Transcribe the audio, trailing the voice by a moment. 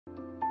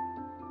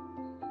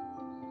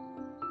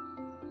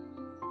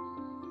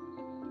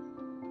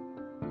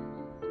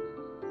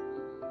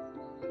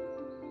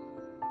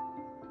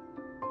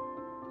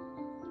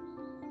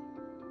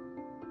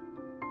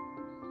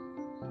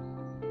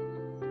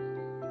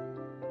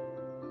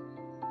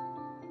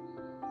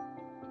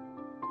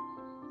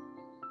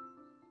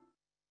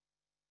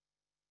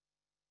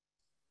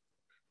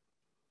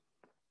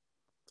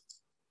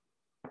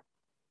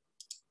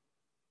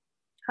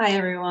Hi,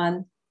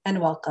 everyone,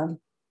 and welcome.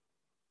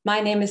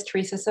 My name is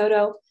Theresa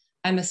Sotto.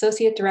 I'm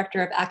Associate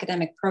Director of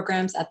Academic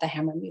Programs at the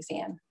Hammer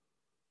Museum.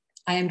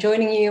 I am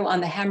joining you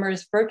on the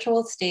Hammer's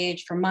virtual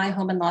stage from my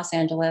home in Los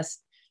Angeles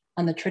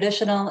on the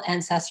traditional,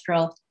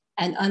 ancestral,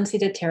 and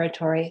unceded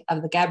territory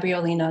of the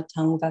Gabrielino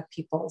Tongva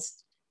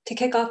peoples to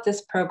kick off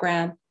this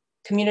program,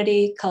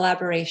 Community,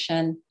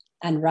 Collaboration,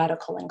 and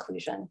Radical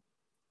Inclusion.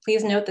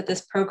 Please note that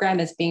this program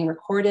is being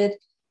recorded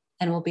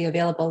and will be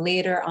available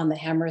later on the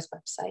Hammer's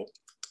website.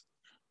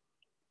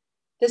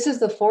 This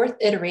is the fourth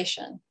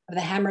iteration of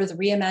the Hammer's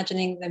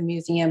Reimagining the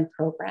Museum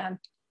program,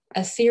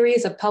 a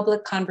series of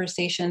public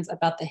conversations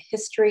about the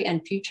history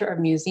and future of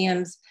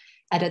museums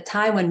at a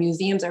time when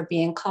museums are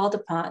being called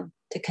upon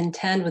to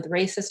contend with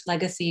racist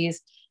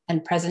legacies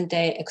and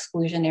present-day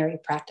exclusionary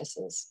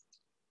practices.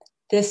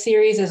 This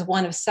series is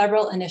one of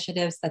several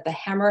initiatives that the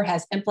Hammer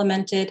has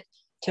implemented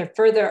to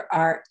further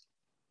our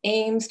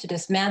aims to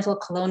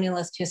dismantle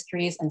colonialist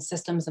histories and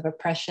systems of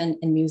oppression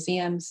in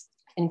museums,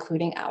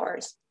 including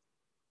ours.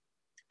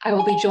 I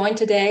will be joined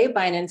today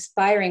by an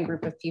inspiring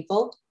group of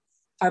people.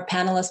 Our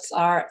panelists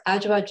are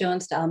Adjoa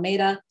Jones de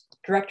Almeida,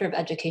 Director of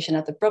Education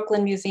at the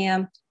Brooklyn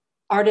Museum,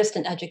 artist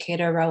and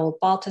educator Raul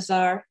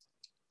Baltazar,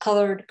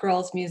 Colored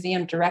Girls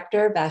Museum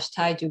Director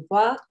Vashti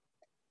Dubois,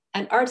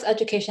 and arts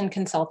education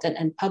consultant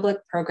and public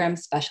program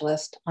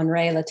specialist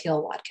OnRaé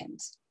LaTeal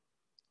Watkins.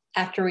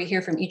 After we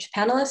hear from each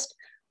panelist,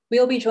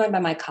 we will be joined by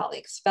my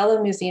colleagues,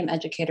 fellow museum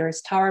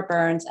educators Tara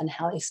Burns and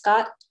Hallie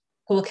Scott,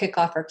 who will kick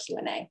off our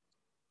Q&A.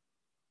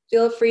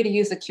 Feel free to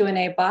use the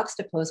Q&A box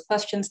to pose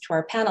questions to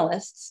our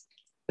panelists,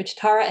 which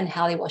Tara and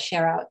Hallie will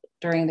share out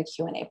during the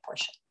Q&A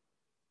portion.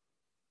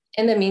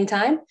 In the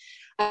meantime,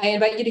 I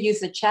invite you to use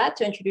the chat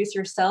to introduce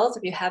yourselves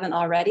if you haven't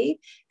already,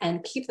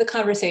 and keep the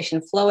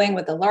conversation flowing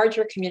with the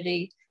larger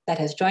community that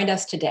has joined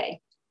us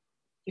today.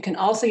 You can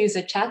also use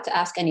the chat to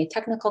ask any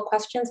technical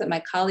questions that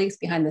my colleagues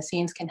behind the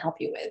scenes can help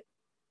you with.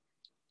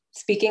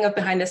 Speaking of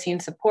behind the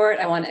scenes support,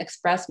 I want to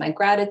express my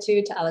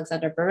gratitude to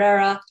Alexander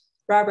Barrera,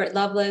 Robert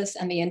Lovelace,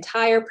 and the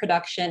entire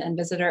production and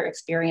visitor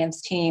experience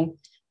team,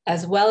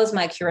 as well as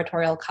my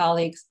curatorial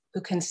colleagues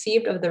who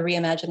conceived of the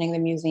Reimagining the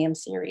Museum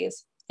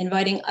series,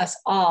 inviting us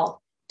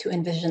all to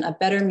envision a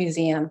better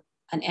museum,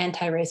 an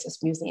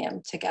anti-racist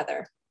museum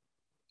together.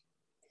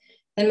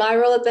 In my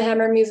role at the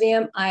Hammer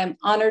Museum, I am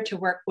honored to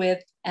work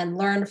with and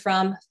learn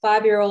from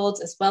 5-year-olds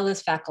as well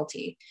as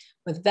faculty,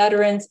 with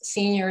veterans,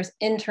 seniors,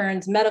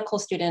 interns, medical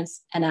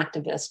students, and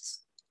activists,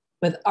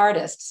 with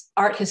artists,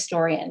 art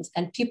historians,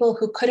 and people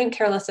who couldn't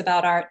care less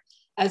about art,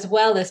 as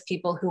well as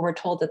people who were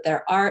told that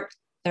their art,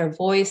 their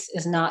voice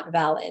is not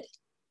valid.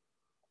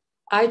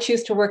 I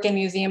choose to work in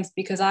museums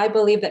because I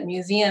believe that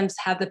museums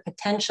have the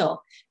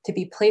potential to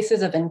be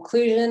places of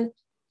inclusion,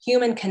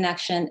 human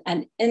connection,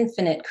 and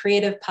infinite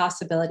creative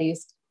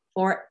possibilities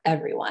for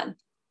everyone.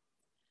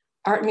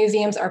 Art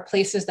museums are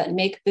places that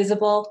make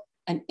visible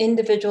an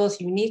individual's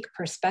unique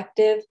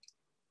perspective,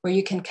 where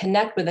you can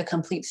connect with a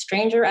complete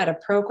stranger at a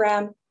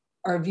program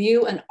or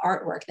view an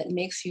artwork that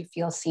makes you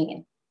feel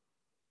seen.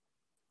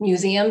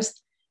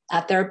 Museums,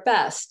 at their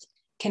best,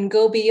 can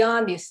go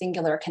beyond these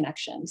singular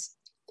connections.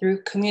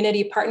 Through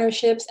community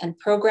partnerships and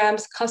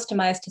programs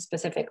customized to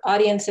specific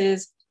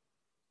audiences,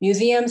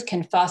 museums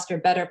can foster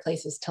better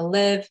places to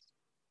live,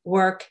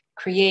 work,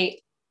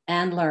 create,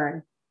 and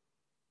learn.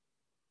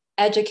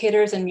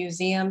 Educators and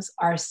museums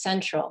are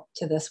central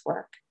to this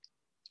work.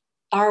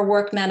 Our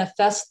work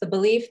manifests the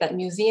belief that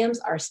museums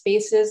are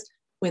spaces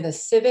with a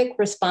civic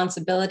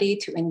responsibility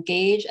to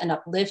engage and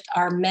uplift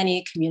our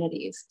many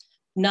communities,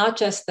 not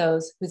just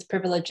those whose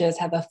privileges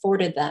have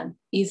afforded them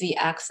easy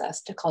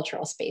access to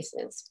cultural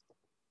spaces.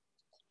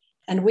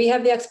 And we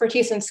have the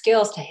expertise and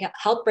skills to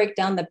help break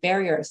down the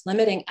barriers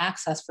limiting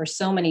access for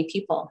so many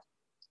people.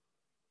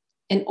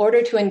 In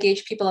order to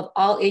engage people of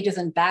all ages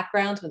and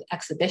backgrounds with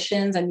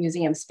exhibitions and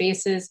museum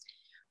spaces,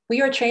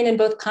 we are trained in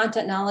both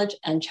content knowledge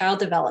and child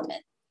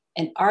development,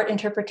 in art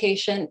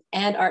interpretation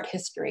and art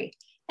history,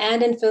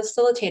 and in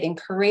facilitating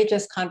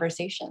courageous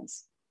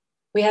conversations.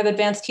 We have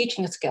advanced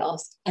teaching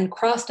skills and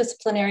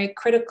cross-disciplinary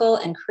critical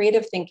and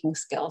creative thinking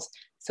skills,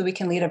 so we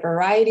can lead a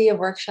variety of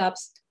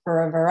workshops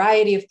for a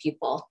variety of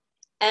people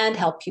and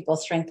help people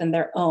strengthen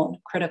their own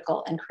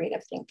critical and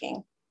creative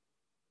thinking.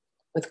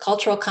 With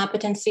cultural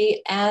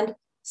competency and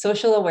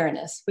social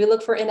awareness, we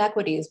look for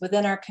inequities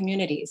within our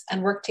communities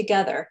and work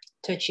together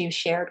to achieve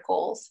shared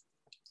goals.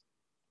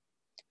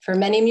 For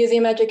many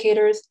museum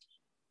educators,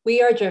 we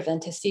are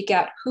driven to seek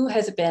out who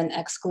has been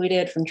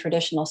excluded from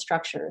traditional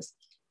structures,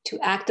 to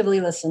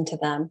actively listen to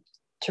them,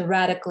 to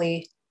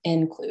radically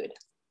include.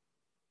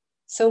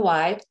 So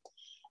why,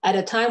 at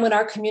a time when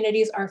our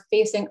communities are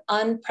facing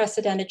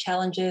unprecedented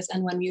challenges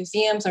and when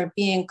museums are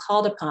being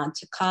called upon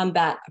to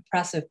combat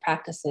oppressive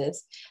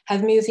practices,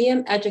 have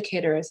museum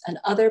educators and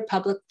other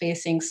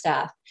public-facing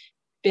staff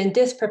been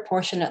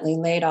disproportionately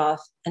laid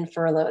off and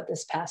furloughed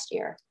this past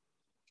year?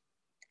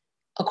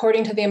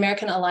 According to the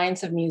American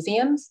Alliance of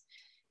Museums,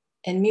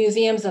 in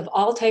museums of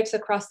all types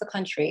across the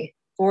country,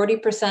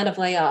 40% of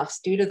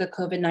layoffs due to the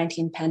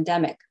COVID-19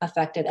 pandemic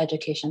affected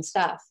education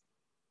staff.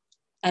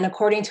 And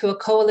according to a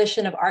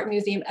coalition of art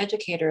museum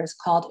educators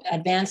called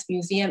Advanced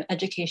Museum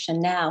Education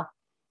Now,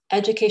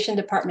 education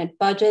department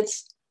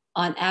budgets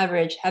on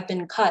average have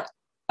been cut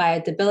by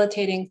a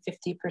debilitating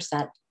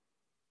 50%.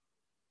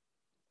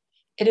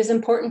 It is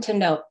important to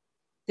note,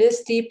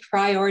 this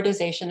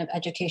deprioritization of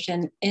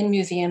education in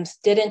museums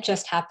didn't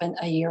just happen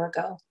a year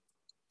ago.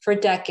 For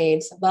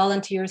decades,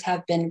 volunteers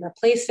have been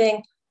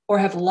replacing or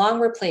have long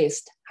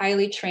replaced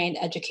highly trained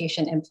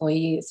education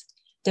employees,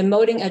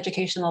 demoting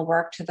educational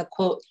work to the,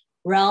 quote,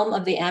 realm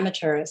of the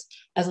amateurs,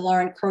 as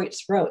Lauren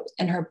Kreutz wrote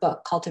in her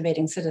book,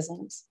 Cultivating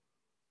Citizens.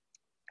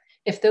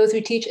 If those who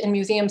teach in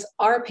museums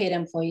are paid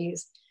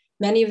employees,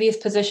 many of these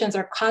positions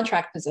are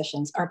contract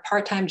positions or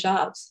part-time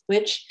jobs,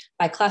 which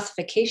by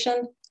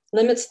classification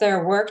limits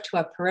their work to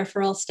a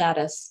peripheral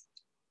status.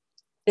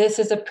 This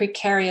is a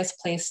precarious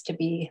place to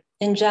be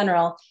in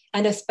general,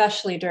 and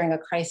especially during a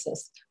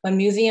crisis, when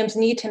museums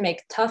need to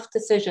make tough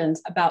decisions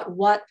about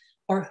what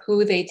or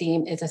who they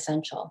deem is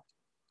essential.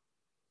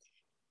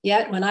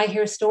 Yet, when I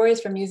hear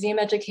stories from museum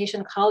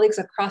education colleagues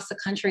across the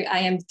country, I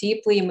am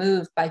deeply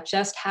moved by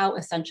just how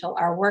essential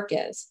our work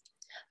is.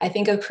 I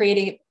think of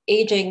creating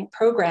aging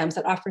programs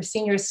that offer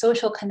seniors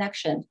social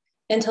connection,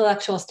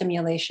 intellectual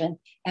stimulation,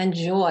 and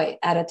joy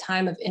at a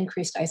time of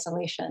increased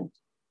isolation.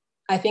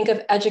 I think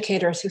of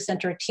educators who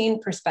center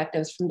teen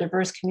perspectives from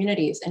diverse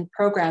communities in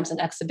programs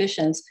and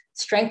exhibitions,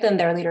 strengthen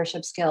their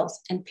leadership skills,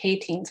 and pay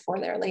teens for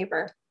their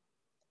labor.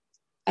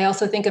 I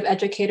also think of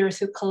educators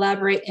who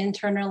collaborate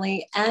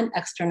internally and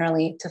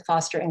externally to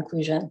foster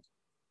inclusion.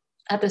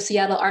 At the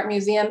Seattle Art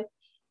Museum,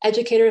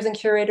 educators and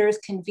curators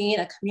convene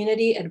a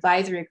community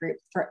advisory group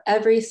for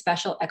every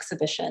special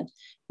exhibition,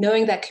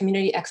 knowing that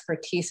community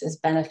expertise is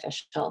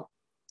beneficial.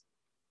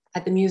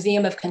 At the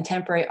Museum of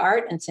Contemporary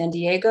Art in San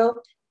Diego,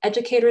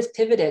 educators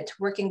pivoted to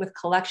working with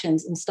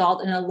collections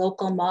installed in a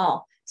local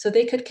mall so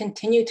they could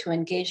continue to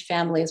engage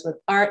families with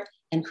art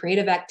and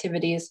creative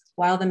activities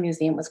while the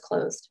museum was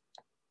closed.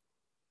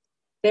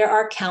 There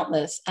are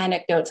countless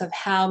anecdotes of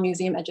how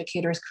museum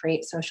educators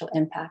create social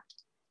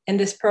impact. In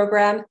this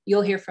program,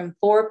 you'll hear from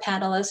 4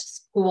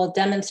 panelists who will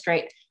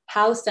demonstrate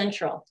how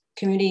central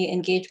community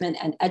engagement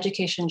and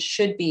education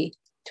should be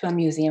to a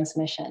museum's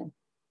mission.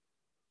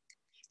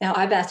 Now,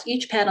 I've asked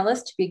each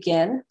panelist to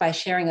begin by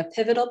sharing a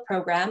pivotal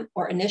program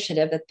or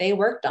initiative that they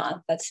worked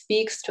on that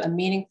speaks to a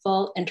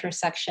meaningful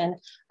intersection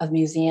of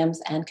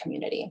museums and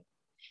community.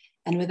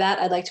 And with that,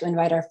 I'd like to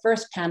invite our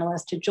first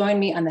panelist to join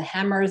me on the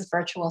Hammers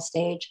virtual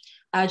stage,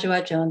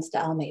 Adjoa Jones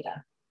de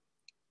Almeida.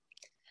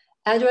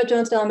 Adjoa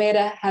Jones de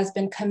Almeida has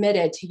been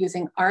committed to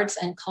using arts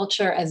and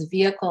culture as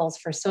vehicles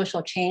for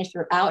social change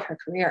throughout her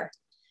career.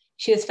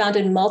 She has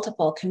founded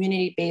multiple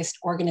community-based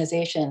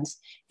organizations,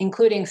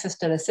 including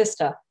Sista de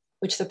Sista,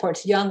 which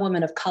supports young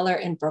women of color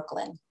in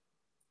Brooklyn.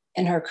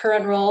 In her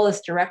current role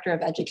as Director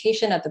of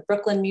Education at the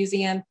Brooklyn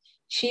Museum,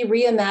 she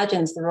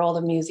reimagines the role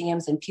of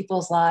museums in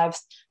people's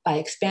lives by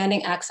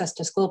expanding access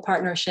to school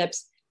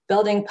partnerships,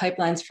 building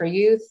pipelines for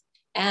youth,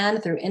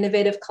 and through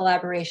innovative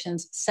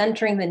collaborations,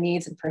 centering the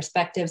needs and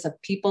perspectives of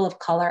people of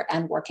color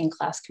and working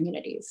class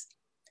communities.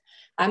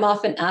 I'm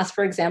often asked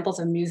for examples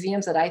of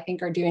museums that I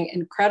think are doing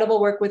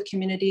incredible work with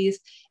communities,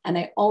 and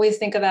I always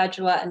think of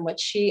Adjoa and what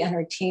she and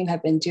her team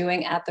have been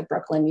doing at the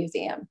Brooklyn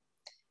Museum.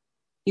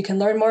 You can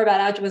learn more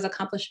about Adjoa's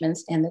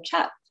accomplishments in the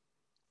chat.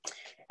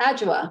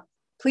 Adjoa,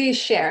 please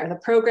share the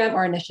program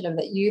or initiative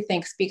that you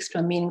think speaks to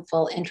a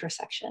meaningful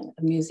intersection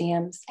of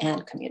museums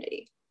and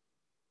community.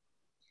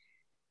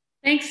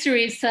 Thanks,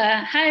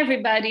 Theresa. Hi,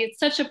 everybody. It's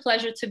such a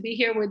pleasure to be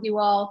here with you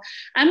all.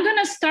 I'm going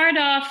to start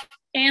off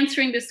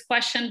answering this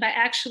question by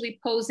actually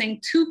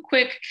posing 2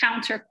 quick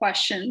counter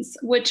questions,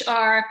 which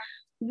are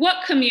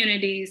what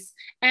communities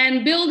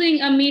and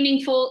building a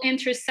meaningful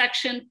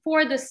intersection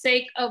for the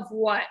sake of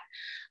what?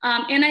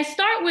 And I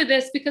start with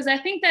this because I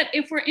think that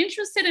if we're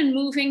interested in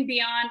moving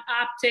beyond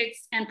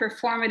optics and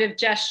performative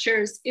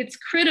gestures, it's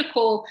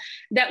critical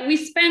that we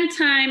spend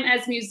time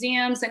as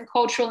museums and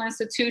cultural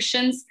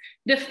institutions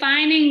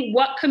defining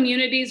what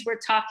communities we're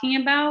talking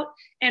about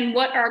and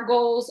what our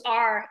goals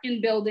are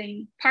in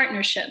building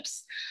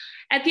partnerships.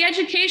 At the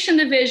Education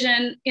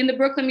Division in the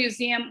Brooklyn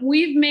Museum,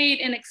 we've made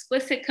an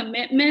explicit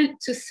commitment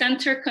to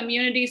center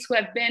communities who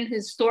have been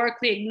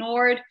historically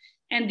ignored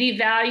and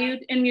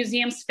devalued in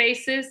museum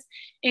spaces,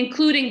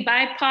 including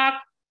BIPOC,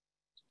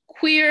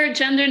 queer,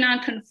 gender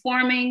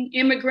nonconforming,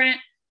 immigrant,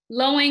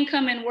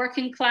 low-income and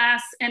working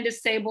class and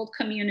disabled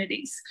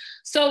communities.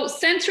 So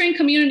centering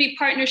community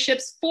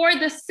partnerships for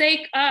the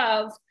sake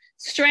of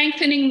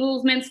strengthening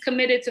movements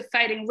committed to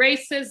fighting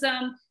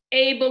racism,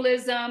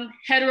 ableism,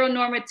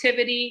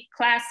 heteronormativity,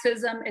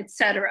 classism, et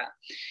cetera.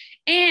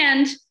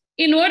 And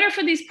in order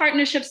for these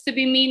partnerships to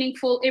be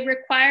meaningful, it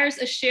requires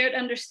a shared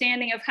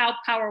understanding of how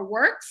power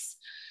works.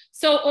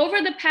 So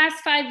over the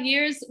past 5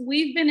 years,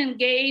 we've been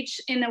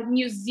engaged in a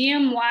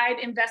museum-wide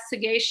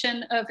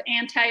investigation of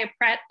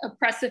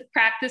anti-oppressive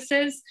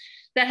practices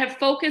that have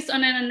focused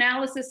on an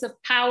analysis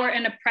of power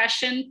and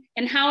oppression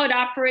and how it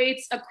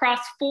operates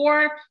across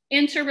 4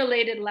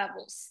 interrelated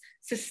levels: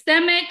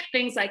 systemic,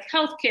 things like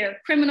healthcare,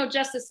 criminal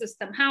justice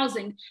system,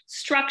 housing,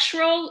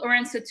 structural or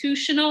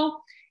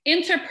institutional,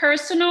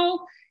 interpersonal,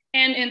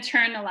 and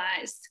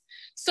internalized.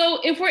 So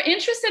if we're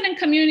interested in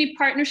community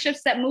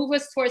partnerships that move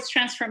us towards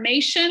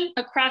transformation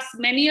across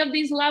many of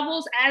these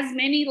levels, as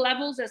many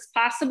levels as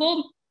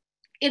possible,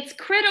 it's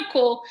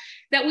critical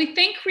that we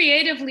think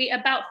creatively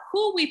about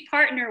who we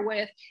partner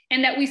with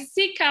and that we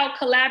seek out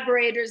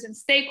collaborators and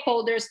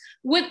stakeholders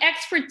with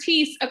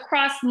expertise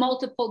across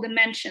multiple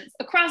dimensions,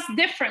 across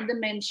different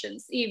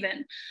dimensions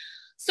even.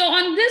 So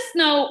on this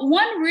note,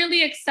 one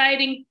really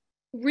exciting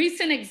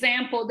recent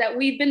example that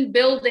we've been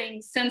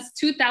building since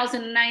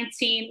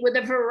 2019 with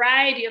a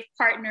variety of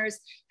partners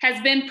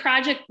has been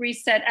Project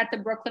Reset at the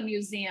Brooklyn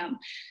Museum.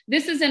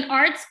 This is an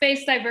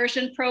arts-based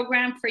diversion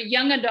program for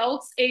young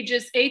adults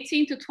ages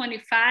 18 to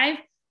 25,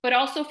 but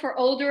also for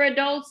older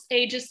adults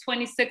ages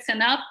 26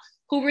 and up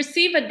who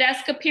receive a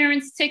desk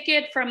appearance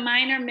ticket for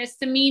minor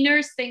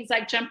misdemeanors, things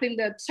like jumping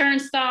the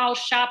turnstile,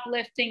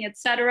 shoplifting,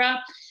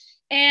 etc.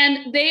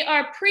 And they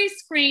are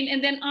pre-screened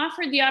and then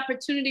offered the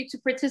opportunity to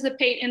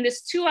participate in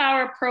this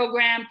 2-hour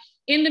program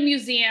in the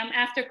museum.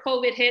 After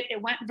COVID hit,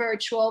 it went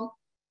virtual.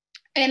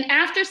 And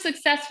after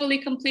successfully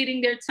completing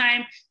their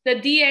time, the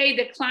DA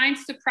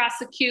declines to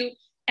prosecute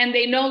and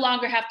they no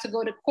longer have to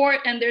go to court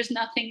and there's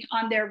nothing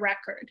on their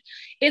record.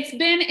 It's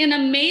been an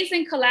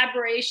amazing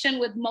collaboration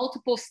with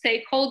multiple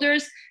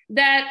stakeholders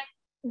that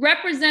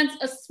represents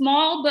a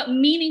small but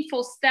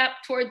meaningful step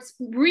towards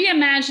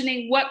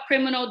reimagining what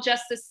criminal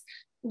justice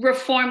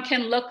reform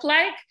can look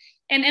like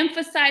and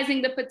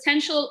emphasizing the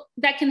potential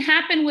that can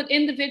happen with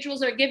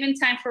individuals who are given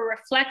time for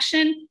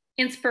reflection,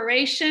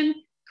 inspiration,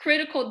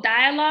 critical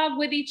dialogue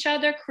with each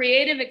other,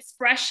 creative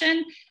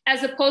expression,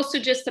 as opposed to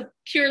just a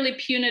purely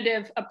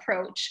punitive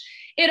approach.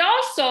 It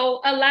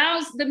also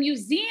allows the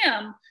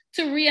museum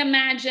to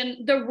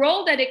reimagine the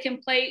role that it can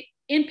play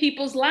in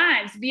people's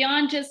lives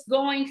beyond just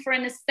going for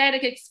an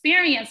aesthetic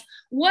experience.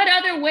 What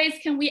other ways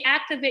can we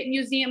activate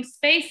museum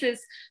spaces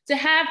to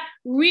have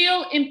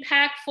real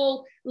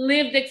impactful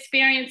lived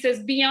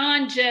experiences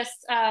beyond just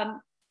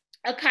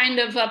a kind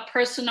of a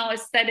personal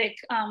aesthetic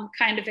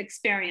kind of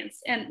experience,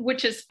 and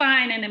which is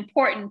fine and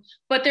important,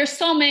 but there's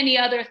so many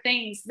other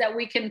things that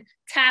we can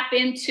tap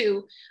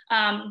into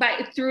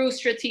through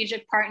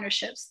strategic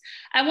partnerships.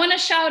 I wanna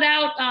shout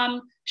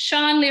out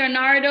Sean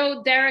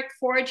Leonardo, Derek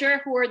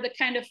Forger, who are the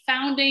kind of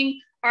founding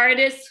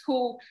artists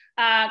who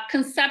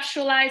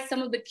conceptualized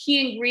some of the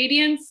key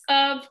ingredients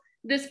of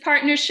this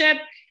partnership.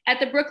 At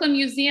the Brooklyn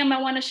Museum, I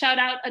wanna shout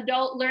out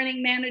adult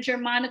learning manager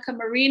Monica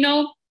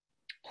Marino,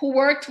 who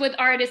worked with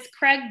artist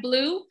Craig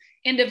Blue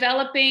in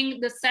developing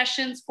the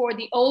sessions for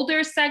the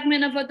older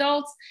segment of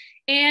adults.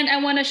 And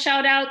I want to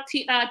shout out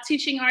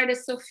teaching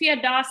artist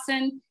Sophia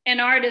Dawson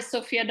and artist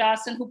Sophia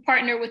Dawson, who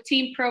partner with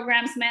team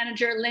programs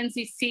manager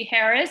Lindsay C.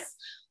 Harris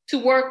to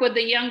work with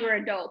the younger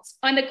adults.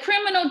 On the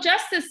criminal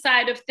justice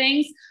side of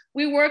things,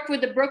 we work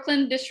with the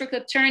Brooklyn District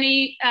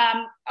Attorney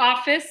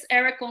Office,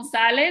 Eric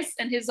Gonzalez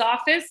and his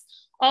office.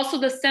 Also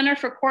the Center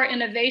for Court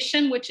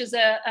Innovation, which is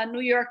a New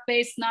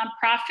York-based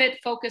nonprofit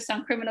focused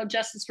on criminal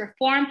justice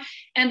reform,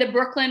 and the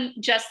Brooklyn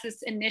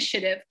Justice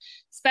Initiative.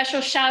 Special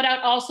shout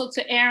out also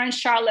to Erin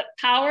Charlotte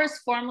Powers,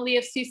 formerly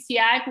of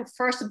CCI, who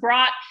first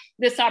brought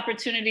this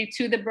opportunity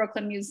to the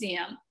Brooklyn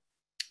Museum.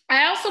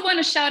 I also want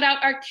to shout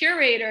out our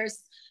curators,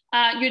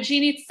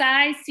 Eugenie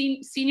Tsai,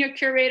 Senior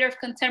Curator of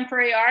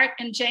Contemporary Art,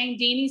 and Jane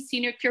Deeney,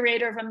 Senior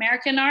Curator of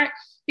American Art,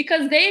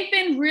 because they've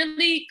been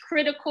really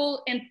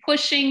critical in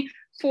pushing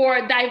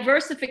for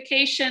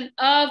diversification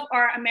of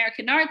our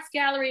American Arts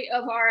Gallery,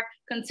 of our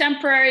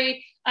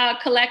contemporary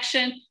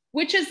collection,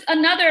 which is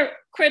another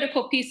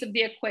critical piece of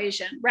the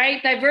equation,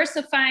 right?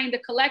 Diversifying the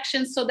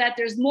collection so that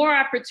there's more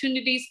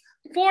opportunities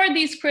for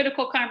these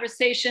critical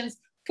conversations,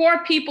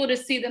 for people to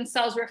see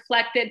themselves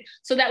reflected,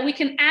 so that we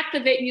can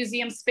activate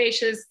museum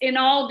spaces in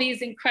all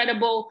these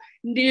incredible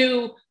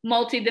new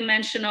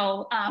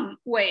multidimensional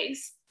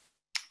ways.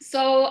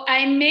 So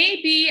I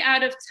may be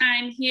out of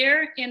time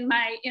here in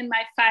my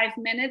 5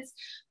 minutes,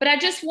 but I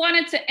just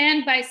wanted to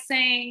end by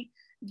saying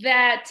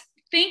that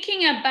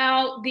thinking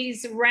about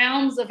these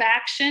realms of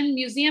action,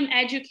 museum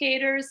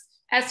educators,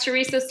 as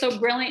Theresa so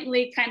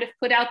brilliantly kind of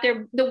put out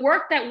there, the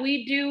work that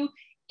we do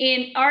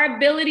in our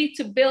ability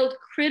to build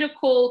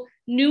critical,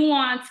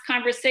 nuanced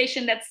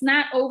conversation that's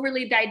not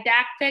overly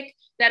didactic,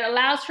 that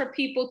allows for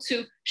people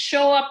to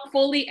show up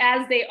fully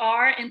as they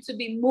are and to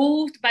be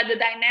moved by the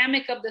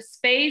dynamic of the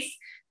space.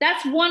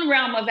 That's one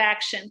realm of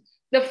action.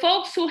 The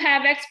folks who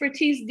have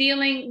expertise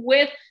dealing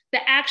with the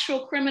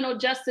actual criminal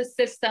justice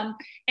system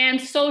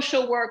and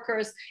social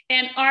workers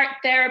and art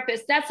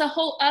therapists, that's a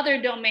whole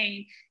other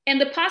domain. And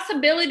the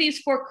possibilities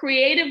for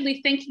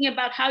creatively thinking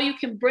about how you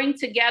can bring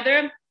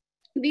together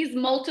these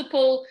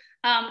multiple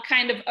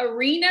kind of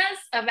arenas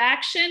of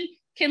action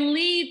can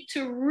lead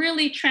to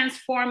really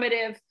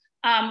transformative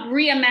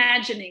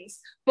reimaginings,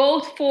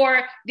 both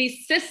for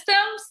these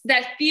systems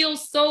that feel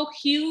so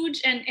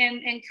huge and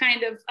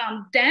kind of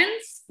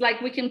dense,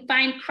 like we can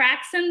find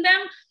cracks in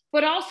them,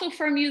 but also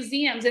for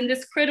museums in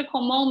this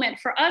critical moment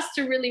for us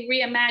to really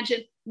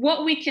reimagine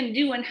what we can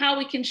do and how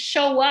we can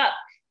show up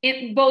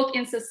in both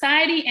in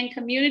society and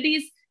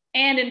communities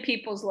and in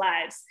people's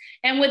lives.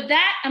 And with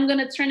that, I'm going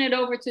to turn it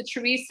over to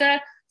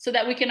Theresa so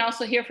that we can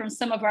also hear from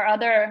some of our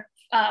other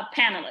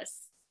panelists.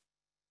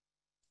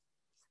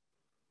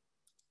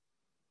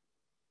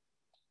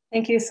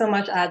 Thank you so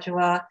much,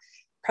 Adjoa.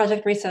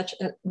 Project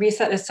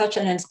Reset is such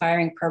an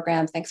inspiring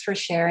program. Thanks for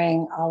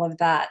sharing all of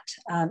that.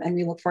 And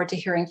we look forward to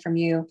hearing from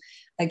you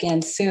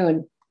again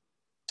soon.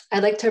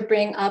 I'd like to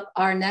bring up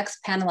our next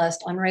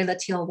panelist, OnRaé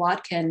LaTeal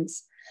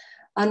Watkins.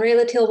 OnRaé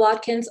LaTeal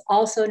Watkins,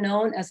 also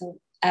known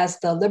as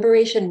the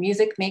Liberation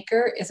Music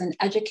Maker, is an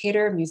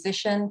educator,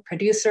 musician,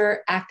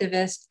 producer,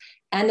 activist,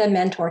 and a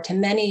mentor to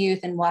many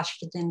youth in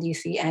Washington,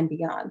 D.C. and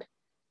beyond.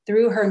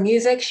 Through her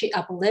music, she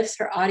uplifts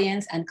her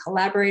audience and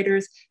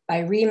collaborators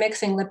by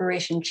remixing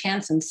liberation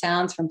chants and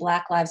sounds from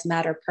Black Lives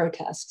Matter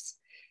protests.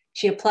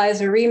 She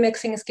applies her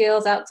remixing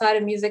skills outside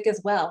of music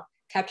as well,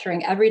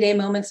 capturing everyday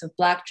moments of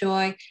Black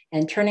joy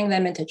and turning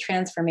them into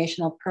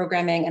transformational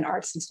programming and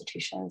arts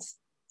institutions.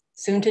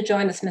 Soon to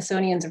join the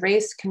Smithsonian's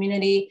Race,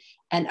 Community,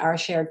 and Our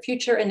Shared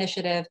Future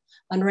initiative,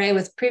 OnRaé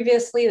was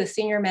previously the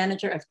Senior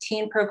Manager of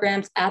Teen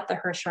Programs at the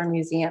Hirshhorn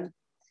Museum.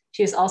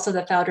 She is also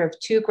the founder of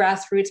 2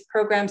 grassroots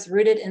programs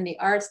rooted in the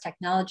arts,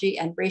 technology,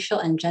 and racial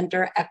and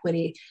gender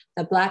equity,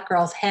 the Black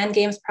Girls Hand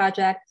Games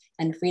Project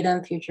and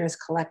Freedom Futures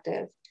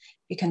Collective.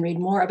 You can read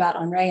more about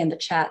OnRaé in the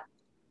chat.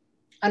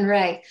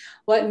 OnRaé,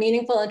 what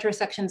meaningful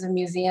intersections of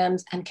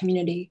museums and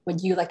community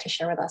would you like to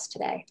share with us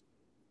today?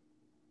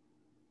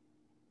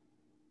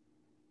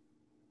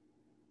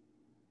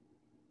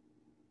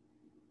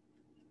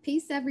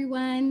 Peace,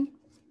 everyone.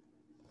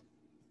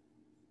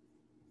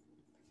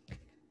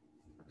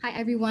 Hi,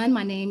 everyone.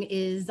 My name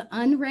is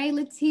OnRaé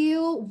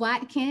LaTeal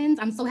Watkins.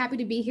 I'm so happy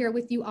to be here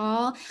with you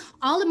all.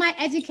 All of my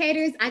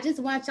educators, I just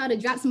want y'all to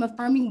drop some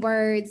affirming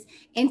words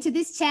into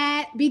this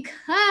chat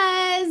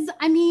because,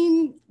 I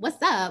mean,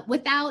 what's up?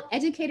 Without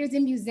educators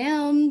in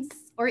museums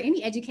or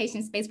any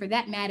education space for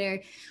that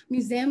matter,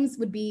 museums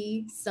would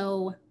be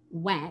so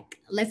whack.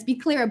 Let's be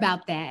clear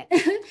about that.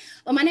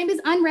 Well, my name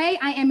is OnRaé.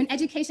 I am an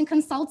education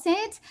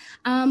consultant.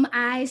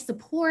 I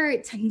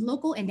support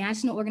local and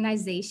national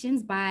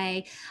organizations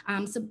by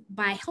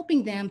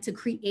helping them to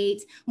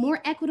create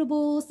more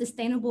equitable,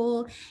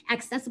 sustainable,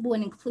 accessible,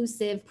 and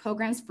inclusive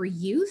programs for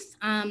youth,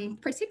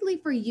 particularly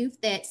for youth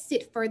that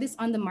sit furthest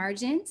on the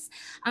margins,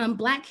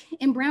 Black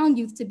and Brown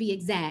youth to be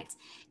exact.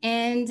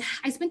 And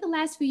I spent the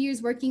last few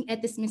years working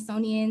at the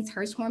Smithsonian's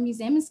Hirshhorn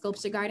Museum and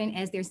Sculpture Garden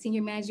as their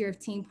Senior Manager of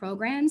Teen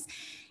Programs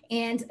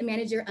and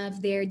manager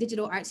of their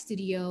digital art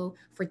studio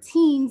for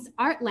teens,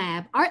 Art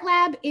Lab. Art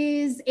Lab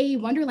is a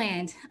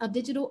wonderland of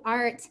digital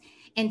art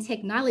and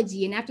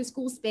technology, an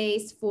after-school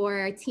space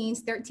for teens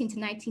 13 to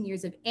 19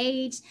 years of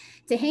age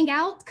to hang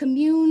out,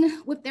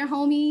 commune with their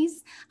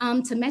homies,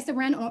 to mess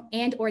around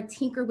or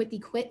tinker with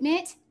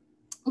equipment,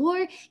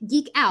 or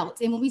geek out.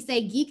 And when we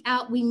say geek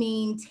out, we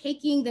mean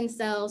taking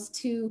themselves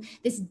to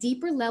this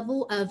deeper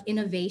level of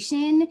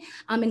innovation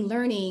and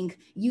learning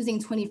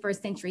using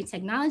 21st century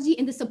technology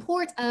and the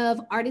support of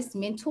artist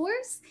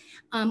mentors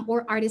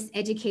or artist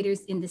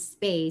educators in the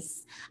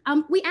space.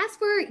 We ask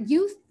for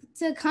youth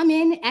to come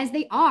in as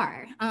they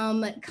are,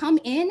 come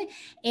in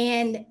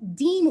and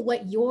deem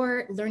what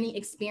your learning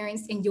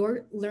experience and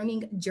your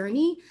learning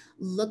journey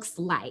looks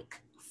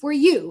like. For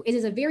you, it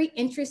is a very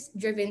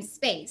interest-driven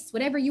space.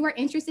 Whatever you are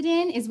interested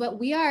in is what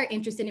we are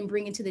interested in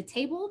bringing to the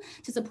table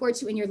to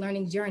support you in your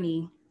learning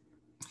journey.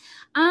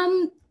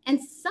 And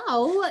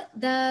so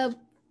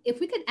if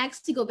we could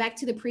actually go back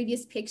to the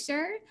previous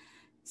picture.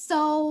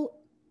 So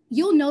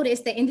you'll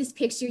notice that in this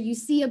picture, you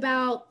see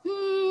about,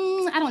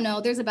 I don't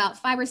know, there's about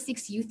 5 or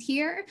 6 youth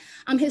here.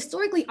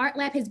 Historically, Art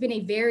Lab has been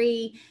a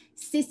very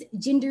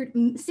cisgendered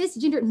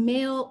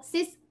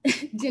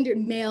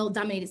male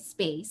dominated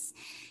space.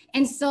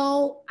 And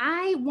so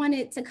I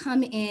wanted to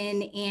come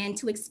in and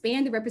to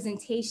expand the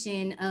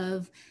representation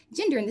of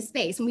gender in the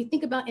space. When we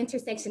think about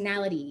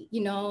intersectionality,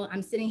 you know,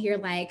 I'm sitting here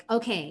like,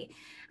 okay,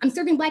 I'm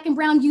serving Black and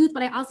Brown youth,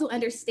 but I also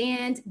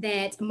understand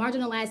that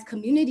marginalized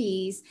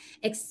communities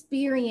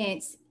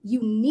experience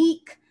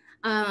unique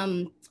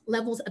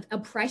levels of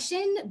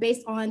oppression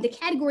based on the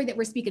category that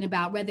we're speaking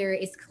about, whether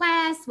it's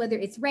class, whether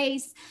it's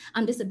race,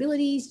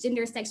 disabilities,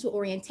 gender, sexual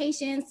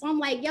orientation. So I'm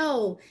like,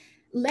 yo,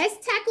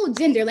 let's tackle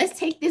gender. Let's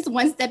take this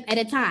one step at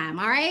a time,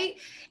 all right?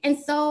 And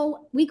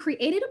so we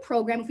created a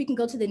program, if we can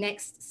go to the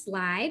next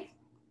slide.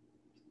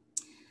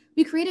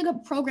 We created a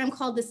program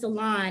called The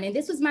Salon, and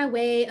this was my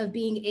way of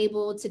being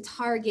able to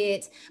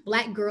target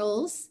Black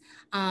girls,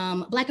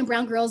 Black and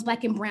Brown girls,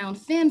 Black and Brown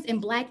femmes, and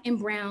Black and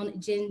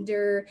Brown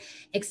gender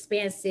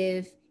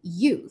expansive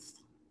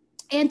youth.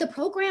 And the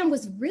program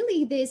was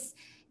really this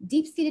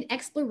deep-seated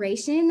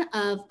exploration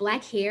of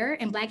Black hair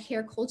and Black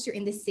hair culture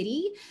in the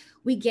city.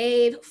 We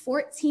gave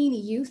 14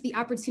 youth the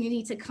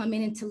opportunity to come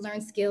in and to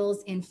learn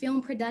skills in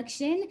film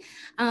production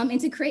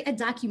and to create a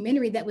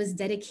documentary that was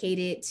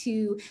dedicated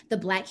to the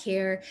Black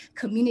hair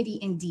community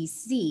in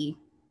DC.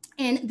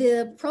 And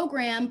the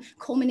program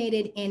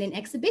culminated in an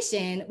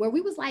exhibition where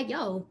we was like,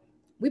 yo,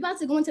 we about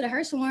to go into the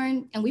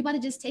Hirshhorn and we about to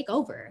just take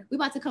over. We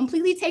about to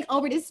completely take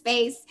over this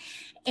space,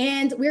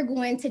 and we're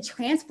going to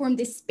transform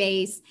this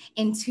space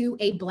into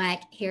a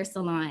Black hair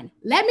salon.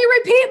 Let me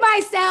repeat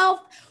myself.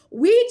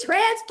 We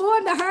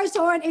transformed the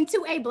Hirshhorn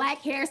into a Black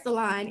hair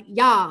salon.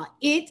 Y'all,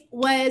 it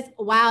was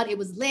wild. It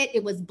was lit.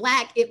 It was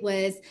Black. It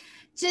was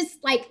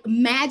just like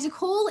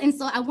magical. And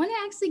so I want to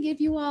actually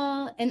give you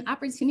all an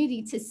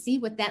opportunity to see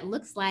what that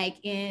looks like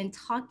and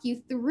talk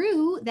you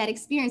through that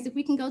experience. If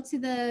we can go to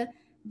the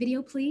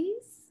video,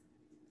 please.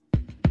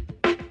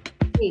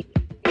 Hey,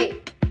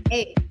 hey,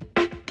 hey.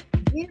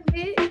 Give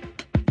it.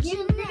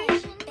 Give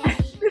it.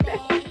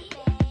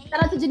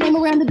 Shout out to Janae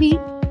around the beat.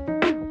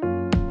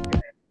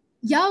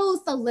 Yo,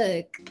 so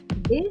look,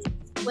 this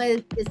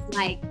was just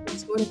like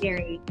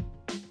extraordinary.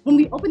 When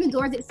we opened the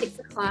doors at 6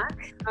 o'clock,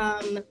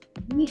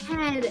 we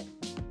had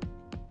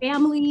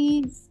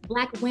families,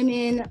 Black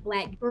women,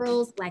 Black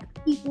girls,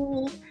 Black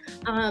people,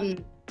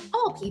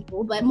 all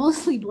people, but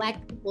mostly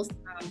Black people,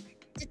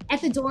 just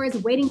at the doors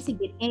waiting to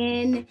get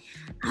in.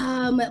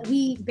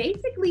 We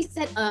basically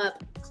set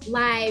up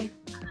live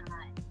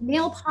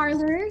nail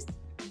parlors.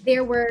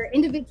 There were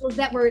individuals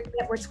that were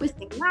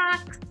twisting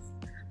locks.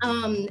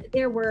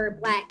 There were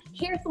Black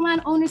hair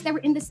salon owners that were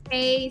in the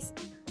space.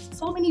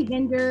 So many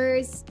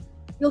vendors.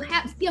 You'll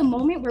see a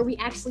moment where we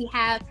actually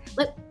have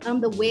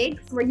the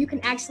wigs, where you can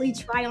actually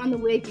try on the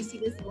wig. You see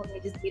this woman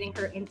just getting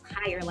her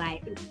entire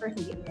life, this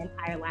person getting their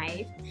entire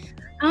life.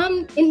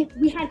 And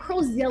we had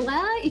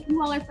Crowzilla. If you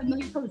all are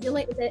familiar,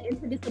 Crowzilla is an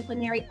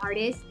interdisciplinary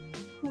artist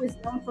who is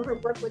known for her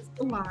work with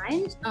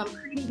Solange,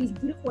 creating these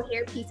beautiful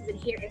hair pieces and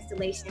hair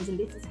installations. And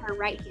this is her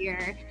right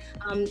here,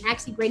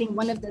 actually grading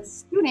one of the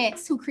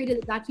students who created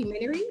a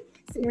documentary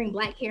centering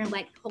Black hair and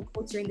Black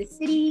culture in the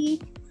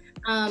city.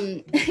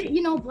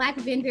 You know, Black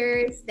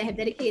vendors that have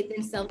dedicated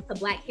themselves to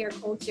Black hair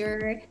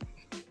culture.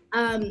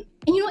 And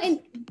you know, and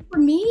for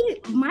me,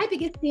 my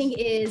biggest thing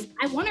is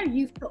I wanted our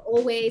youth to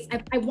always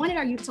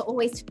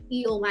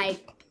feel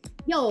like,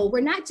 yo,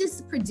 we're not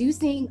just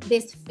producing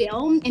this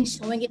film and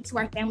showing it to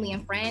our family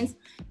and friends.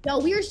 Yo,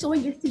 we are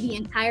showing this to the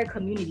entire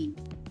community.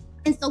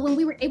 And so when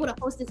we were able to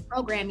host this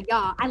program,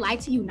 y'all, I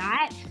lied to you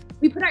not,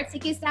 we put our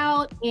tickets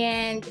out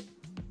and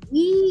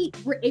we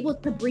were able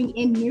to bring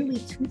in nearly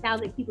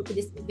 2,000 people to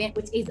this event,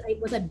 which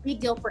was a big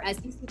deal for us.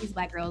 You see these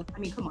Black girls, I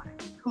mean, come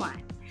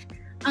on.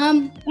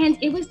 And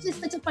it was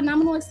just such a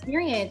phenomenal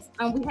experience.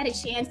 We had a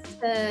chance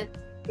to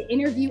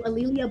interview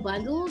Alelia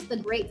Bundles, the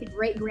great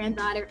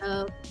granddaughter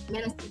of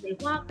Manasese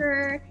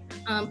Walker,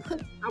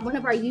 put one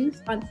of our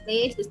youth on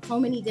stage with so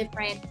many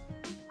different,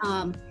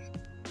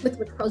 with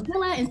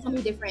Crowzilla and so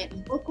many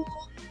different local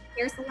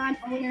hair salon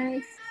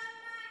owners.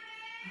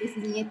 This is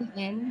me at the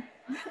end.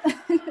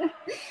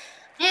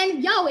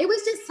 And yo, it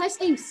was just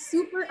such a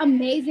super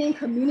amazing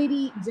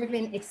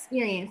community-driven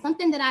experience.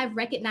 Something that I've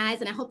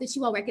recognized, and I hope that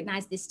you all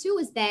recognize this too,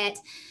 is that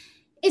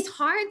it's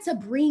hard to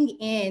bring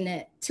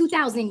in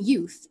 2,000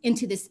 youth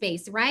into this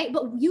space, right?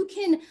 But you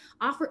can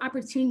offer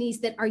opportunities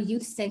that are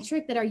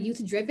youth-centric, that are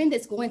youth-driven,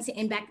 that's going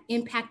to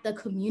impact the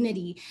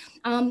community.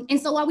 And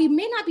so while we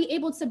may not be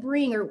able to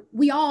bring, or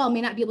we all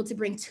may not be able to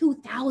bring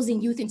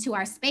 2,000 youth into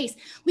our space,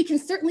 we can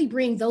certainly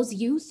bring those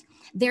youth,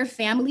 their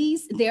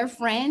families, their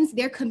friends,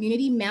 their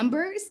community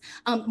members,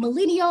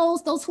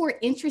 millennials, those who are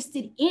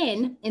interested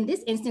in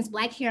this instance,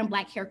 Black hair and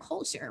Black hair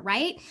culture,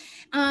 right?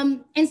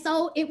 And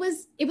so it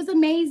was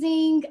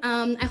amazing.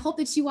 I hope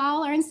that you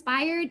all are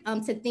inspired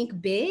to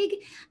think big,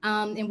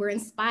 and we're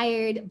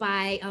inspired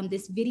by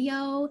this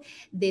video,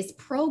 this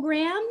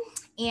program.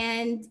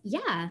 And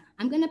yeah,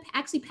 I'm gonna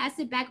actually pass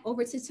it back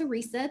over to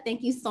Theresa.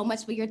 Thank you so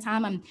much for your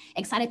time. I'm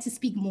excited to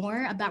speak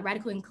more about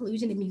radical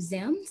inclusion in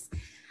museums.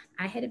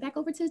 I head it back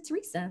over to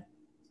Theresa.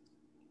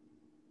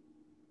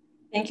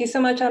 Thank you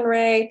so much,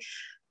 OnRaé.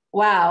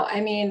 Wow,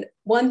 I mean,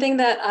 one thing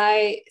that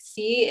I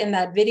see in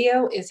that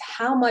video is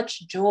how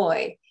much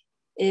joy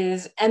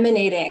is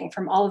emanating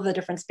from all of the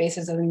different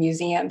spaces of the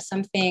museum.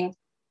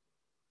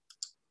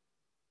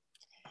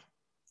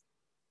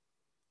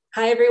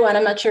 Hi everyone,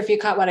 I'm not sure if you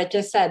caught what I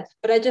just said,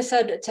 but I just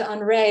said to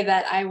OnRaé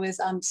that I was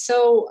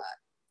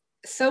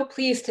so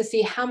pleased to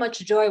see how much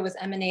joy was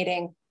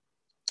emanating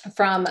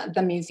from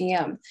the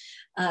museum.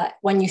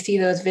 When you see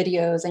those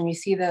videos and you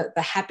see the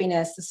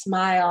happiness, the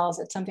smiles,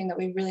 it's something that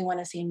we really want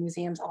to see in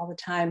museums all the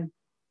time.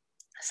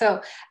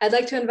 So I'd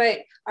like to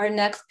invite our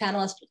next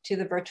panelist to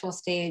the virtual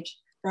stage,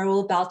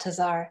 Raul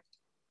Baltazar.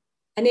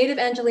 A native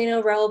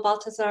Angelino, Raul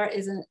Baltazar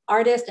is an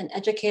artist and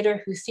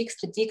educator who seeks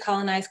to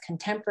decolonize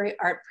contemporary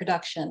art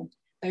production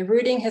by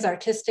rooting his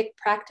artistic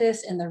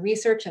practice in the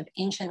research of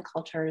ancient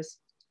cultures.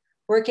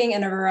 Working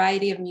in a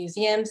variety of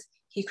museums,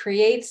 he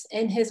creates,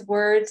 in his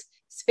words,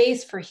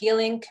 space for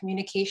healing,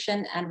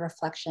 communication, and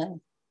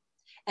reflection.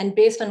 And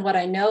based on what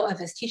I know of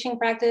his teaching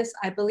practice,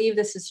 I believe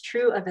this is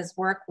true of his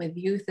work with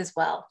youth as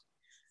well.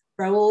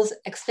 Raul's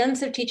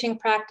extensive teaching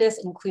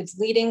practice includes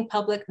leading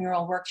public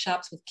mural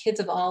workshops with kids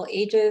of all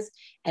ages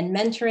and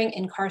mentoring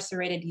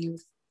incarcerated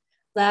youth.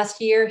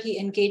 Last year, he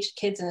engaged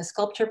kids in a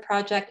sculpture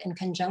project in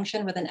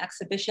conjunction with an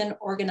exhibition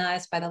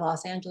organized by the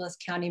Los Angeles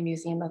County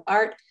Museum of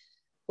Art,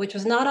 which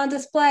was not on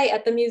display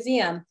at the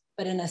museum,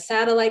 but in a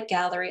satellite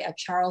gallery at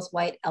Charles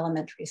White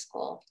Elementary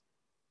School.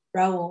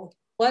 Raul,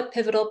 what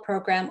pivotal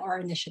program or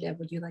initiative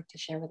would you like to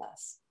share with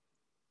us?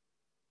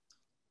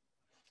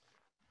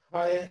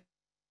 Hi,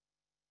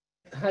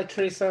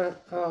 Theresa.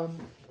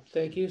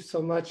 Thank you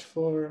so much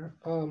for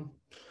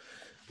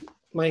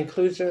my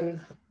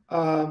inclusion.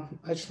 I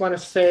just want to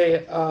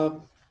say that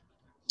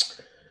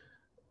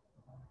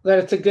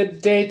it's a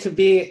good day to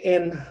be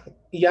in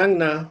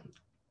Yangna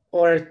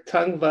or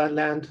Tongva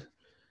land.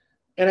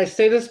 And I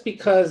say this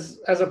because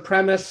as a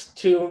premise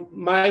to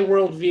my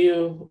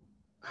worldview,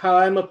 how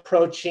I'm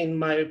approaching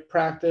my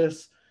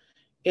practice,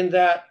 in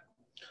that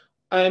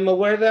I'm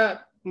aware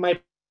that my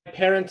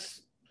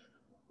parents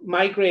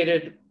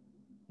migrated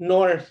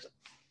north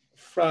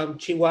from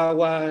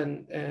Chihuahua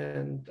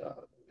and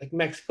like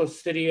Mexico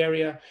City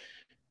area.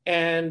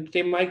 And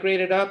they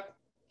migrated up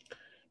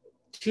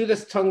to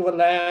this Tongva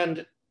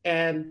land,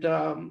 and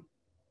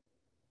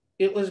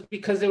it was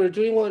because they were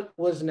doing what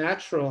was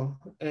natural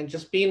and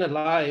just being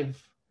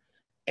alive.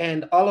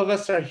 And all of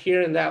us are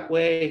here in that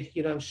way,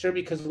 you know, I'm sure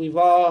because we've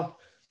all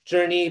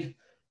journeyed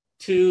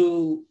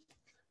to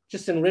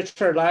just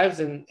enrich our lives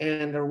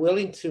and are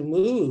willing to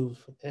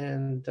move.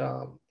 And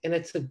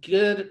it's a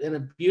good and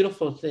a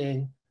beautiful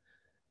thing.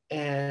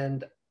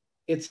 And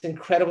it's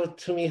incredible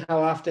to me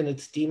how often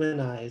it's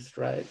demonized,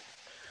 right?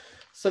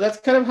 So that's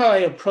kind of how I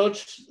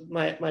approach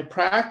my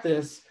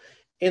practice,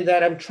 in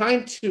that I'm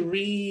trying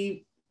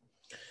to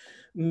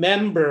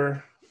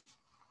remember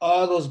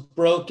all those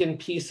broken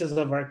pieces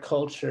of our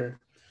culture.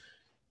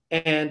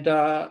 And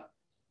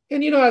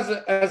you know,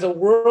 as a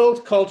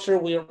world culture,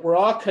 we're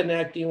all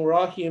connecting, we're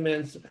all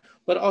humans,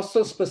 but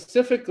also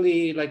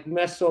specifically like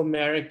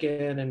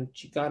Mesoamerican and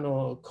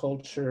Chicano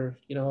culture,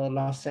 you know,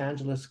 Los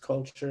Angeles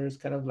culture is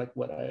kind of like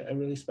what I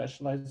really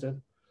specialize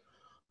in.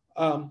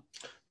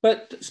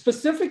 But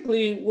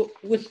specifically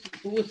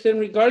within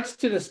regards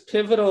to this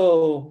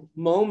pivotal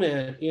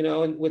moment, you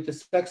know, with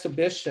this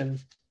exhibition,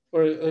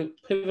 or a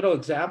pivotal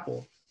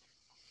example.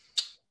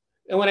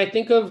 And when I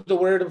think of the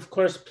word, of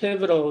course,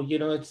 pivotal, you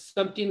know, it's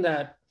something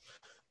that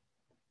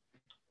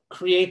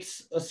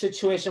creates a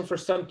situation for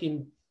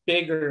something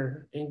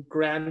bigger and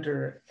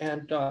grander.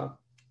 And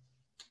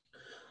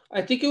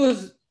I think it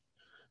was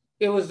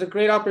a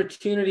great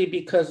opportunity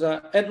because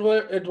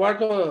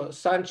Eduardo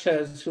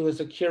Sanchez, who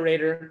is a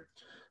curator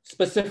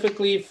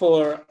specifically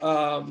for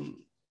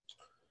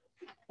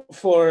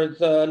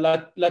the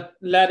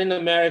Latin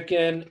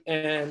American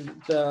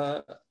and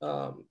the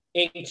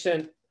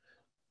ancient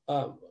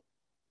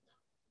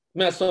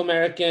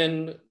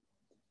Mesoamerican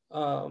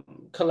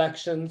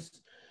collections,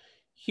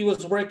 he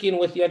was working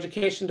with the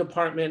education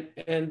department,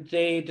 and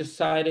they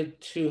decided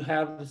to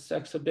have this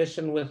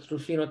exhibition with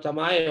Rufino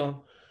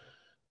Tamayo,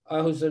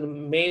 who's an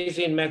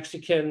amazing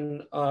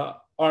Mexican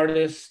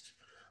artist.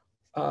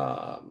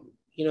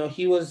 You know,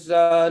 he was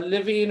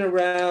living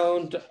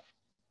around,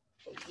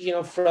 you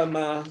know, from,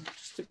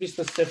 just to be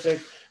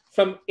specific,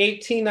 from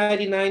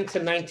 1899 to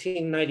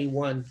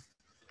 1991.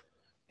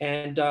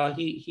 And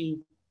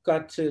he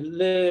got to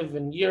live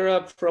in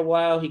Europe for a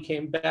while. He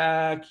came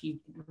back. He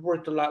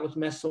worked a lot with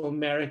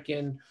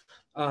Mesoamerican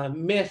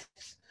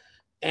myths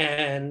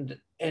and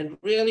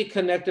really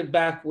connected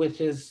back with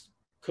his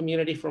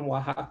community from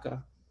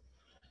Oaxaca.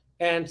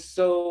 And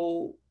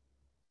so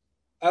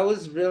I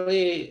was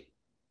really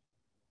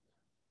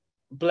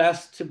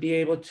blessed to be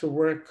able to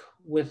work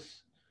with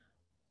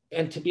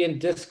and to be in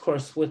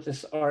discourse with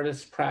this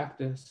artist's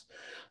practice.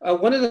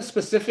 One of the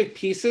specific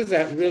pieces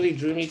that really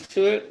drew me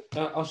to it,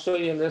 I'll show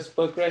you in this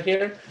book right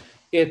here.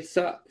 It's,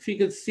 if you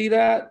could see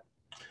that,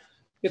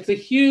 it's a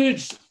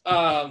huge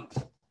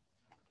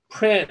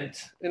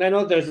print. And I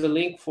know there's a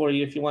link for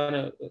you if you want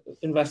to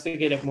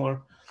investigate it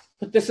more.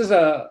 But this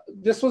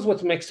was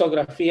with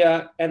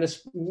Mixografia, and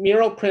this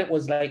mural print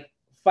was like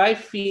 5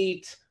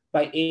 feet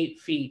by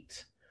 8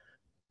 feet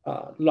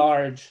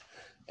large.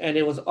 And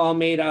it was all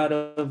made out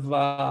of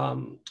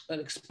an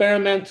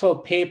experimental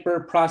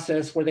paper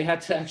process where they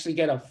had to actually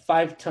get a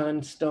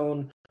 5-ton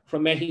stone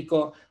from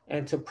Mexico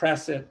and to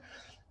press it.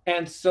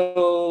 And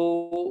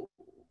so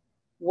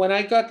when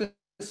I got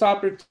this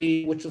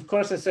opportunity, which of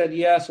course I said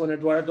yes when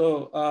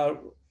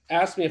Eduardo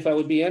asked me if I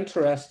would be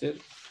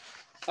interested,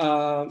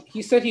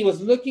 he said he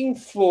was looking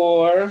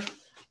for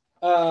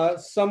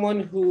someone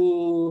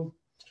who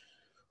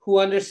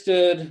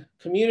understood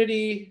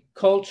community,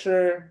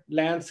 culture,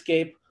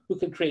 landscape, who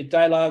could create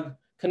dialogue,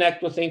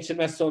 connect with ancient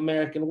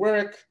Mesoamerican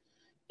work,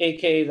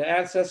 AKA the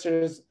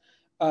ancestors,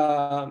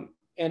 and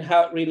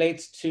how it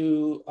relates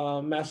to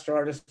master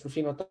artist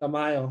Rufino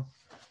Tamayo.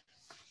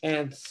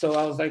 And so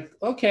I was like,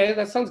 okay,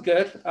 that sounds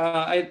good.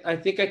 I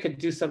think I could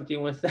do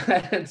something with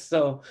that. And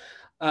so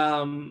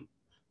the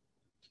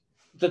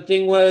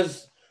thing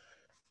was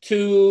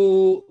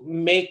to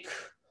make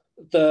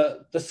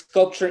the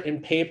sculpture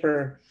in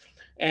paper.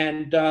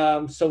 And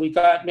so we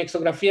got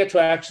Mixografia to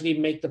actually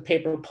make the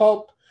paper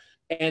pulp.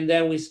 And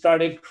then we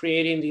started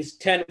creating these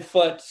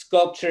 10-foot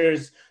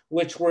sculptures,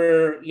 which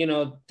were,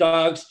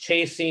 dogs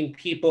chasing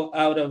people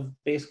out of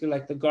basically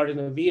like the Garden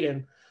of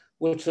Eden,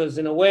 which was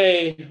in a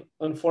way,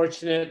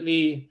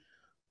 unfortunately,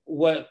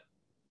 what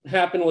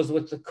happened was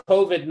with the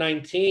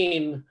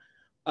COVID-19,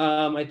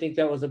 I think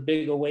that was a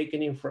big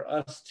awakening for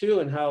us too,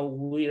 and how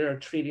we are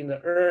treating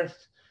the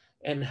earth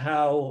and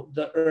how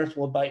the earth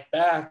will bite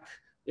back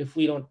if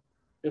we're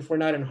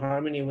not in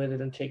harmony with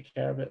it and take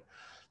care of it.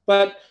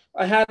 But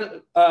I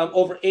had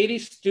over 80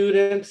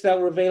 students that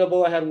were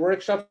available. I had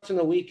workshops in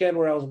the weekend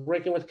where I was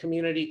working with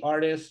community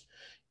artists,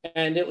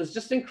 and it was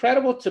just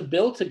incredible to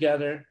build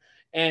together.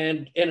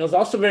 And it was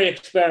also very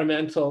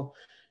experimental,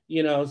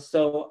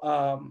 so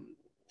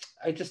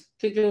I just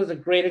think it was a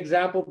great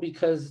example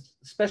because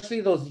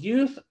especially those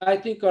youth, I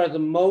think, are the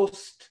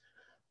most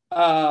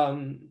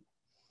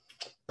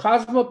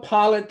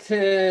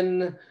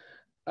cosmopolitan,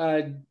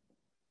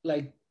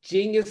 like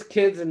genius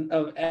kids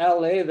of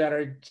LA that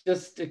are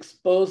just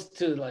exposed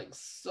to like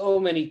so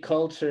many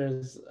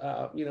cultures,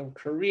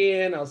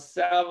 Korean, El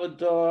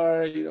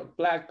Salvador,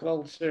 Black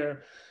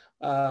culture,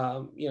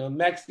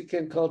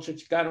 Mexican culture,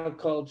 Chicano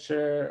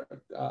culture,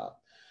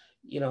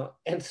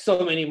 and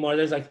so many more.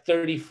 There's like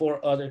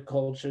 34 other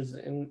cultures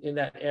in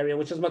that area,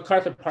 which is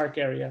MacArthur Park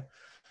area,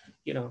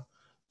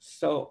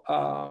 So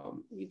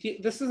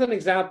this is an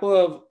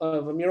example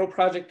of a mural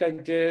project I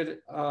did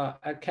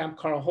at Camp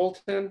Carl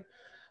Holton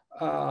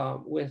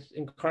with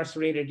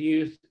incarcerated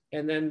youth.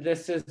 And then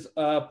this is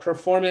a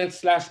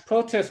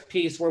performance/protest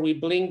piece where we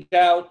blinged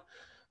out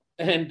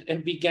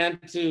and began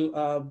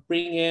to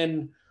bring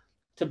in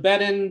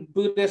Tibetan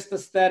Buddhist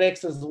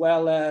aesthetics as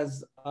well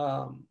as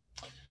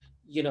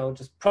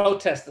just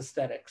protest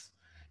aesthetics,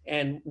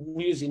 and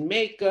using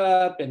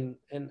makeup and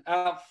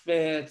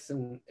outfits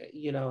and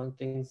and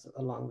things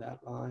along that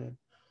line.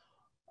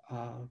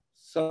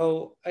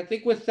 So I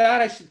think with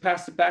that, I should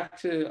pass it back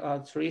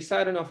to Theresa.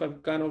 I don't know if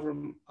I've gone over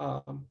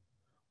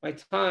my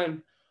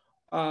time,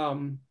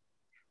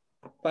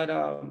 but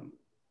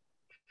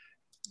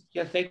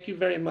yeah, thank you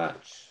very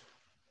much.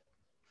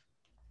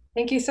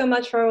 Thank you so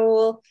much,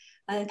 Raul.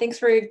 And thanks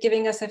for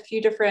giving us a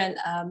few different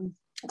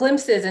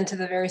glimpses into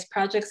the various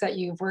projects that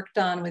you've worked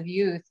on with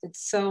youth.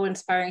 It's so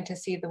inspiring to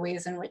see the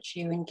ways in which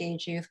you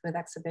engage youth with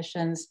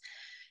exhibitions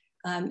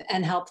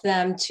and help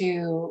them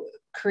to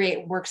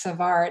create works of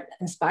art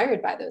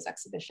inspired by those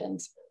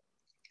exhibitions.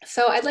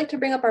 So I'd like to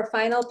bring up our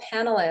final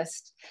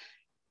panelist,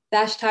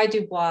 Vashti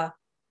Dubois.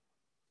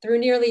 Through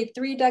nearly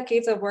 3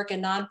 decades of work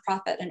in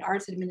nonprofit and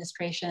arts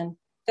administration,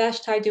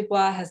 Vashti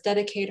Dubois has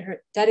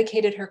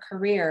dedicated her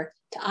career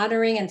to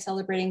honoring and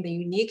celebrating the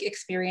unique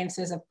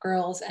experiences of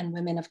girls and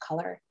women of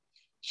color.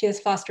 She has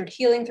fostered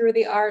healing through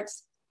the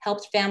arts,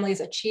 helped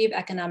families achieve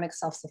economic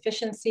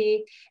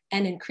self-sufficiency,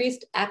 and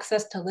increased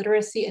access to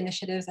literacy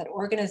initiatives at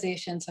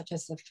organizations such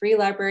as the Free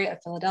Library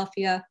of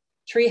Philadelphia,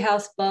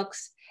 Treehouse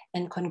Books,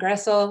 and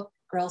Congreso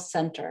Girls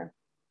Center.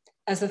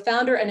 As the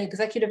founder and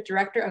executive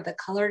director of the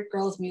Colored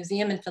Girls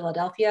Museum in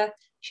Philadelphia,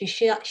 she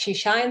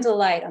shines a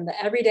light on the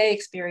everyday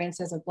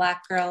experiences of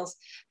Black girls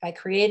by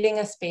creating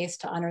a space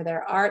to honor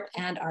their art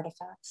and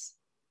artifacts.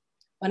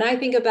 When I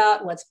think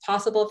about what's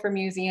possible for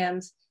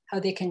museums, how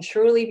they can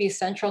truly be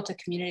central to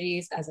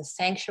communities as a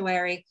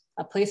sanctuary,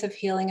 a place of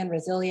healing and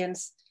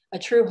resilience, a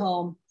true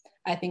home,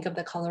 I think of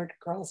the Colored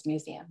Girls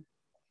Museum.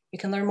 You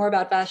can learn more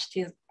about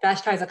Vashti's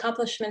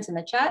accomplishments in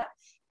the chat.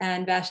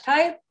 And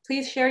Vashti,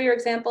 please share your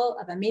example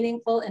of a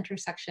meaningful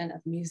intersection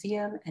of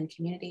museum and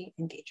community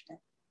engagement.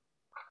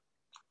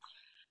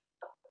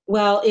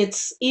 Well,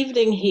 it's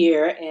evening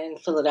here in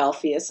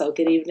Philadelphia, so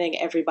good evening,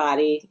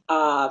 everybody.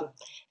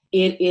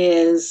 It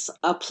is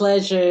a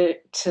pleasure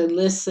to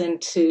listen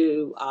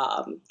to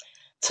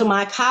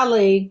my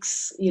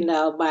colleagues,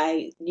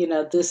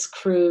 this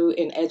crew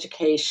in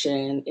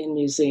education, in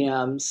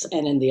museums,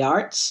 and in the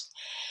arts.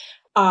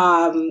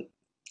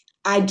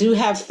 I do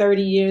have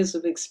 30 years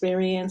of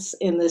experience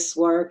in this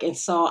work, and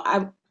so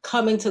I'm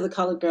coming to the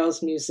Colored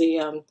Girls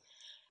Museum,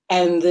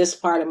 and this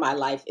part of my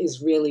life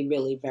is really,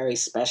 really very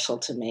special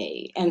to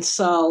me. And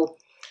so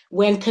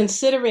when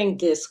considering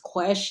this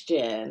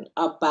question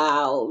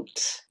about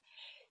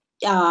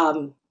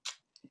a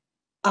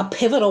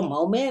pivotal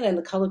moment in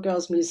the Colored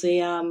Girls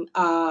Museum,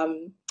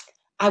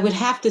 I would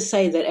have to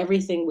say that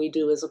everything we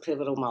do is a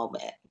pivotal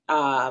moment.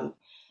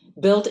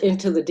 Built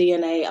into the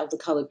DNA of the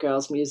Colored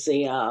Girls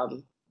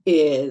Museum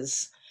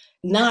is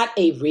not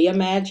a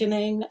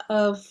reimagining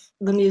of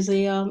the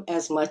museum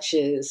as much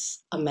as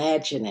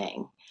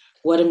imagining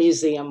what a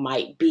museum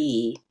might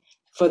be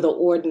for the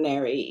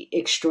ordinary,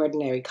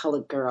 extraordinary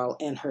colored girl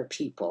and her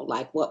people.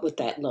 Like, what would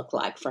that look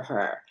like for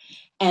her?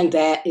 And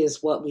that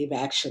is what we've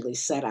actually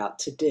set out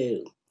to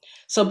do.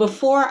 So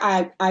before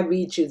I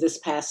read you this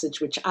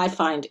passage, which I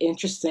find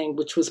interesting,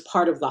 which was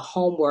part of the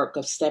homework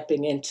of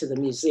stepping into the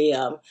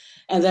museum,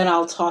 and then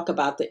I'll talk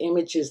about the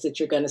images that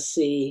you're going to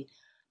see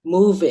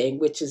moving,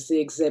 which is the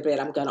exhibit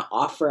I'm going to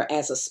offer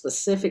as a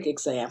specific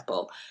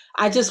example.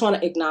 I just want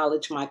to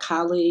acknowledge my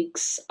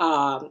colleagues,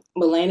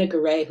 Milena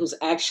Garay, who's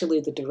actually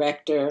the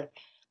director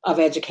of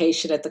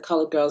education at the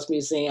Colored Girls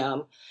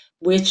Museum,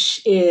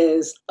 which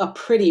is a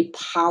pretty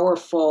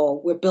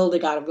powerful, we're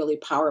building out a really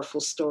powerful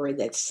story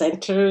that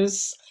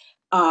centers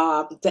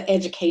the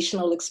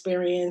educational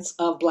experience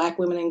of Black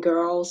women and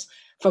girls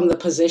from the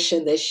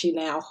position that she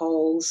now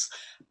holds.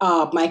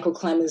 Michael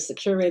Clemens, the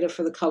curator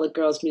for the Colored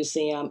Girls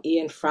Museum,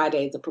 Ian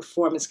Friday, the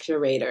performance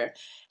curator,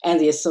 and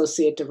the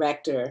associate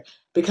director,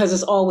 because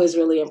it's always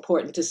really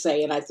important to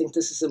say, and I think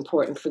this is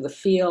important for the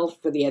field,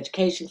 for the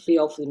education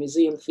field, for the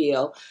museum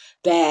field,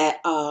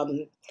 that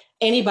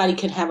anybody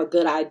can have a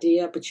good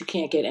idea, but you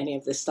can't get any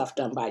of this stuff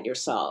done by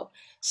yourself.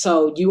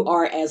 So you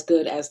are as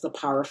good as the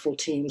powerful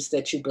teams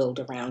that you build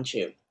around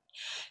you.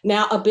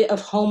 Now, a bit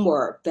of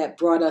homework that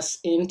brought us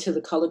into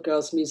the Colored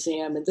Girls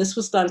Museum, and this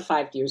was done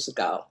 5 years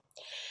ago.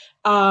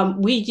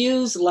 We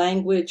use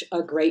language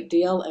a great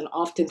deal and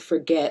often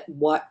forget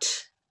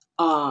what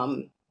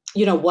a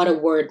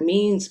word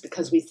means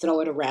because we throw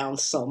it around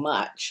so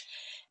much.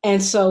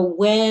 And so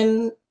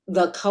when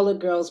the Colored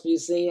Girls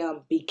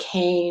Museum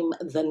became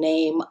the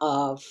name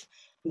of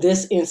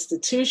this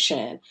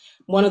institution,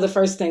 one of the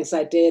first things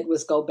I did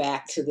was go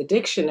back to the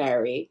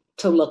dictionary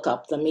to look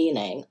up the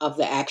meaning of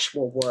the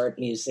actual word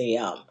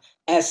museum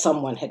as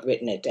someone had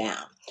written it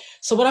down.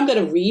 So what I'm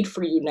going to read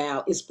for you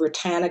now is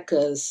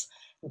Britannica's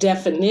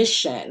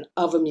definition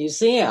of a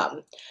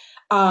museum.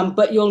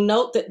 But you'll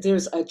note that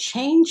there's a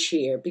change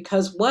here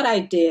because what I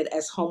did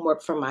as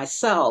homework for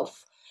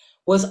myself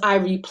was I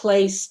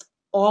replaced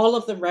all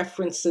of the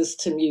references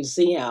to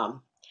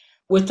museum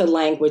with the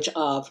language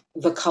of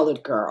the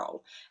colored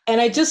girl. And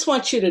I just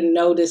want you to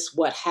notice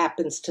what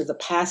happens to the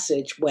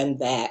passage when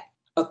that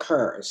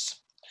occurs.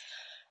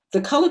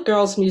 The Colored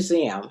Girls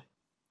Museum,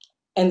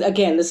 and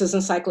again, this is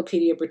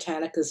Encyclopedia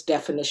Britannica's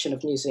definition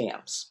of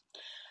museums.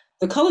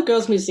 The Colored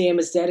Girls Museum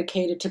is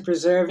dedicated to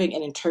preserving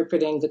and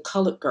interpreting the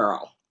colored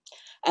girl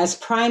as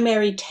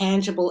primary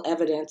tangible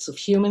evidence of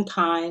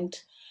humankind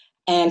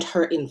and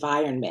her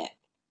environment.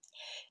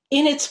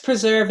 In its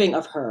preserving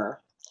of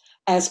her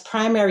as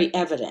primary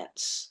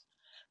evidence,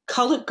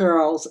 colored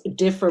girls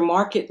differ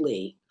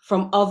markedly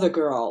from other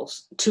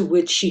girls to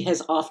which she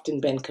has often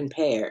been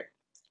compared.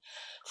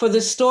 For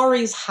the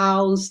stories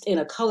housed in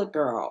a colored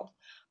girl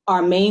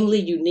are mainly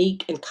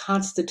unique and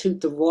constitute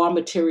the raw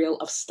material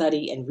of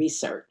study and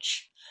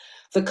research.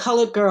 The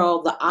colored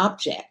girl, the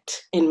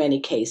object, in many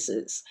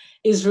cases,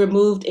 is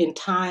removed in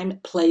time,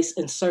 place,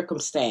 and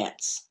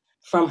circumstance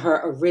from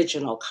her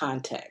original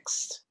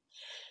context.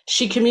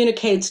 She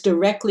communicates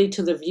directly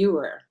to the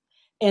viewer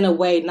in a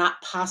way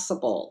not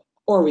possible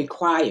or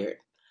required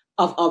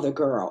of other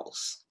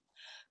girls.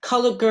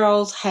 Colored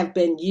girls have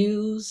been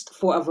used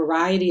for a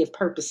variety of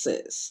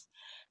purposes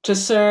to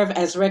serve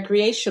as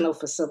recreational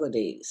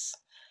facilities,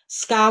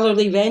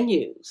 scholarly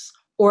venues,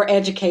 or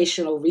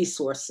educational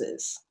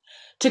resources,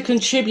 to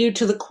contribute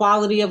to the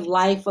quality of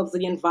life of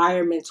the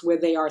environments where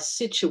they are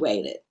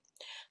situated,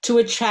 to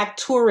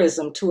attract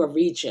tourism to a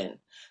region,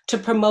 to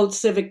promote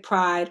civic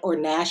pride or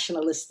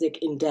nationalistic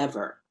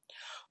endeavor,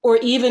 or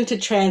even to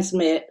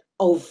transmit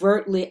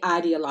overtly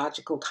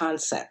ideological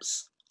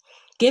concepts.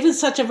 Given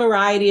such a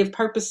variety of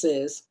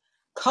purposes,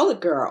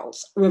 colored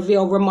girls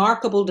reveal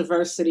remarkable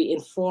diversity in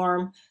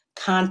form,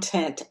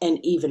 content, and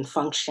even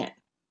function.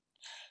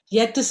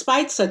 Yet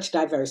despite such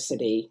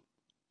diversity,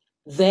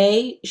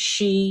 they,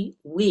 she,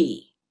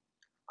 we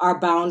are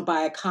bound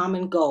by a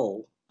common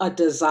goal, a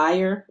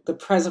desire, the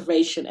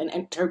preservation and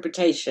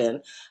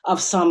interpretation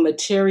of some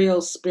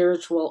material,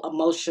 spiritual,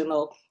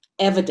 emotional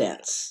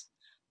evidence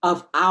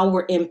of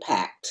our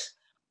impact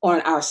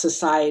on our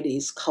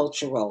society's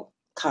cultural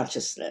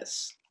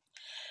consciousness.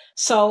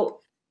 So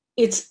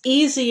it's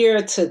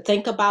easier to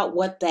think about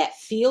what that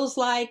feels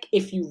like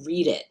if you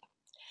read it.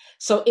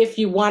 So if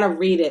you want to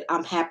read it,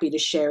 I'm happy to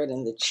share it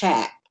in the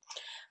chat.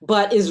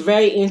 But it's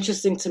very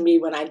interesting to me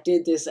when I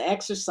did this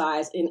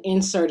exercise and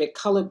inserted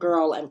colored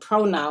girl and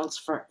pronouns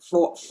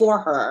for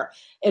her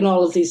in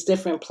all of these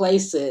different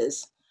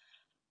places,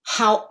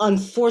 how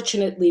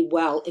unfortunately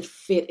well it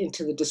fit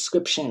into the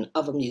description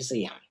of a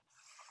museum.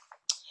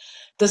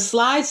 The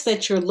slides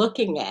that you're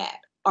looking at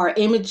are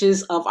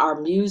images of our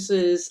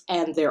muses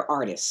and their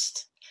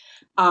artists.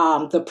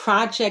 The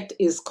project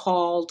is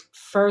called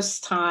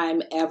First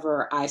Time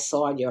Ever I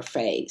Saw Your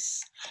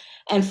Face.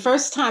 And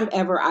First Time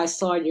Ever I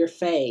Saw Your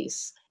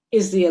Face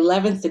is the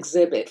 11th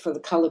exhibit for the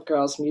Colored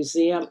Girls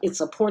Museum.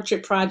 It's a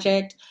portrait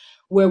project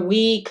where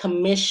we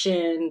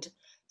commissioned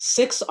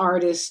 6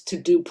 artists to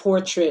do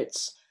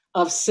portraits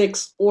of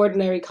 6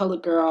 ordinary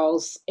colored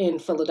girls in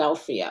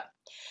Philadelphia.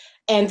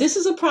 And this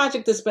is a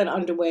project that's been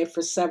underway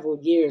for several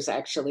years,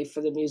 actually,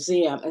 for the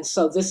museum. And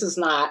so this is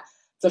not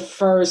the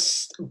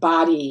first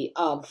body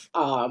of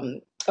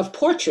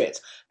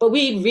portraits, but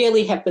we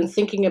really have been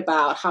thinking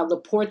about how the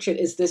portrait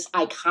is this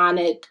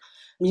iconic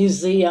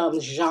museum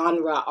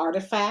genre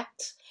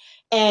artifact,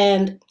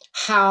 and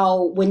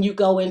how when you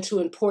go into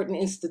important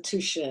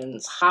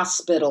institutions,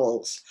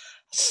 hospitals,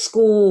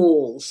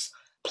 schools,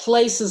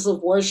 places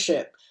of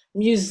worship,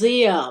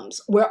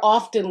 museums, we're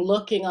often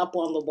looking up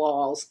on the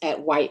walls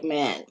at white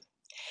men.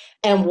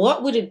 And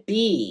what would it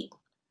be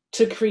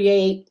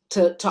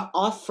to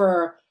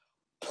offer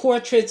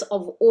portraits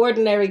of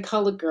ordinary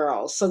colored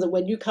girls, so that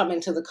when you come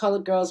into the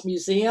Colored Girls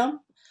Museum,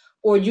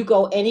 or you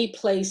go any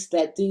place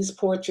that these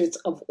portraits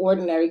of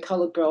ordinary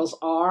colored girls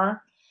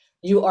are,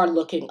 you are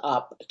looking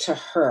up to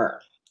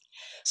her.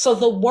 So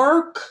the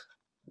work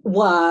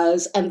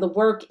was, and the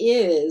work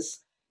is,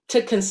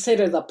 to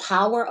consider the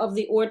power of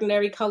the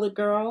ordinary colored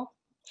girl.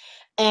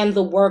 And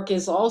the work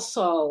is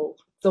also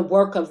the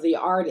work of the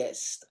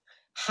artist,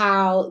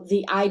 how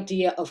the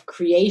idea of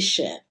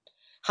creation,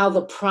 how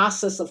the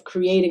process of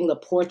creating the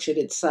portrait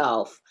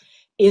itself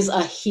is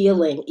a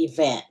healing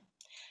event,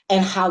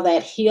 and how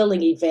that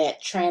healing event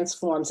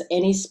transforms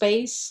any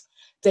space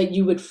that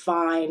you would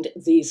find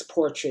these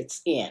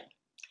portraits in.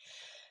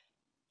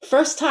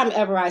 First time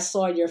ever I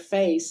saw your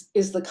face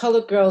is the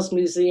Colored Girls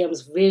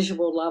Museum's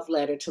visual love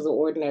letter to the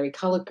ordinary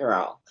colored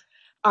girl.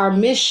 Our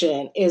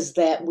mission is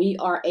that we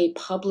are a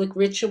public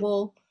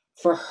ritual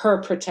for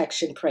her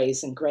protection,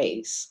 praise, and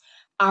grace.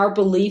 Our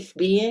belief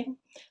being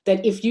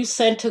that if you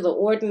center the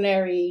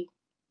ordinary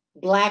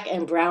Black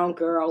and brown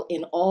girl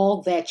in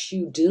all that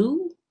you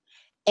do,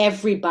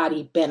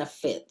 everybody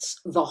benefits.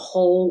 The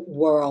whole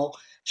world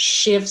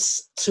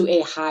shifts to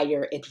a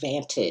higher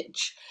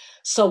advantage.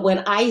 So when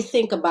I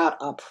think about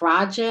a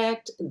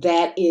project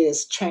that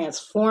is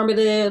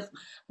transformative,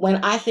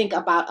 when I think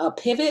about a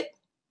pivot,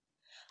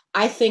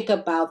 I think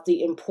about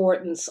the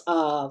importance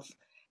of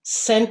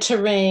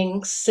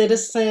centering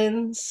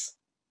citizens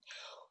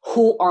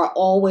who are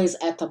always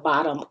at the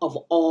bottom of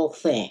all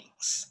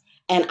things.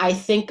 And I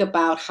think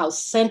about how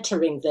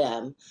centering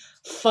them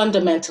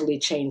fundamentally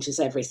changes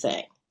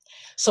everything.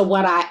 So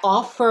what I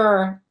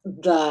offer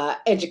the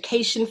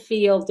education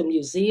field, the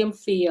museum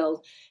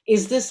field,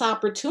 is this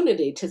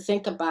opportunity to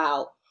think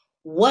about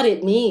what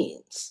it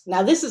means.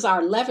 Now, this is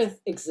our 11th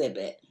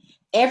exhibit.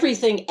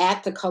 Everything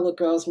at the Colored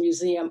Girls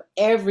Museum,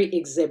 every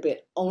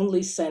exhibit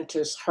only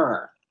centers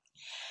her.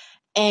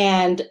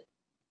 And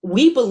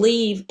we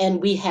believe,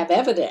 and we have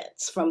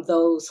evidence from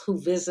those who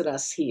visit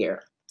us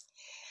here,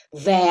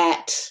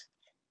 that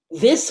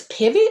this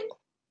pivot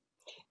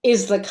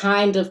is the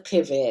kind of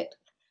pivot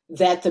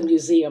that the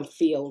museum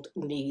field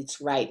needs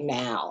right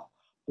now.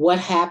 What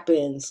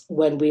happens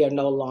when we are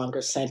no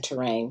longer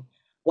centering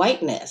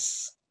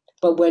whiteness,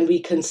 but when we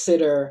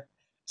consider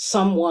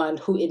someone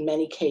who in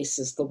many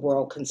cases the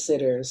world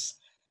considers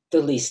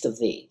the least of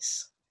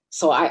these?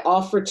 So I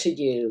offer to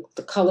you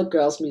the Colored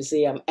Girls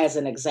Museum as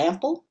an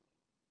example,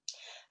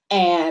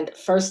 and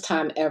first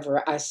time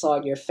ever I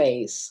saw your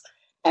face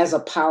as a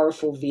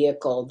powerful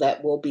vehicle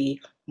that will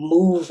be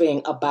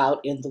moving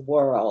about in the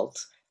world,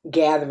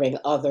 gathering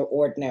other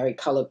ordinary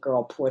colored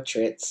girl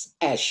portraits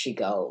as she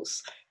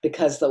goes,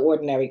 because the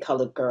ordinary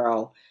colored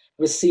girl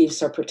receives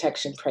her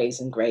protection, praise,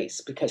 and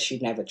grace because she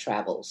never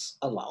travels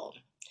alone.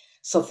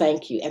 So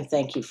thank you, and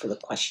thank you for the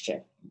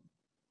question.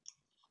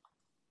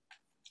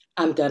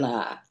 I'm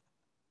gonna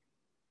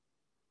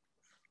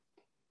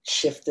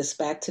shift this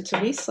back to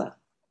Theresa.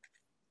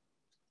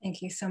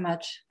 Thank you so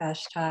much,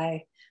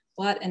 Vashti.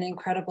 What an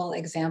incredible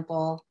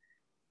example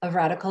of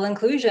radical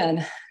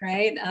inclusion,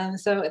 right?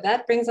 So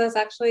that brings us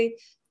actually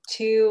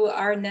to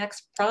our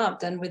next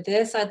prompt. And with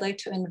this, I'd like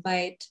to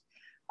invite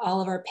all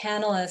of our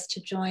panelists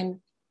to join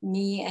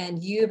me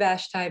and you,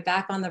 Vashti,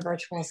 back on the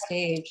virtual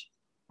stage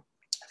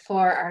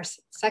for our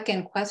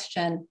second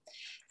question.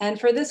 And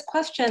for this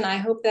question, I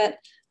hope that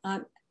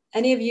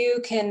any of you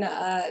can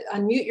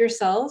unmute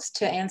yourselves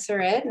to answer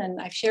it.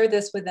 And I've shared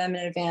this with them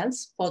in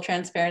advance, full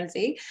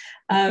transparency.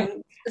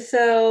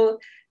 So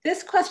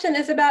this question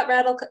is about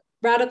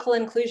radical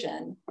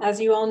inclusion.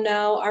 As you all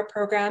know, our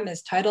program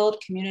is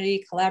titled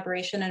Community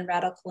Collaboration and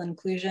Radical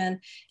Inclusion,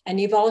 and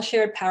you've all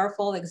shared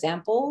powerful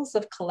examples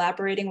of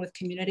collaborating with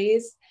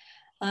communities.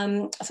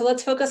 So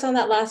let's focus on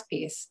that last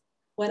piece.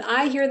 When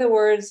I hear the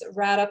words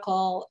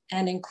radical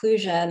and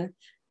inclusion,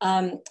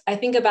 I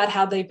think about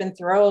how they've been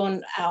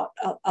thrown out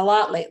a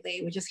lot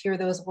lately. We just hear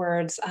those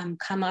words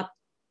come up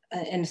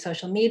in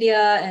social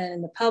media and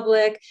in the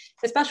public,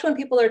 especially when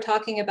people are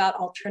talking about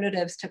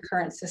alternatives to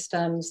current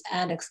systems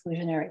and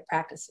exclusionary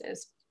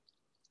practices.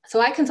 So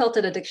I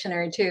consulted a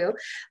dictionary too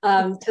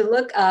to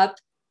look up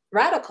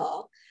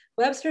radical.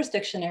 Webster's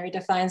dictionary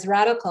defines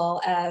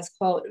radical as,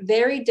 quote,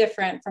 very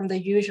different from the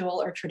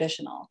usual or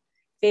traditional,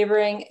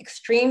 favoring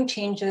extreme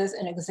changes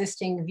in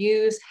existing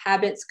views,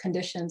 habits,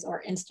 conditions,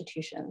 or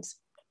institutions.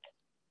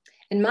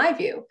 In my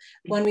view,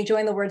 when we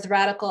join the words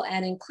radical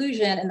and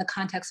inclusion in the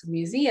context of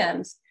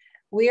museums,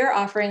 we are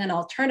offering an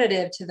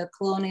alternative to the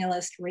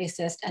colonialist,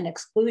 racist, and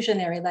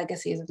exclusionary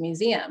legacies of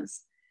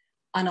museums,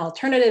 an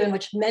alternative in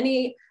which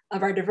many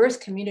of our diverse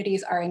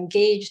communities are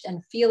engaged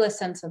and feel a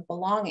sense of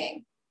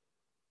belonging.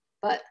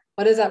 But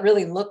what does that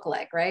really look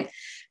like, right?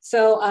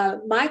 So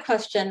my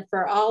question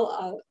for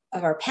all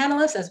of our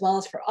panelists, as well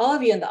as for all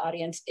of you in the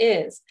audience,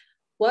 is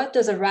what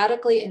does a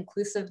radically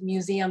inclusive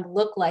museum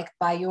look like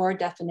by your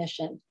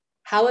definition?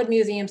 How would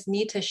museums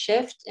need to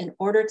shift in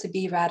order to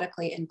be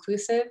radically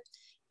inclusive?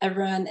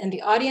 Everyone in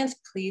the audience,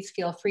 please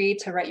feel free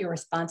to write your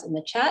response in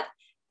the chat.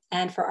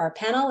 And for our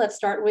panel, let's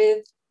start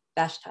with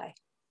Vashti.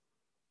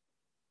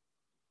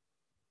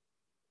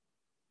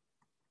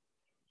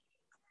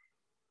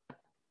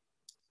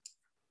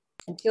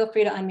 Feel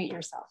free to unmute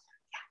yourself.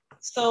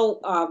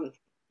 So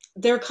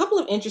there are a couple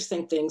of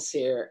interesting things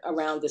here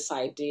around this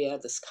idea,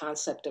 this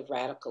concept of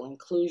radical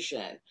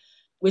inclusion,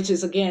 which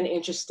is, again,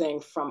 interesting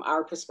from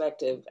our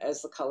perspective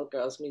as the Colored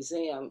Girls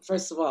Museum.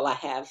 First of all, I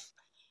have,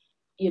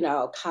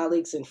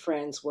 colleagues and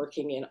friends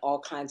working in all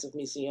kinds of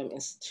museum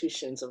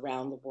institutions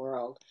around the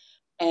world.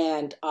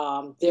 And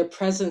their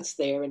presence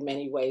there in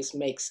many ways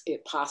makes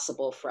it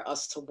possible for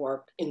us to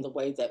work in the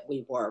way that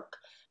we work,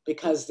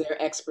 because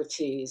their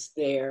expertise,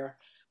 their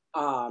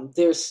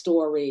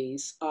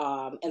stories,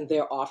 and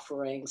their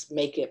offerings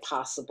make it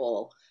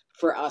possible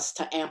for us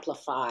to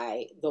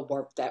amplify the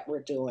work that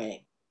we're doing.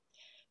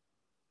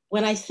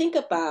 When I think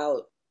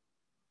about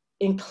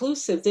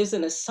inclusive, there's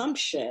an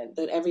assumption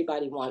that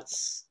everybody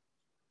wants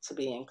to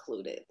be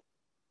included.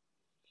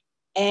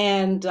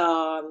 And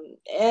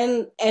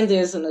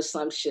there's an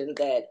assumption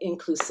that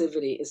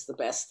inclusivity is the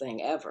best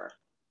thing ever.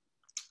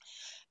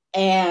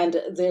 And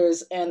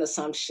there's an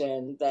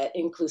assumption that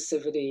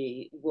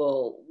inclusivity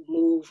will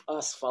move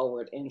us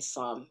forward in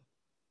some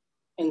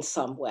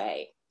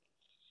way.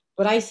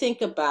 But I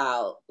think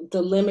about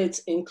the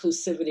limits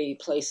inclusivity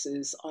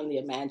places on the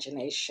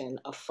imagination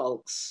of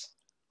folks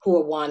who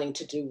are wanting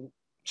to do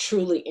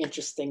truly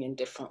interesting and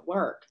different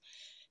work.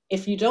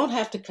 If you don't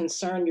have to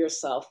concern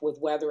yourself with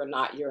whether or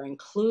not you're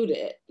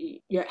included,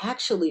 you're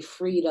actually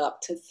freed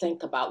up to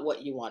think about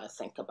what you want to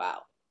think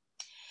about.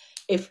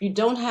 If you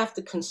don't have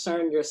to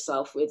concern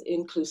yourself with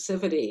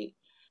inclusivity,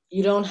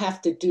 you don't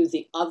have to do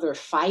the other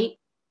fight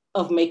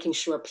of making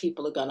sure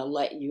people are going to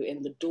let you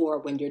in the door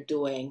when you're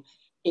doing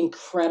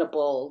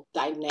incredible,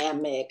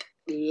 dynamic,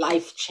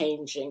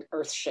 life-changing,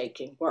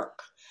 earth-shaking work,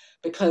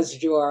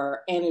 because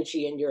your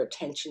energy and your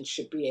attention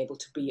should be able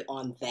to be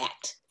on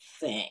that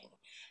thing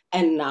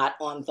and not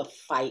on the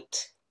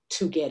fight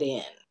to get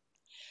in.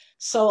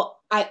 So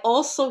I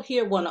also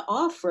here want to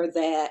offer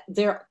that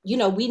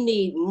we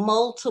need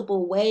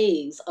multiple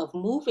ways of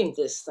moving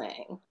this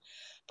thing,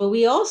 but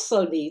we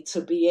also need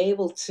to be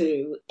able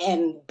to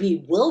and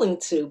be willing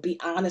to be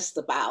honest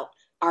about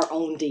our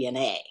own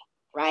DNA,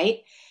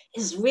 right?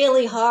 It's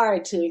really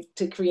hard to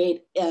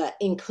create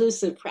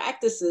inclusive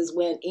practices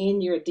when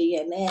in your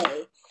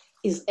DNA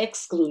is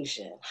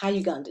exclusion. How are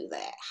you going to do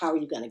that? How are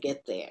you going to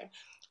get there?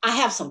 I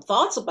have some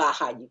thoughts about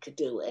how you could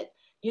do it.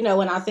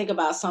 When I think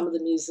about some of the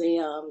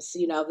museums,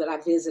 that I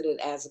visited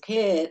as a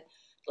kid,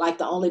 like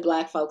the only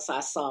Black folks I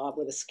saw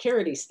were the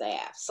security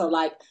staff. So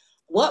like,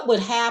 what would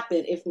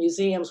happen if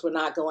museums were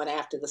not going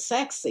after the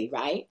sexy,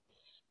 right?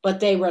 But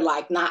they were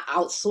like not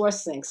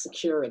outsourcing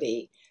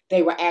security.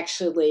 They were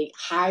actually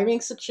hiring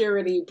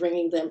security,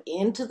 bringing them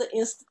into the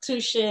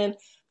institution,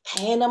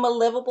 paying them a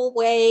livable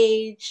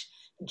wage,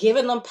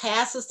 giving them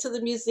passes to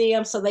the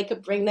museum so they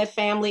could bring their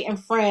family and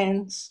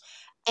friends,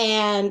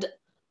 and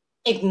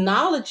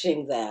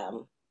acknowledging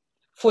them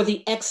for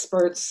the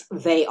experts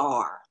they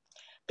are,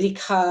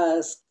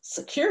 because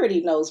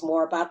security knows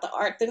more about the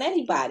art than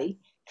anybody,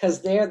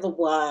 because they're the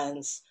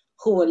ones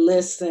who are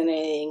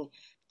listening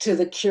to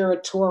the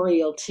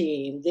curatorial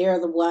team. They're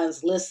the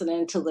ones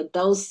listening to the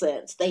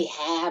docents. They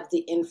have the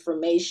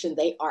information.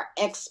 They are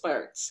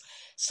experts.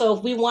 So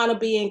if we want to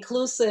be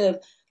inclusive,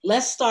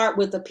 let's start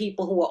with the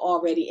people who are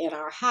already in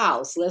our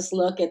house. Let's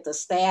look at the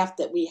staff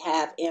that we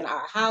have in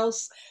our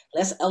house.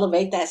 Let's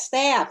elevate that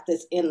staff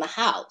that's in the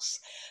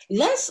house.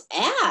 Let's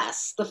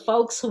ask the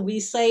folks who we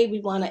say we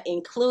want to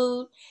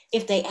include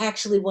if they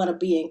actually want to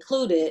be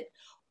included,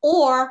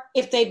 or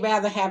if they'd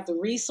rather have the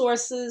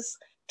resources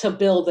to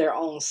build their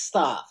own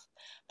stuff.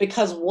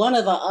 Because one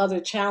of the other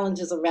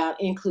challenges around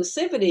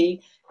inclusivity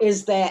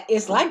is that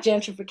it's like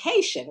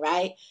gentrification,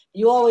 right?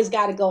 You always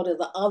got to go to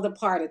the other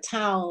part of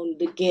town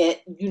to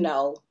get,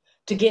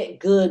 to get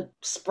good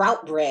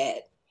sprout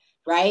bread,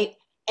 right?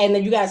 And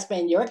then you got to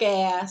spend your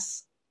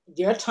gas,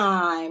 your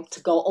time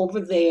to go over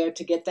there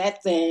to get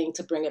that thing,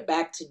 to bring it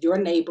back to your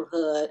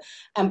neighborhood.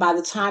 And by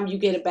the time you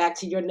get it back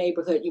to your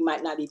neighborhood, you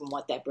might not even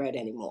want that bread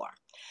anymore.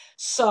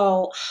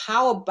 So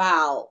how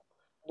about,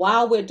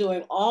 while we're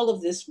doing all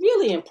of this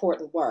really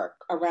important work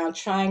around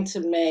trying to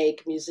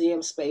make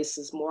museum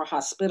spaces more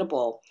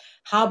hospitable,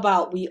 how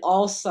about we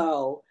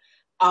also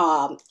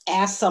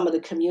ask some of the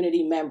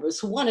community members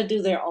who want to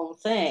do their own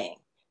thing,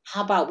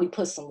 how about we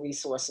put some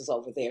resources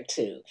over there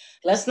too?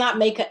 Let's not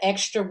make an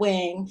extra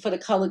wing for the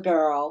Colored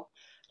Girl,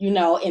 in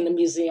the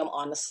museum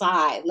on the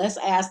side. Let's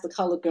ask the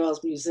Colored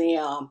Girls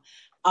Museum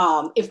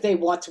if they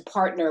want to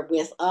partner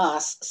with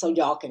us so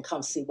y'all can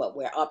come see what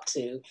we're up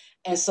to,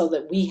 and so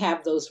that we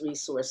have those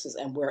resources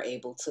and we're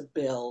able to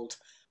build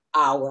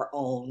our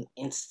own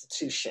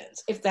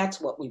institutions, if that's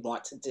what we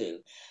want to do.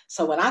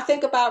 So when I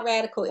think about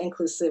radical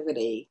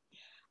inclusivity,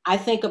 I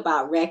think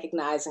about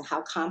recognizing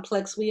how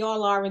complex we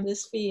all are in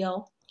this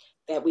field,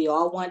 that we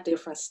all want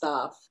different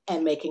stuff,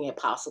 and making it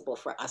possible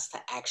for us to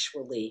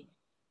actually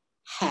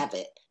have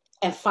it.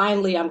 And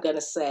finally, I'm going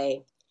to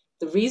say,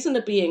 the reason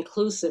to be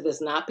inclusive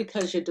is not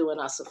because you're doing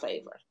us a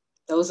favor.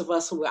 Those of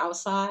us who are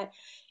outside,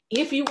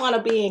 if you want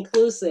to be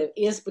inclusive,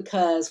 it's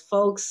because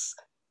folks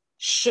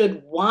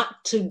should want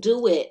to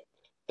do it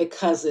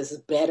because it's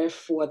better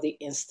for the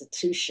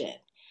institution.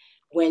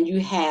 when you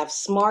have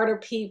smarter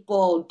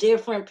people,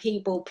 different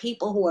people,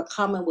 people who are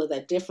coming with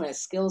a different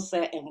skill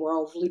set and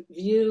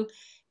worldview,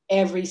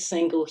 every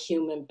single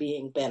human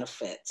being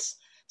benefits.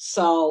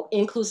 So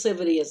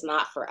inclusivity is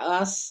not for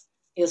us,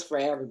 it's for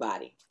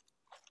everybody.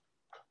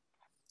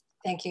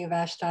 Thank you,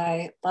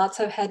 Vashti. Lots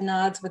of head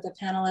nods with the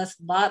panelists,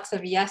 lots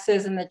of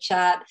yeses in the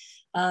chat.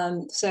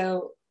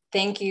 So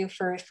thank you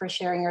for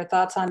sharing your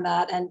thoughts on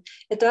that. And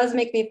it does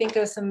make me think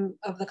of some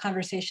of the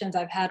conversations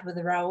I've had with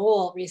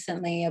Raul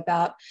recently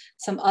about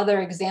some other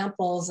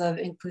examples of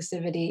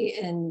inclusivity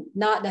in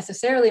not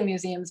necessarily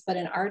museums, but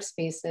in art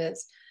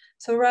spaces.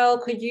 So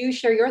Raul, could you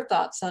share your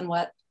thoughts on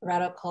what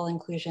radical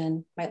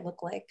inclusion might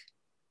look like?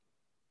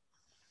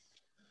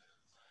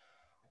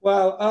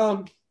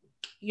 Well,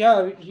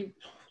 yeah,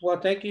 well,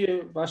 thank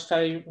you,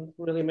 Vashti. You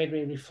really made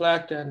me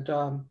reflect. And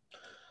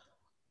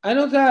I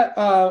know that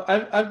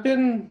I've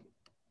been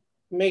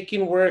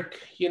making work,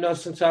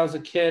 since I was a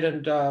kid,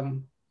 and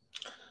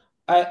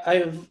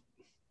I've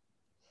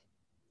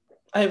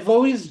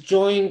always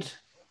joined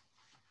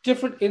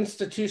different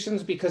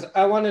institutions because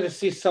I wanted to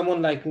see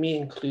someone like me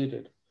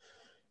included.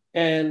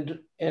 And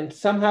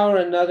somehow or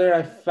another,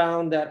 I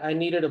found that I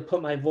needed to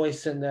put my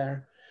voice in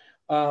there.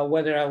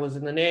 Whether I was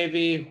in the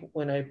Navy,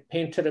 when I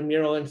painted a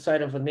mural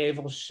inside of a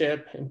naval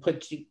ship and put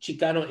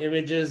Chicano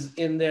images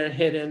in there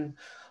hidden,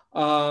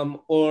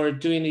 or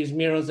doing these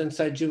murals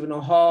inside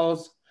juvenile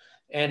halls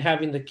and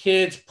having the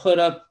kids put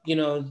up,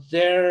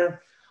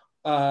 their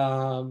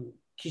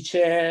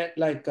Quiche,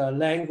 like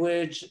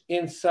language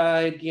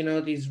inside,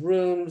 these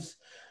rooms,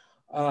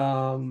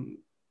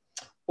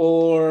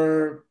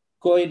 or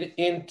going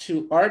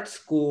into art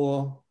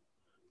school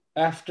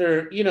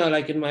after,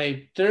 like in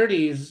my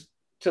 30s,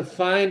 to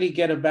finally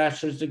get a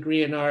bachelor's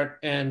degree in art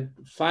and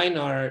fine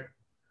art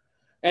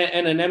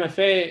and an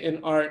MFA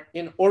in art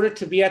in order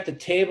to be at the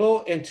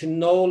table and to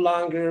no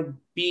longer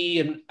be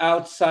an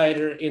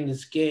outsider in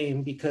this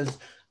game, because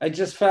I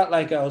just felt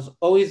like I was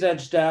always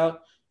edged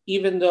out,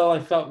 even though I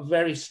felt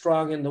very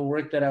strong in the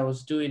work that I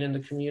was doing in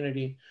the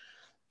community.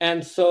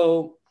 And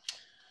so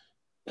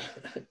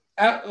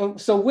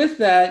with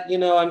that,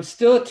 I'm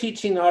still a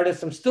teaching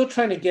artist. I'm still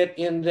trying to get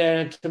in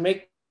there to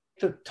make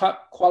the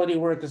top quality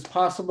work as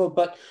possible,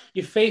 but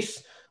you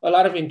face a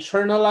lot of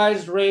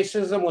internalized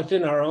racism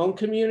within our own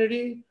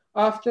community.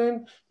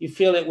 Often you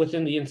feel it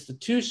within the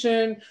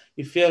institution,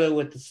 you feel it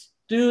with the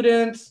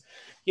students,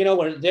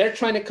 where they're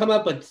trying to come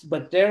up,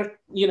 but they're,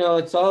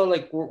 it's all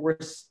like we're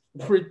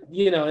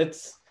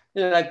it's,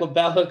 like what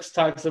Bell Hooks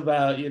talks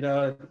about,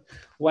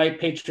 white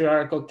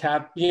patriarchal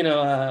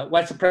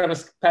white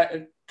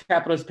supremacist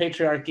capitalist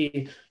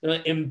patriarchy,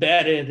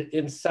 embedded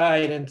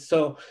inside. And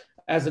so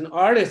as an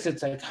artist,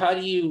 it's like, how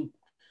do you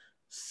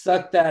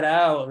suck that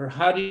out? Or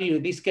how do you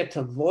at least get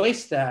to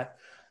voice that?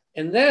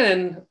 And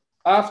then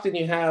often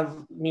you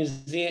have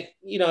museum,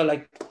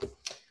 like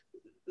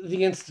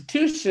the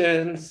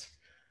institutions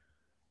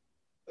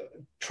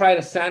try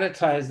to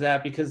sanitize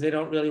that because they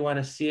don't really want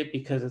to see it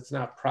because it's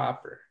not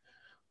proper.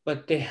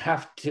 But they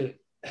have to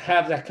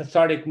have that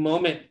cathartic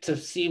moment to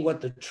see what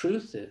the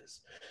truth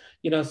is.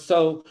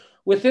 So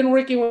within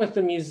working with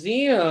the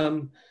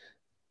museum,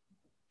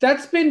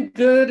 that's been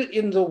good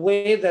in the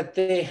way that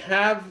they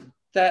have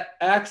that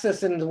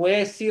access, and the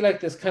way I see like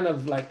this kind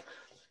of like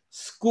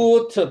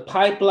school to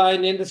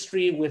pipeline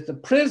industry with the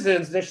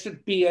prisons. There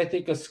should be, I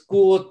think, a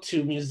school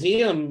to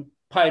museum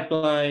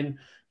pipeline,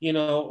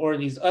 or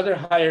these other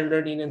higher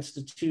learning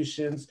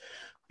institutions,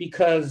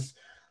 because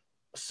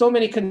so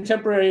many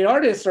contemporary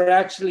artists are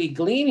actually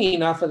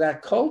gleaning off of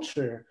that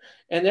culture,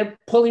 and they're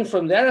pulling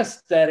from their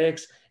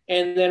aesthetics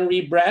and then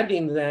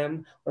rebranding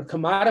them or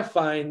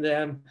commodifying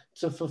them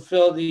to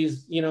fulfill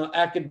these,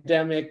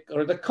 academic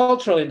or the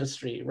cultural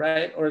industry,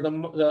 right? Or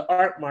the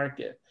art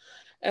market.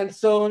 And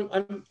so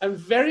I'm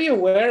very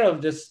aware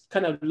of this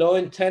kind of low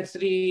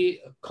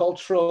intensity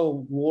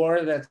cultural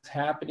war that's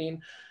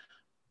happening.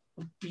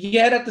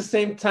 Yet at the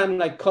same time,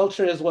 like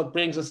culture is what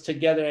brings us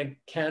together and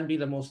can be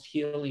the most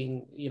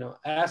healing,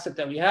 asset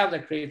that we have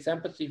that creates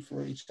empathy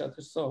for each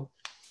other. So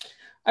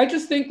I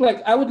just think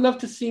like I would love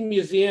to see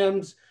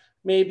museums,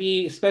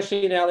 maybe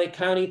especially in LA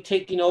County,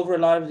 taking over a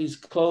lot of these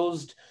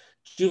closed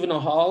juvenile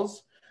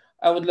halls.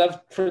 I would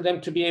love for them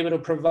to be able to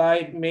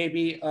provide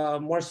maybe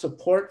more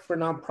support for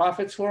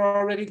nonprofits who are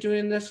already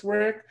doing this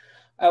work.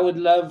 I would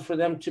love for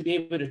them to be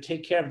able to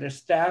take care of their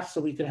staff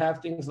so we could have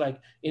things like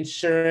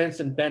insurance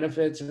and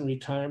benefits and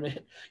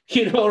retirement,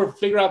 or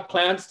figure out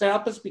plans to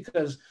help us,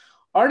 because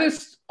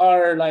artists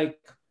are like,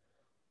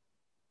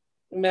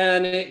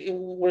 man,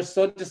 we're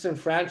so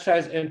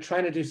disenfranchised and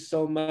trying to do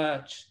so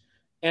much.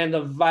 And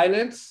the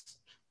violence,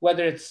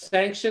 whether it's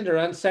sanctioned or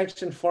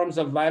unsanctioned forms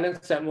of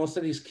violence that most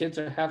of these kids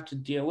have to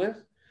deal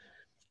with,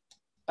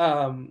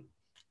 and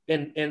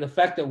the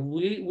fact that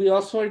we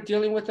also are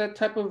dealing with that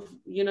type of,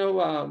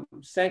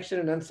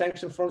 sanctioned and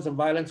unsanctioned forms of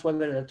violence,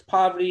 whether it's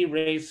poverty,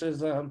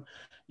 racism,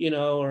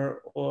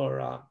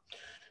 or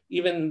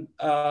even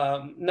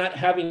not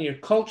having your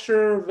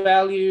culture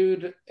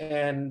valued,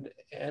 and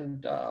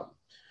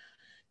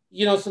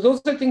so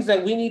those are things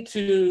that we need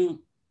to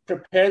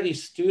prepare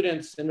these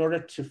students in order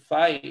to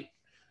fight,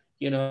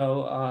 you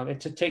know, and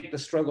to take the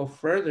struggle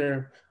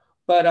further.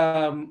 But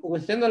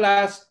within the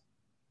last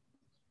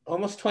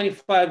almost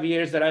 25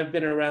 years that I've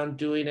been around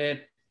doing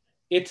it,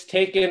 it's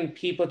taken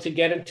people to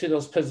get into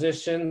those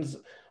positions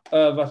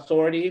of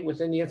authority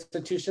within the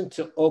institution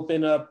to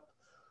open up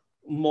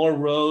more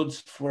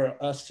roads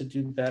for us to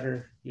do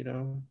better, you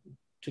know,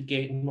 to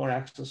gain more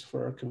access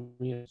for our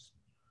communities.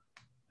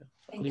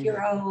 Thank you,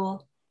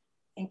 Raul.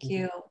 Thank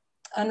you.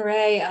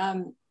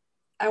 OnRaé,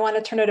 I want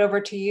to turn it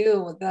over to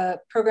you. The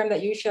program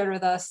that you shared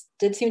with us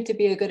did seem to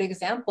be a good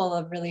example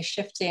of really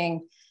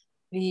shifting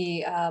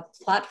the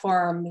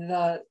platform,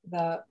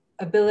 the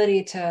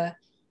ability to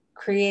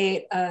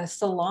create a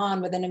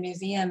salon within a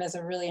museum is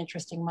a really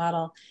interesting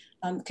model.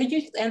 Could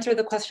you answer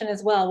the question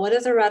as well? What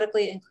does a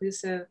radically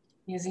inclusive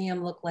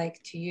museum look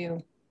like to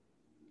you?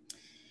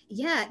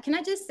 Yeah, can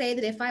I just say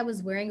that if I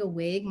was wearing a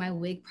wig, my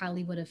wig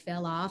probably would have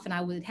fell off and I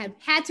would have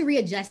had to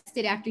readjust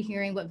it after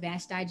hearing what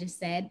Vashti just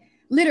said.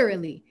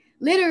 Literally.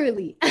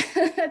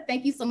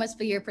 Thank you so much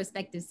for your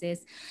perspective,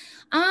 sis.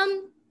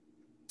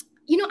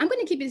 You know, I'm going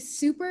to keep it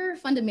super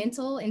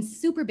fundamental and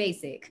super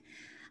basic.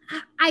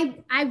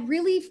 I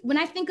really, when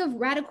I think of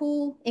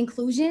radical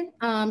inclusion,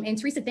 and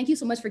Theresa, thank you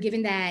so much for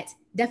giving that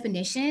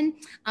definition.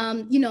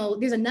 You know,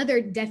 there's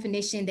another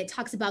definition that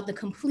talks about the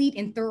complete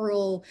and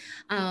thorough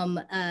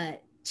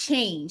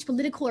change,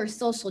 political or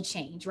social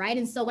change, right?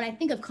 And so when I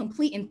think of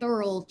complete and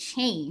thorough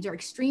change or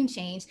extreme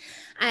change,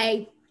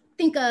 I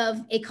think of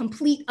a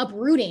complete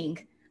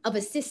uprooting of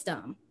a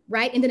system,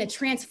 right? And then a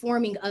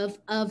transforming of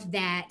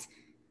that,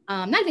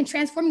 not even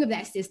transforming of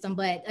that system,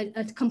 but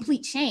a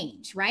complete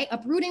change, right?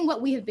 Uprooting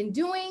what we have been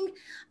doing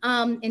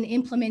and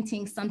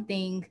implementing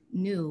something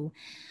new.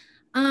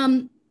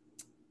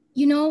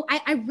 You know,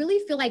 I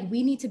really feel like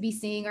we need to be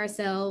seeing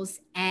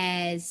ourselves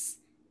as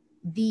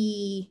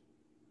the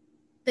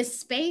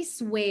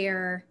space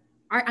where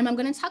I'm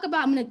going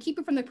to keep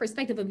it from the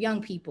perspective of young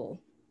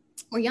people,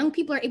 where young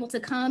people are able to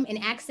come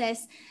and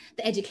access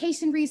the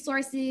education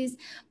resources,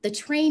 the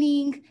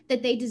training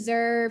that they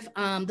deserve,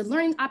 the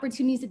learning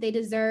opportunities that they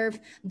deserve,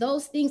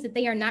 those things that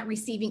they are not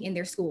receiving in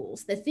their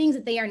schools, the things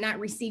that they are not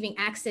receiving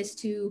access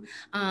to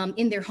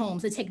in their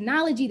homes, the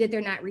technology that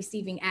they're not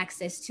receiving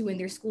access to in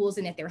their schools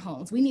and at their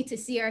homes. We need to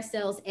see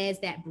ourselves as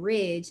that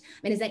bridge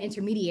and as that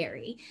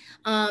intermediary.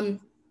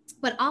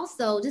 But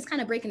also just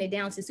kind of breaking it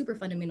down to super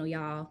fundamental,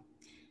 y'all.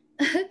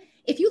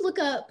 If you look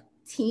up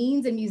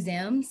teens and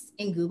museums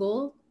in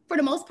Google, for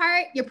the most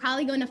part, you're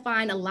probably going to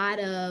find a lot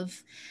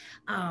of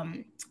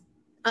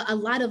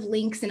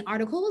links and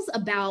articles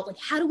about like,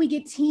 how do we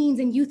get teens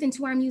and youth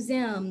into our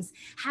museums?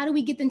 How do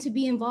we get them to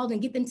be involved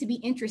and get them to be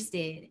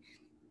interested?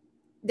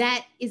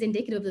 That is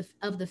indicative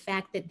of the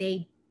fact that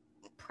they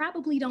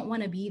probably don't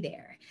want to be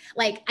there.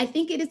 Like, I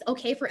think it is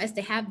okay for us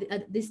to have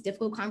this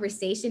difficult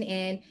conversation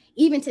and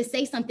even to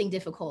say something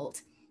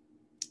difficult.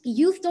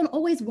 Youth don't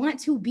always want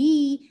to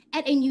be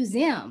at a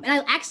museum. And I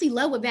actually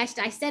love what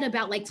Vashti said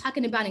about like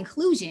talking about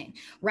inclusion,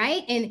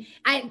 right? And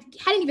I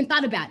hadn't even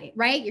thought about it,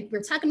 right?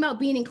 We're talking about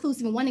being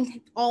inclusive and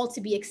wanting all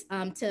to be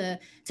to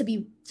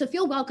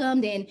feel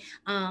welcomed and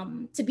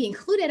to be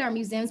included at our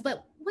museums.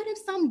 But what if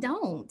some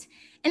don't?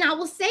 And I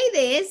will say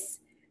this,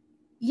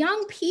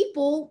 young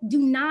people do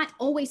not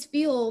always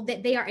feel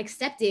that they are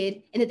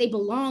accepted and that they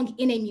belong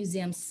in a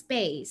museum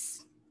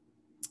space.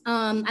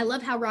 I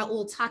love how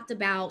Raul talked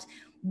about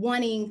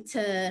wanting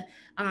to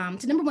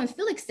number one,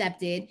 feel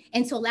accepted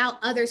and to allow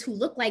others who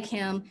look like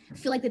him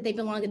feel like that they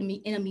belong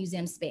in a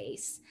museum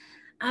space.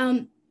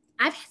 I've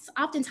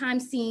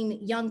oftentimes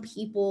seen young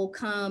people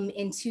come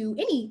into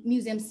any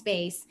museum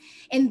space,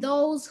 and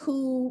those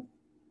who,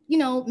 you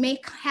know, may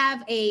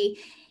have a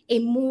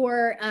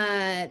more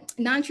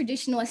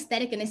non-traditional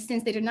aesthetic in a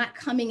sense that are not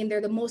coming and they're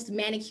the most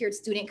manicured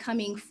student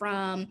coming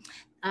from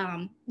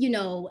you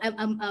know,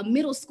 a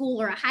middle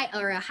school or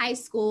a high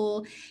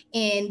school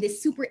in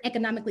this super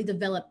economically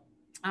developed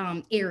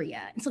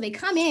area. And so they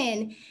come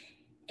in,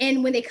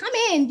 and when they come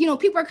in, you know,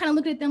 people are kind of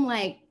looking at them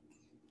like,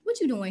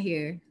 what you doing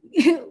here?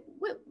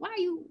 Why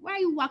are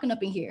you walking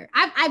up in here?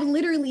 I've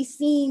literally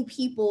seen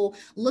people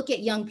look at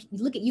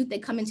youth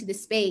that come into the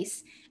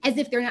space as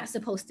if they're not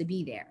supposed to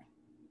be there.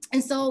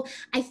 And so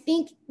I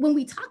think when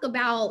we talk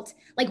about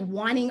like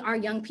wanting our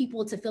young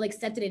people to feel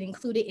accepted and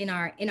included in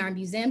our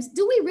museums,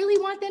 do we really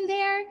want them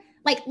there?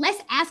 Like,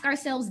 let's ask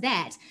ourselves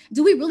that.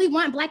 Do we really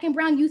want Black and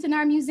brown youth in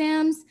our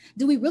museums?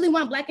 Do we really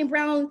want Black and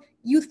brown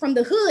youth from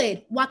the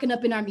hood walking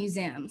up in our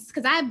museums?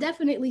 Because I've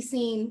definitely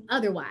seen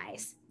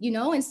otherwise, you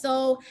know? And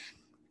so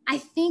I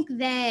think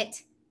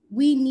that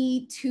we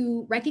need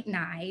to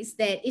recognize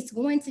that it's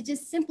going to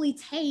just simply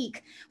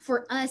take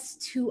for us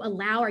to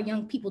allow our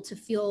young people to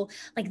feel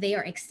like they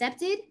are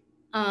accepted,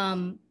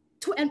 for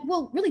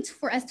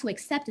us to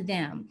accept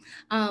them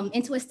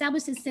and to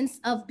establish a sense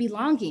of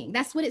belonging.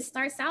 That's what it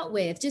starts out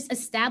with, just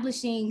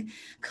establishing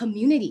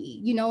community,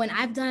 you know. And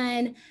I've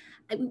done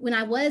when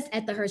I was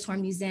at the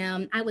Hirshhorn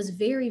Museum, I was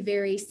very,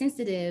 very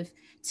sensitive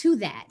to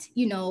that,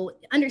 you know,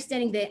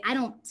 understanding that I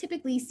don't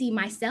typically see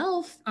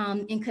myself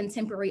in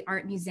contemporary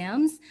art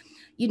museums,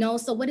 you know,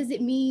 so what does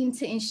it mean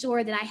to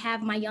ensure that I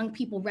have my young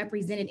people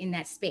represented in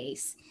that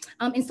space?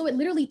 And so it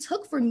literally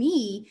took for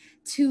me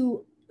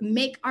to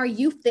make our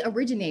youth the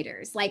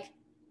originators. Like,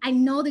 I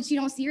know that you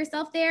don't see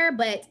yourself there,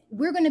 but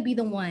we're going to be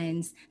the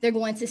ones that are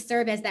going to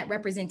serve as that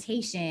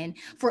representation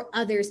for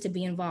others to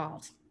be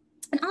involved.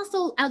 And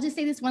also, I'll just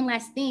say this one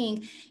last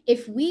thing.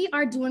 If we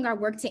are doing our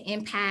work to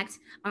impact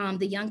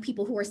the young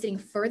people who are sitting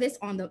furthest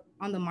on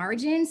the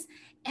margins,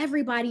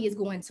 everybody is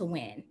going to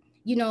win.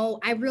 You know,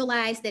 I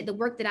realized that the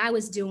work that I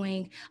was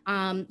doing,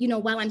 you know,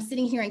 while I'm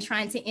sitting here and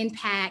trying to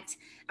impact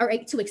or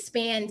to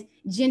expand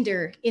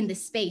gender in the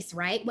space,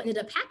 right? What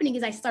ended up happening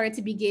is I started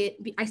to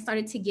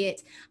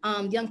get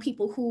young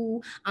people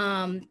who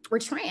were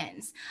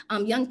trans,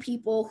 young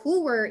people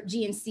who were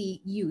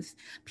GNC youth,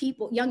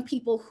 young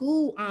people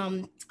who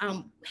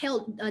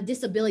held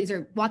disabilities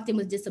or walked in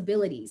with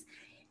disabilities.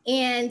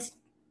 And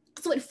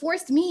so it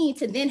forced me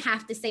to then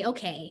have to say,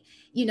 okay,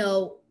 you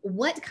know,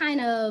 what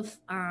kind of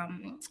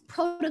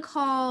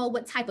protocol,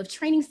 what type of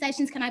training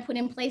sessions can I put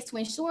in place to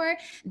ensure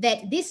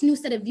that this new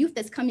set of youth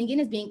that's coming in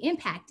is being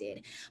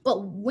impacted?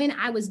 But when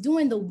I was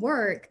doing the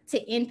work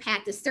to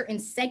impact a certain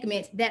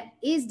segment that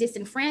is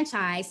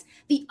disenfranchised,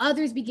 the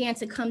others began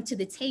to come to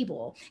the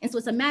table. And so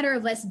it's a matter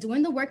of us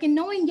doing the work and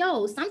knowing,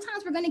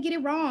 sometimes we're going to get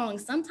it wrong.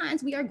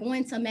 Sometimes we are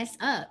going to mess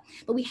up,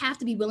 but we have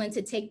to be willing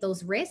to take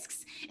those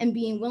risks and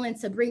being willing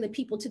to bring the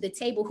people to the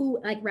table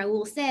who, like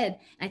Raul said,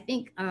 I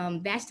think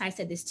Vashti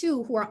said this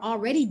too, who are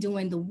already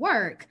doing the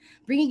work,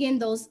 bringing in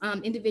those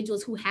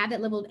individuals who have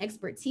that level of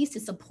expertise to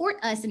support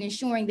us in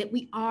ensuring that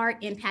we are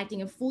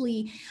impacting and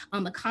fully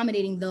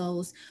accommodating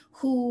those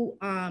who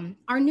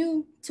are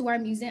new to our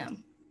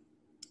museum.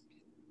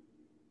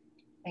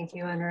 Thank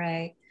you,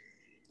 OnRaé.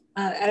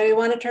 And I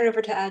want to turn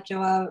over to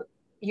Adjoa.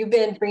 You've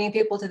been bringing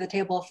people to the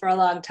table for a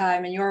long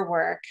time in your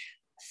work.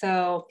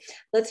 So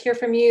let's hear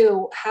from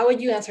you. How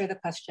would you answer the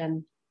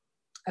question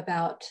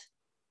about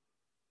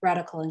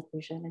radical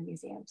inclusion in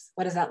museums?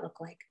 What does that look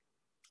like?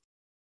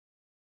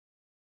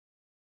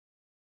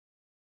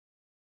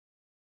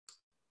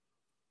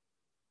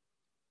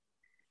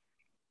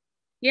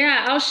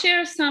 Yeah, I'll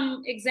share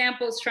some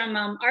examples from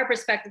our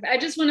perspective. I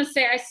just want to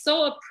say I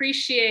so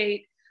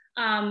appreciate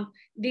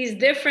these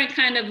different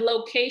kind of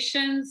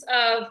locations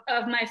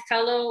of my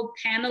fellow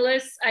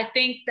panelists. I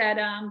think that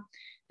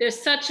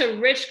there's such a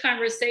rich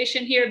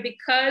conversation here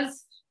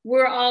because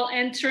we're all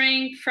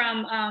entering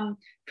from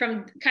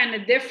kind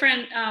of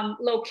different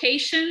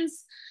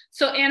locations.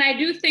 So, and I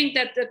do think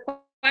that the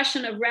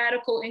question of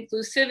radical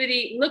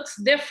inclusivity looks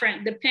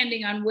different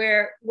depending on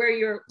where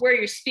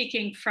you're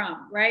speaking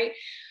from, right?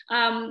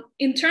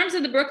 In terms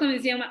of the Brooklyn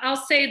Museum, I'll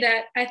say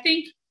that I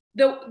think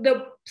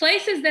the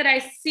places that I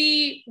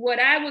see what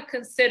I would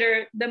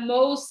consider the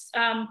most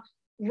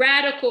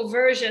radical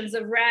versions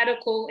of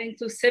radical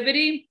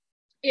inclusivity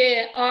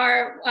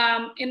are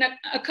in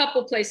a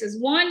couple places.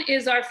 One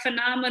is our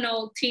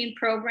phenomenal teen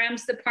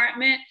programs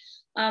department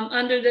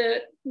under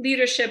the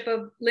leadership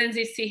of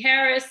Lindsay C.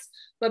 Harris,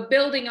 but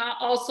building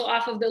also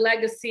off of the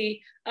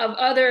legacy of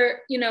other,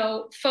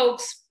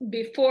 folks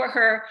before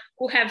her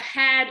who have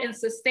had and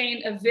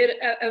sustained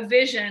a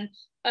vision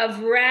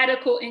of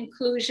radical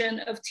inclusion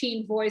of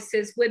teen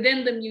voices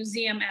within the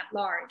museum at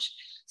large.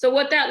 So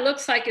what that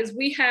looks like is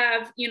we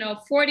have,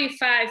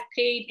 45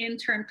 paid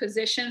intern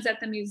positions at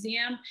the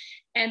museum,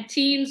 and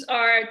teens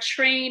are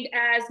trained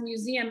as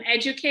museum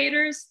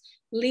educators,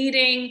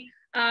 leading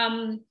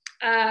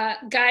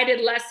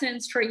guided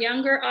lessons for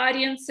younger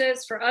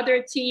audiences, for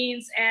other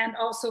teens, and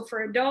also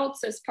for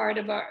adults as part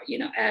of our,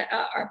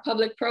 our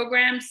public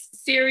programs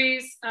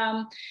series.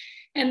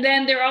 And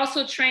then they're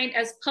also trained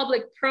as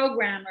public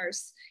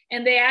programmers,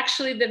 and they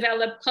actually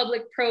develop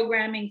public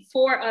programming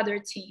for other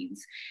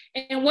teens.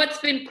 And what's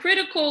been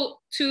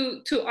critical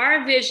to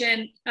our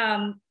vision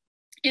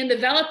in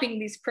developing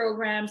these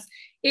programs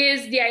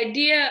is the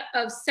idea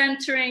of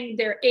centering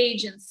their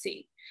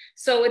agency.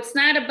 So it's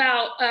not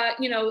about,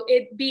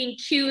 it being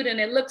cute and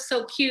it looks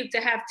so cute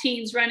to have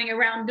teens running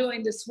around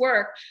doing this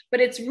work,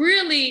 but it's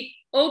really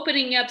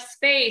opening up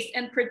space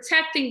and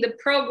protecting the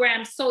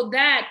program so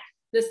that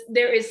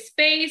there is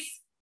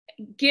space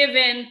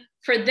given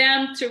for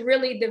them to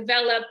really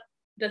develop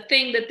the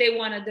thing that they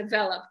want to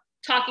develop,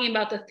 talking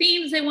about the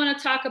themes they want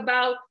to talk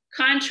about,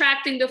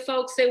 contracting the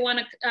folks they want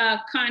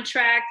to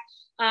contract.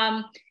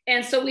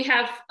 And so we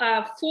have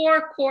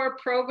 4 core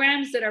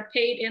programs that are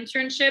paid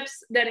internships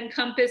that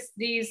encompass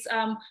these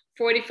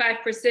 45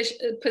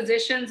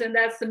 positions, and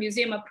that's the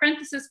Museum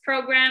Apprentices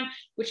Program,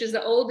 which is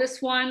the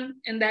oldest one,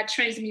 and that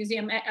trains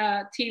museum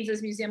teens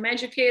as museum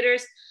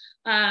educators.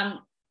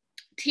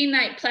 Teen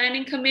Night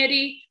Planning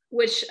Committee,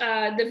 which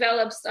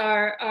develops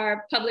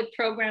our public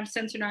programs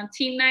centered on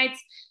teen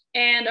nights,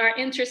 and our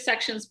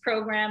Intersections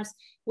programs,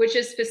 which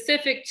is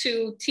specific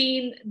to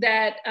teens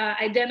that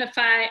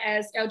identify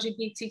as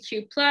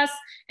LGBTQ+,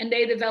 and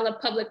they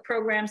develop public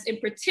programs in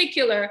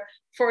particular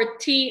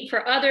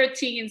for other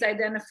teens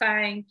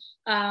identifying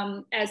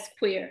as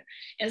queer.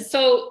 And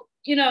so,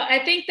 you know,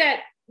 I think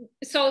that,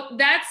 so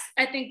that's,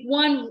 I think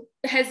one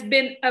has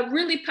been a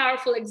really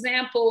powerful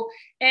example.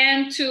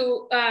 And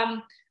to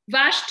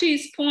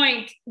Vashti's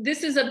point,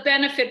 this is a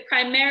benefit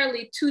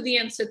primarily to the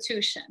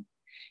institution,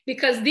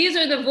 because these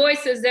are the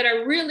voices that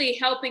are really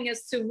helping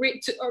us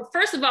or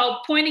first of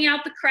all, pointing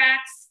out the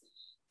cracks,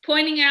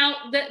 pointing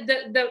out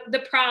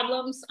the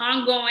problems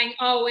ongoing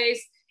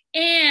always.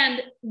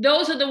 And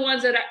those are the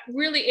ones that are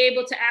really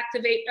able to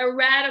activate a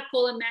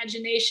radical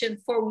imagination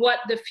for what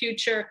the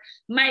future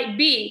might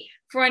be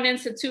for an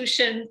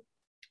institution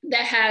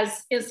that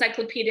has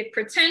encyclopedic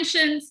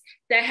pretensions,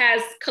 that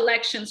has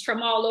collections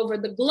from all over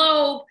the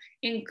globe,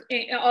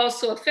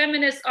 also a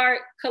feminist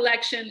art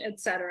collection, et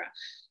cetera.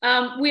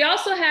 We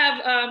also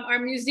have our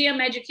Museum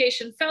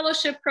Education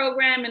Fellowship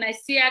Program, and I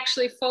see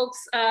actually folks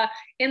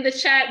in the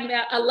chat,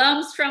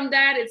 alums from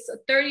that. It's a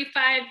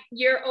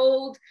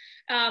 35-year-old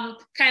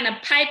kind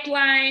of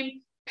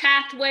pipeline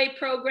pathway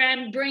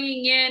program,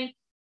 bringing in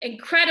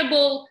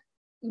incredible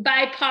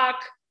BIPOC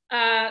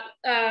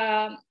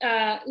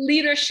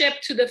leadership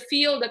to the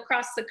field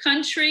across the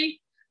country.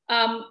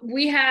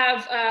 We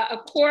have a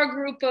core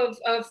group of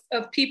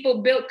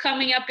people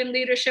coming up in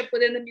leadership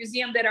within the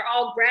museum that are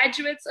all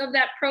graduates of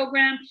that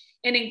program,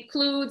 and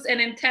includes an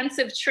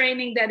intensive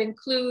training that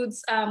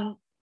includes an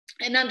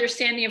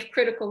understanding of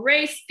critical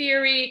race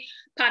theory,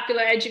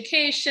 popular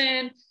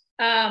education,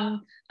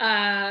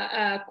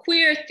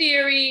 queer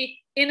theory,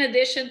 in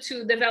addition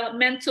to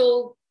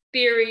developmental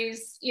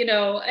theories, you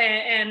know,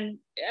 and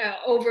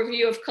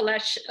overview of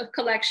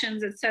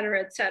collections, et cetera,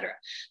 et cetera.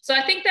 So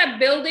I think that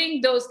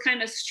building those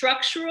kind of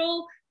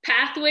structural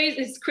pathways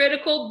is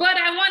critical. But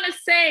I want to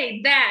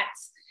say that,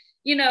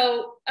 you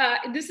know,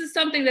 this is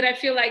something that I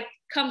feel like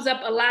comes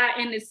up a lot,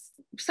 and it's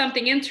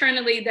something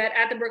internally that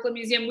at the Brooklyn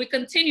Museum we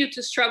continue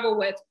to struggle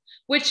with,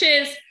 which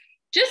is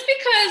just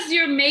because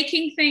you're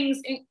making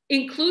things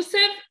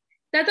inclusive,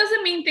 that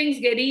doesn't mean things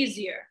get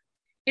easier.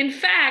 In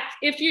fact,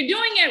 if you're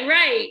doing it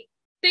right,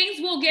 things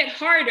will get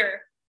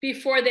harder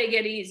before they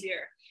get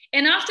easier.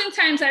 And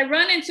oftentimes I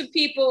run into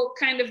people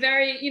kind of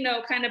very, you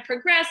know, kind of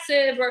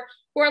progressive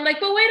or like,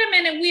 but wait a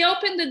minute, we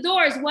opened the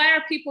doors. Why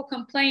are people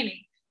complaining?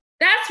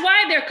 That's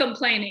why they're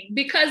complaining.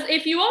 Because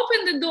if you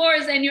open the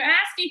doors and you're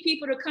asking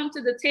people to come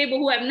to the table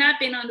who have not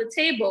been on the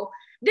table,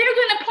 they're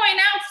going to point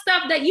out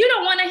stuff that you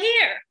don't want to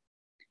hear.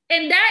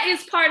 And that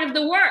is part of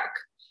the work.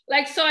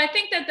 Like, so I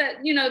think that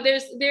you know,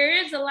 there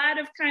is a lot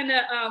of kind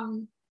of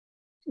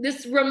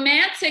this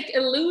romantic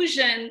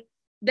illusion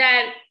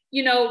that,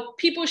 you know,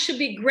 people should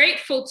be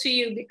grateful to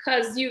you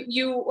because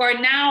you are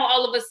now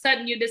all of a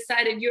sudden you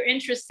decided you're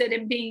interested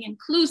in being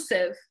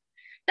inclusive.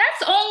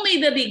 That's only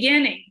the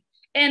beginning.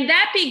 And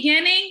that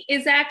beginning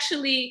is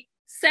actually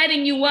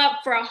setting you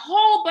up for a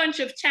whole bunch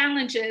of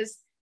challenges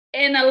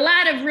and a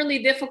lot of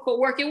really difficult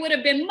work. It would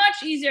have been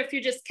much easier if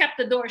you just kept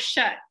the door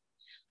shut.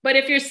 But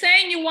if you're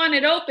saying you want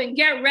it open,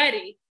 get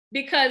ready,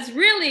 because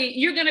really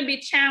you're going to be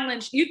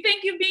challenged. You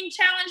think you're being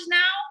challenged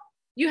now?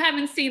 You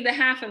haven't seen the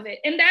half of it.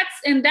 And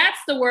that's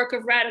the work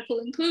of radical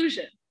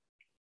inclusion.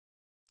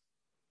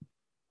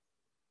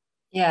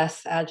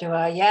 Yes,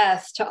 Adjoa,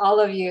 yes, to all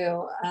of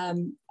you.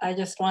 I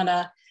just want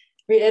to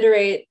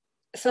reiterate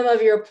some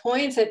of your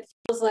points. It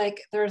feels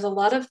like there's a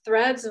lot of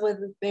threads with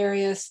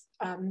various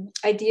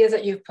ideas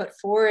that you've put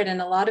forward,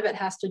 and a lot of it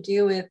has to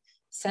do with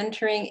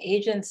centering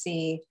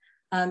agency.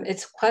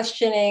 It's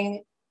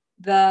questioning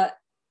the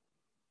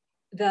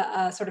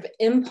sort of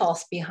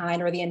impulse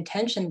behind, or the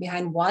intention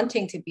behind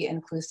wanting to be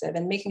inclusive,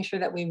 and making sure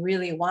that we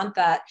really want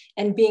that,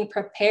 and being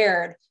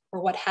prepared for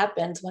what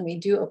happens when we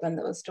do open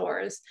those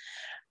doors.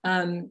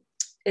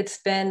 It's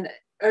been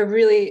a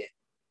really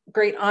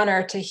great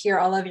honor to hear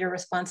all of your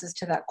responses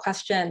to that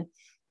question.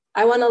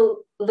 I want to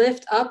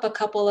lift up a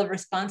couple of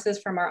responses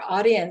from our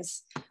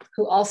audience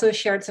who also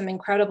shared some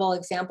incredible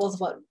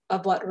examples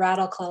of what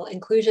radical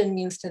inclusion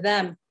means to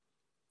them.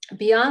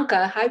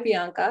 Bianca, hi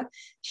Bianca,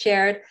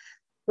 shared,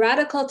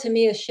 radical to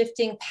me is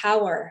shifting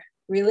power,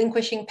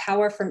 relinquishing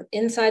power from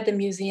inside the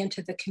museum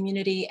to the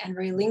community, and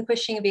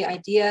relinquishing the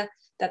idea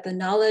that the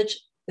knowledge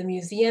the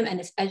museum and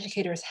its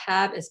educators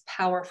have is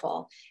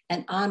powerful,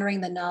 and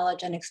honoring the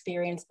knowledge and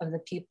experience of the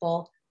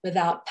people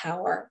without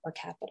power or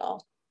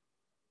capital.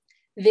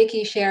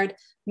 Vicky shared,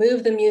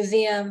 move the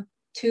museum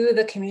to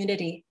the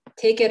community,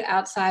 take it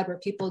outside where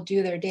people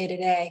do their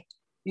day-to-day.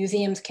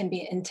 Museums can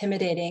be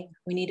intimidating.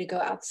 We need to go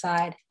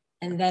outside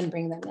and then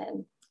bring them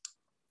in.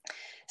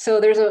 So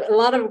there's a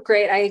lot of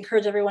great, I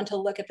encourage everyone to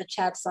look at the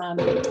chats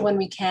when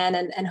we can,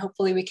 and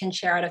hopefully we can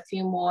share out a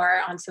few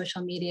more on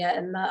social media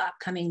in the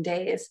upcoming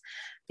days,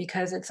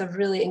 because it's a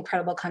really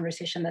incredible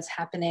conversation that's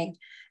happening.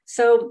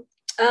 So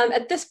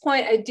at this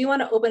point, I do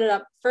want to open it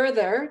up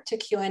further to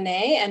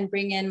Q&A and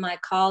bring in my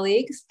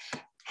colleagues,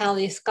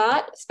 Hallie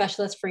Scott,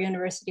 Specialist for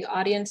University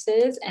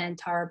Audiences, and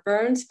Tara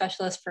Burns,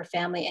 Specialist for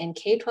Family and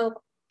K-12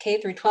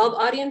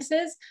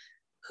 Audiences,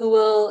 who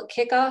will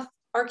kick off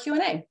our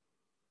Q&A.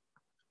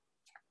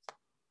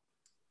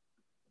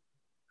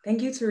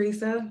 Thank you,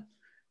 Theresa.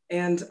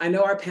 And I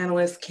know our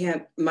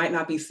panelists might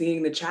not be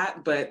seeing the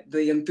chat, but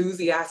the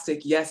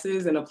enthusiastic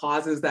yeses and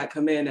applauses that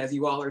come in as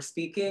you all are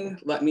speaking,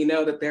 let me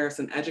know that there are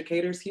some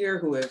educators here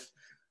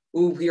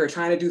who we are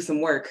trying to do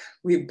some work.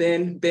 We've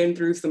been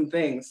through some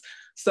things.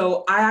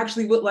 So I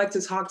actually would like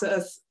to talk to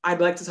us,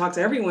 I'd like to talk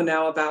to everyone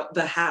now about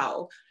the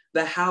how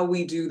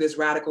we do this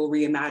radical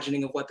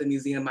reimagining of what the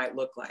museum might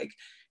look like.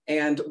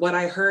 And what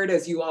I heard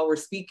as you all were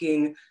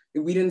speaking,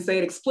 we didn't say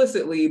it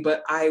explicitly,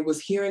 but I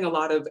was hearing a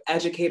lot of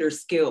educator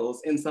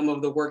skills in some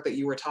of the work that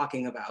you were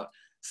talking about.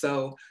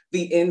 So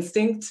the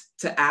instinct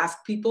to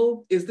ask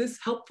people, is this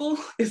helpful?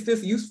 Is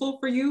this useful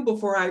for you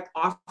before I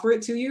offer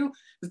it to you?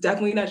 Is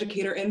definitely an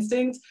educator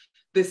instinct.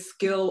 This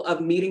skill of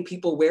meeting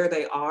people where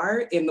they are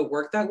in the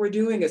work that we're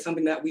doing is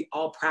something that we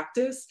all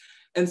practice.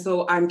 And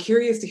so I'm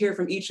curious to hear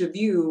from each of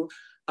you,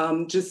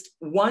 just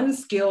one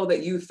skill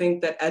that you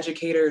think that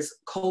educators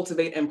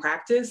cultivate and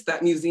practice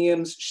that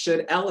museums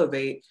should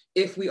elevate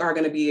if we are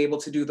going to be able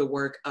to do the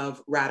work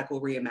of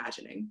radical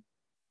reimagining.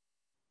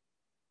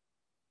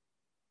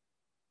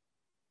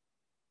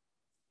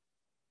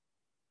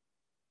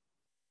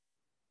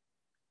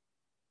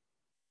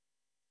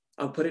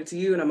 I'll put it to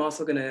you, and I'm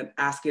also going to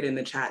ask it in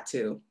the chat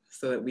too,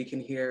 so that we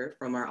can hear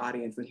from our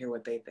audience and hear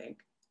what they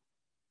think.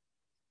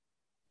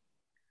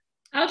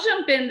 I'll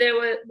jump in there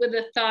with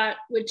a thought,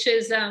 which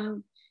is,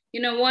 you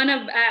know,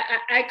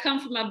 I come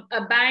from a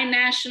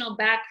binational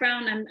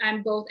background.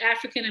 I'm both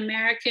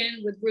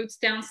African-American with roots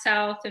down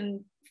South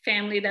and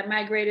family that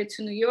migrated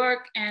to New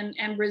York, and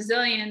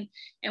Brazilian.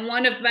 And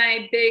one of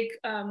my big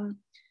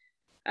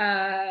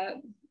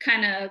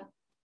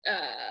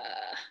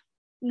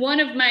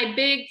one of my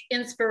big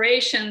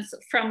inspirations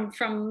from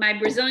my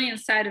Brazilian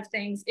side of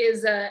things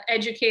is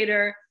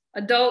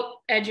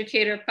adult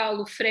educator,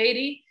 Paulo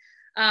Freire.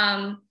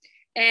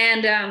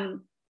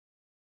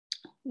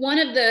 One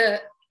of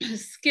the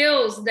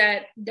skills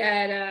that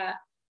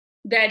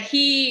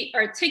he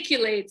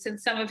articulates in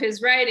some of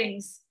his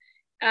writings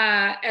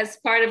as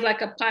part of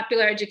like a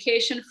popular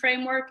education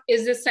framework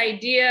is this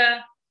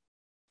idea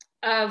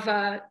of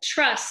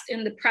trust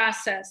in the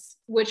process,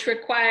 which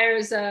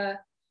requires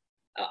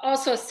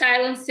also a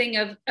silencing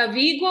of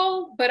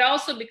ego, but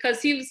also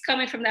because he was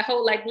coming from that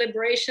whole like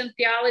liberation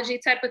theology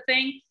type of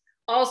thing,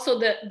 also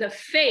the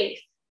faith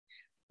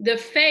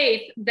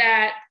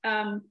that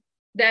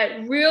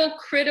that real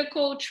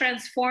critical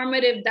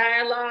transformative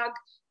dialogue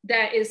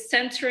that is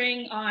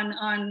centering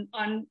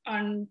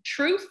on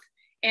truth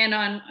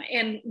and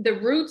the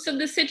roots of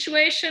the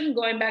situation,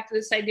 going back to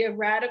this idea of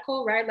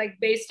radical, right? Like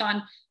based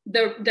on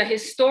the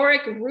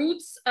historic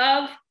roots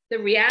of the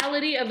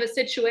reality of a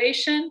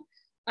situation,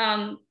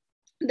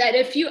 that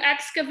if you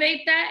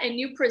excavate that and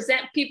you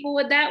present people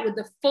with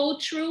the full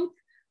truth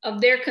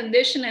of their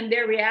condition and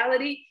their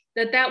reality,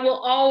 that will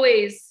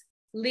always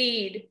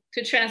lead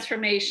to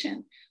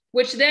transformation,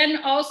 which then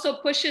also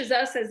pushes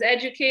us as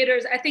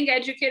educators. I think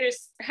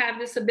educators have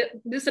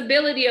this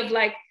ability of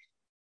like,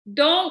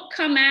 don't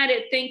come at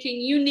it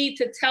thinking you need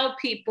to tell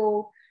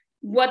people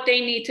what they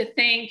need to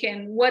think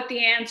and what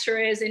the answer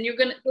is. And you're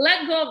gonna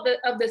let go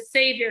of the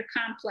savior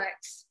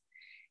complex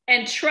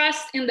and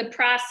trust in the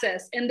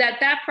process, and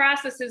that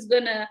process is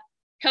gonna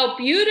help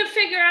you to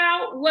figure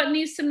out what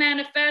needs to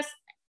manifest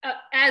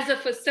as a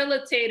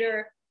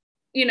facilitator,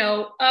 you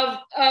know, of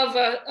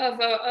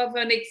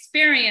an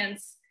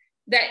experience,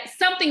 that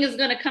something is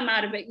going to come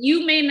out of it.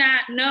 You may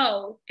not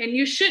know, and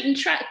you shouldn't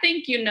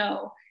think you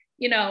know.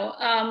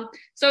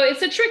 So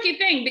it's a tricky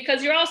thing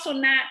because you're also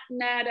not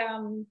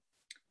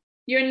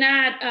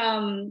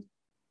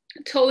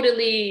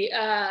totally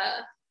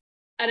I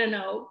don't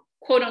know,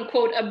 quote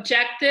unquote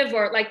objective,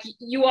 or like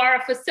you are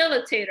a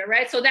facilitator,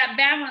 right? So that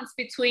balance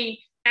between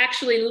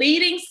actually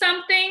leading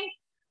something,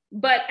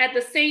 but at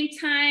the same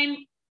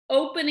time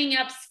opening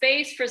up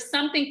space for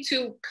something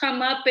to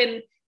come up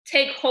and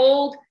take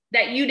hold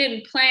that you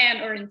didn't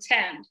plan or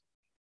intend.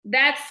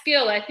 That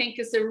skill, I think,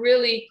 is a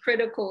really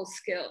critical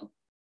skill.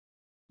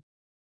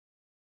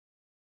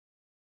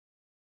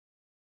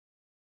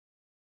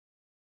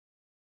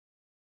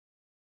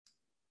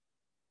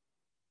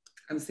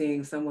 I'm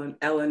seeing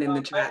Ellen in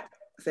the chat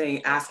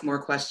saying, ask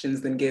more questions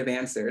than give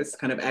answers,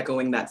 kind of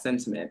echoing that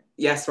sentiment.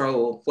 Yes,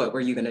 Raul, what were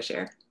you gonna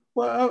share?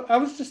 Well, I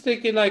was just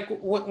thinking, like,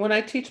 when I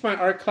teach my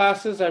art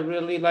classes, I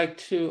really like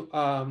to,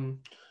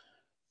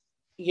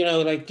 you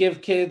know, like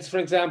give kids, for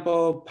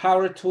example,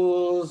 power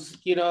tools,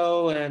 you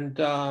know, and,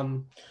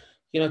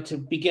 you know, to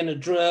begin a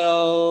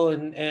drill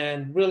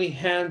and really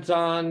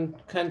hands-on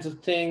kinds of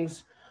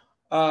things.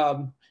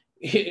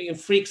 It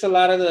freaks a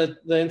lot of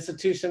the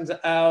institutions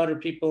out, or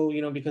people,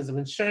 you know, because of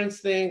insurance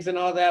things and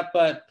all that.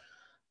 But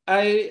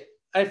I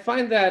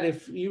find that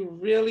if you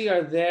really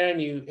are there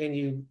and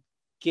you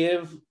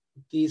give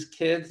these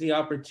kids the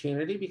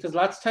opportunity, because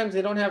lots of times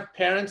they don't have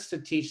parents to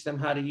teach them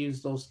how to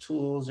use those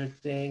tools or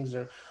things,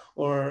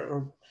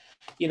 or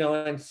you know,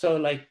 and so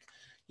like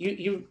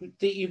you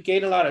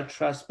gain a lot of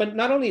trust. But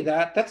not only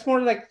that, that's more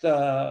like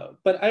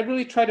but I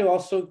really try to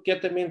also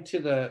get them into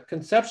the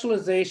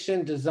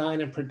conceptualization,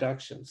 design, and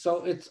production.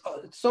 So it's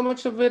so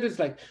much of it is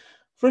like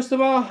first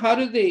of all, how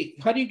do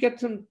you get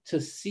them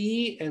to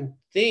see and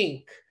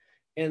think,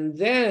 and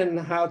then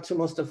how to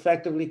most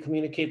effectively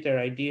communicate their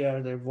idea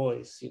or their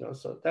voice, you know?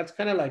 So that's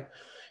kind of like,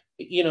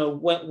 you know,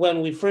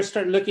 when we first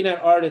start looking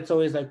at art, it's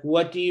always like,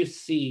 what do you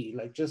see?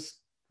 Like, just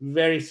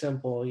very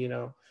simple, you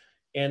know?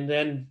 And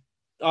then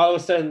all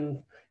of a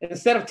sudden,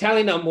 instead of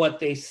telling them what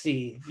they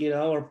see, you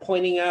know, or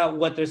pointing out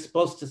what they're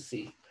supposed to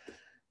see.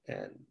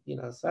 And, you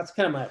know, so that's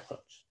kind of my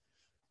approach.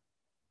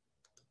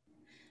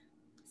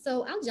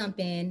 So I'll jump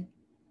in.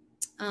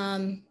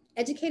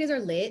 Educators are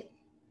lit.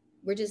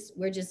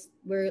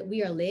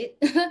 We are lit.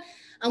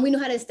 We know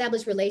how to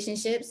establish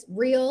relationships,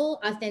 real,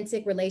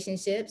 authentic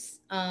relationships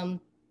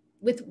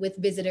with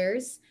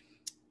visitors.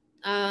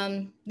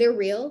 They're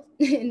real,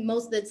 and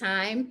most of the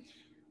time,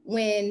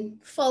 when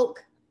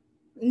folk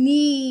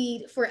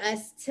need for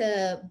us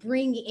to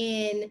bring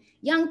in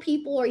young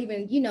people, or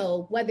even, you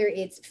know, whether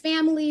it's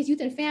families,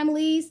 youth and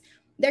families,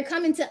 they're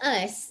coming to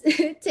us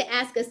to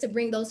ask us to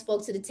bring those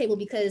folks to the table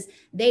because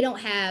they don't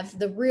have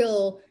the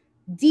real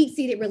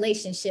deep-seated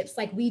relationships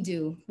like we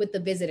do with the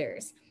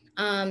visitors.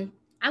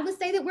 I would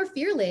say that we're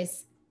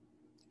fearless.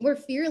 We're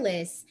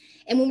fearless.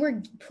 And when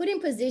we're put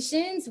in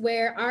positions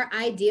where our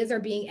ideas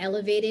are being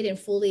elevated and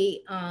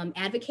fully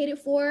advocated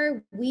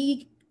for,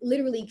 we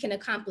literally can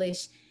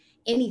accomplish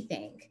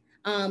anything.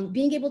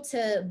 Being able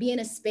to be in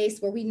a space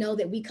where we know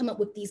that we come up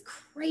with these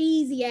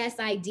crazy ass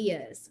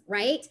ideas,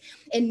 right?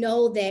 And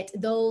know that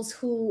those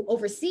who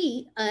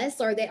oversee us,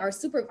 or that our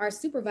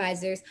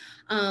supervisors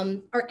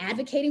are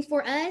advocating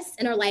for us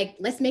and are like,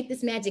 let's make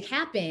this magic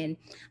happen.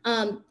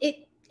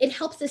 It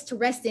helps us to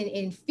rest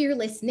in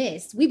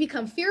fearlessness. We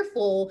become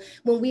fearful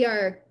when we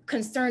are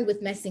concerned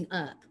with messing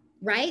up,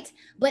 right?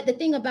 But the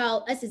thing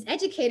about us as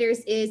educators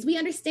is we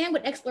understand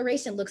what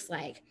exploration looks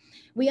like.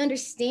 We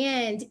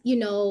understand, you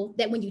know,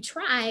 that when you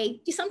try,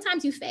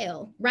 sometimes you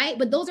fail, right?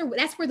 But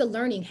that's where the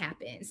learning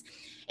happens.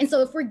 And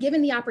so if we're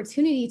given the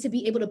opportunity to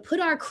be able to put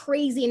our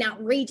crazy and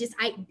outrageous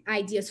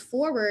ideas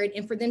forward,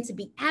 and for them to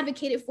be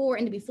advocated for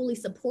and to be fully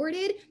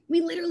supported,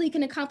 we literally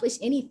can accomplish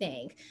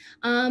anything.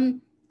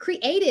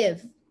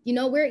 Creative. You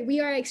know,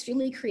 we are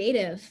extremely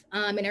creative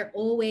and are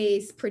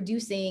always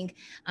producing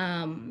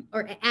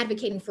or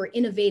advocating for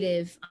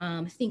innovative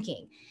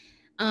thinking.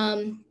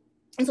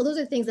 And so those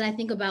are things that I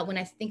think about when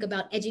I think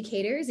about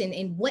educators,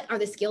 and what are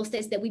the skill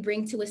sets that we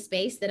bring to a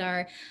space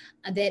that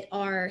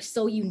are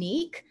so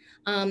unique.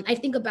 I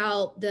think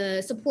about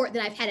the support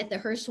that I've had at the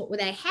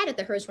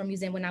Hirshhorn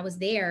Museum when I was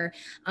there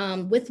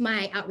with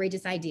my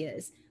outrageous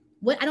ideas.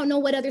 I don't know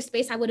what other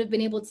space I would have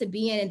been able to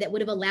be in that would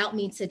have allowed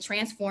me to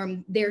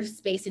transform their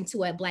space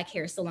into a Black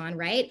hair salon,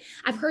 right?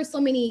 I've heard so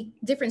many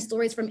different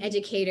stories from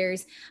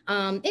educators,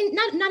 and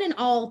not in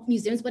all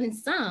museums, but in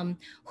some,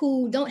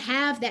 who don't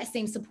have that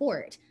same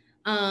support.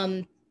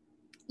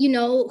 You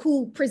know,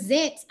 who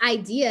present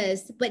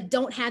ideas but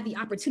don't have the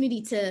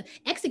opportunity to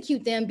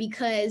execute them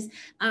because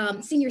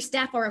senior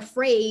staff are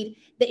afraid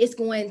that it's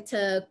going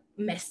to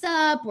mess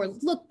up or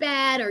look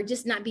bad or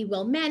just not be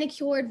well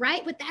manicured,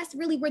 right? But that's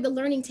really where the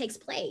learning takes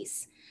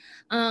place.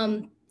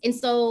 And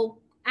so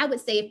I would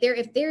say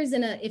if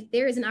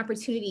there is an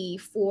opportunity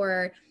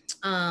for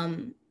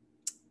the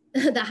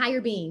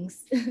higher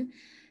beings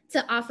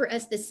to offer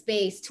us the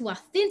space to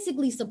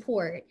authentically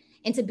support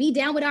and to be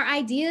down with our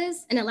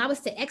ideas and allow us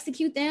to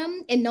execute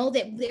them, and know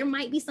that there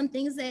might be some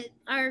things that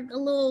are a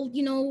little,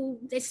 you know,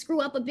 that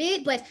screw up a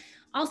bit, but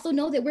also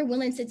know that we're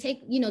willing to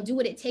do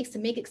what it takes to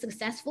make it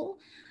successful.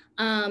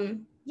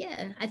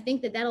 Yeah, I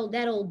think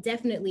that'll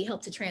definitely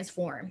help to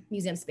transform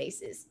museum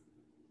spaces.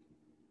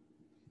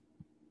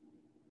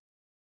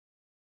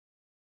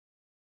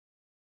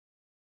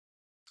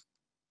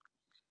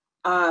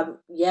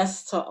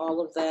 Yes to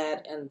all of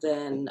that, and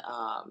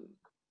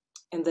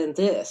then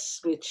this,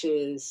 which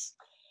is,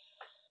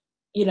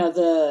 you know,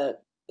 the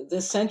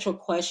central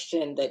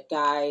question that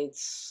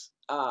guides,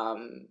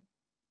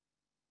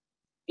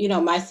 you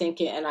know, my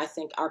thinking, and I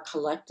think our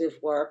collective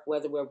work,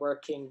 whether we're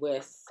working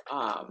with,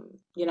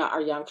 you know,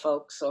 our young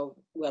folks, or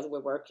whether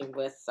we're working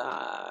with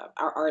our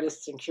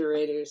artists and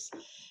curators,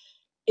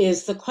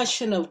 is the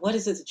question of, what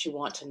is it that you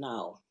want to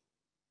know?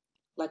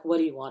 Like, what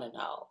do you want to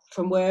know?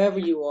 From wherever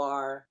you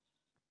are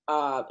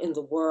in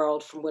the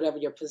world, from whatever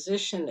your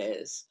position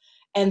is.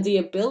 And the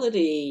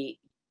ability,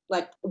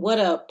 like, what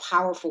a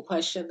powerful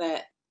question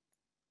that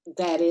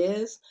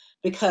is,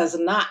 because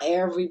not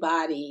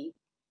everybody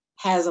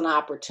has an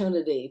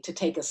opportunity to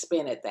take a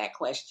spin at that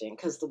question,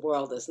 because the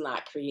world is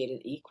not created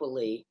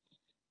equally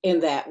in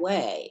that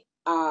way.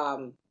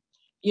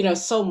 You know,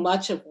 so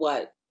much of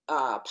what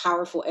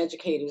powerful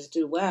educators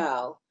do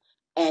well,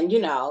 and, you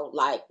know,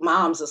 like,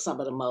 moms are some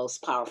of the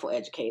most powerful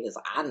educators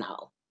I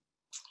know,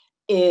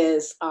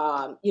 is,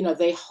 you know,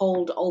 they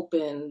hold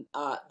open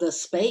the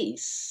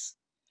space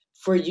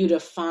for you to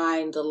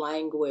find the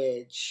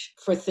language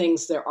for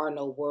things there are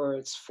no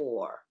words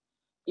for.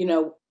 You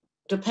know,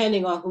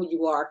 depending on who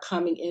you are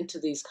coming into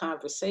these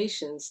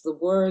conversations, the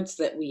words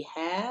that we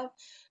have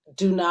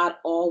do not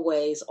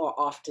always or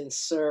often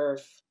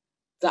serve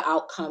the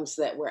outcomes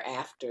that we're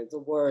after. The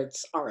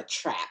words are a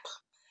trap.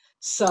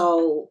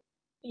 So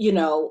you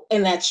know,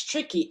 and that's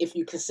tricky if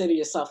you consider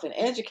yourself an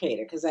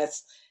educator, because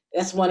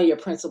that's one of your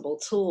principal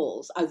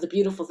tools. The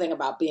beautiful thing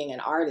about being an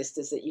artist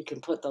is that you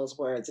can put those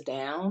words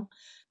down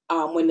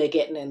when they're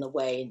getting in the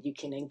way, and you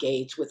can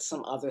engage with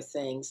some other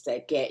things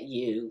that get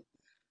you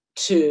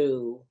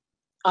to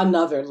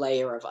another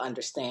layer of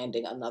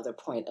understanding, another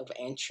point of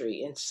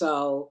entry. And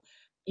so,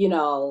 you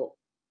know,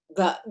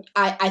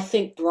 I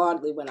think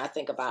broadly when I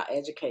think about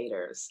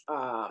educators,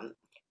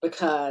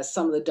 because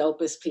some of the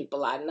dopest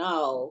people I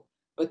know,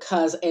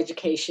 because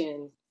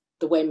education,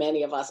 the way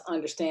many of us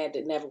understand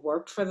it, never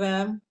worked for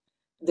them,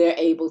 they're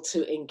able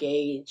to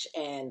engage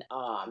and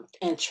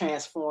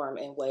transform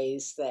in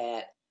ways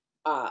that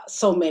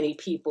so many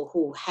people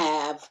who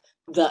have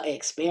the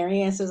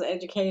experience as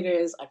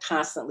educators are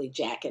constantly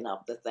jacking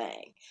up the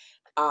thing,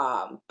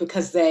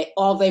 because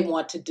all they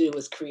want to do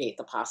is create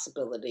the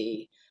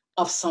possibility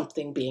of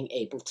something being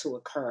able to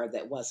occur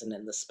that wasn't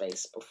in the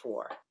space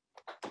before.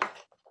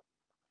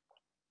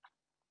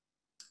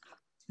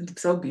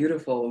 It's so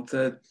beautiful,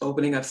 the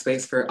opening up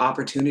space for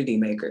opportunity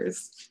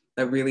makers.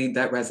 That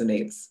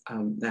resonates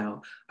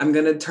now. I'm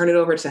going to turn it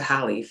over to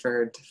Hallie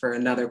for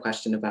another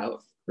question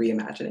about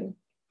reimagining.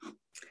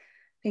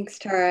 Thanks,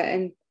 Tara,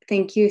 and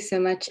thank you so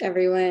much,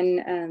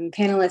 everyone,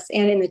 panelists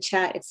and in the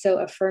chat. It's so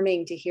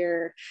affirming to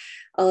hear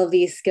all of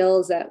these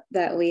skills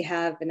that we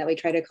have and that we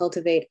try to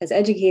cultivate as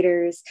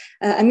educators.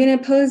 I'm going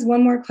to pose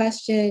one more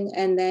question,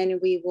 and then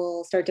we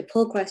will start to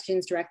pull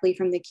questions directly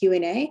from the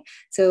Q&A.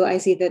 So I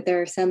see that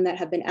there are some that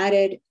have been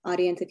added.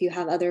 Audience, if you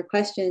have other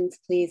questions,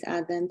 please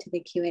add them to the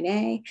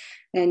Q&A.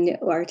 And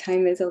our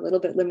time is a little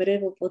bit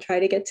limited. We'll try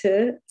to get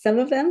to some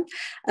of them.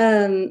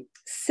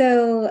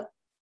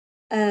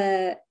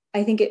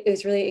 I think it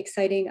was really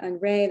exciting,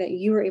 OnRaé, that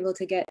you were able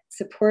to get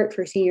support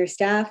for senior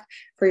staff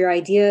for your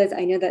ideas.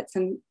 I know that's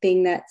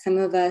something that some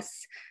of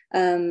us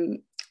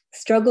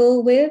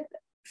struggle with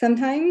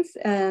sometimes.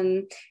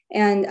 And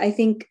I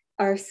think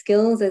our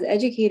skills as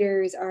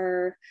educators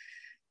are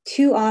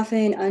too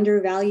often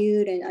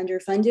undervalued and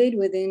underfunded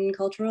within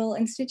cultural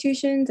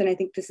institutions. And I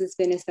think this has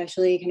been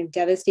especially kind of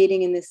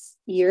devastating in this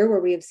year where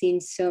we have seen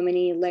so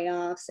many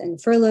layoffs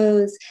and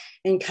furloughs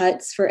and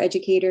cuts for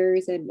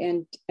educators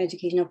and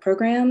educational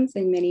programs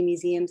in many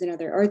museums and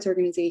other arts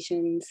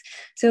organizations.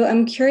 So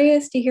I'm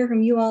curious to hear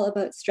from you all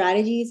about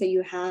strategies that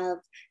you have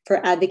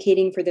for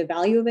advocating for the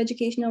value of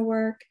educational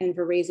work and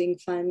for raising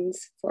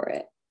funds for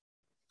it.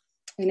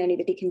 And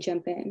anybody can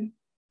jump in.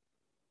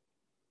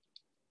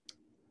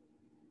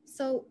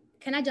 So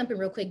can I jump in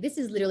real quick? This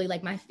is literally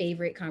like my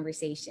favorite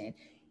conversation.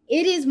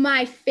 It is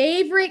my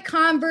favorite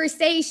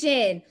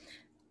conversation.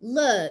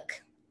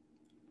 Look,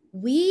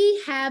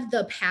 we have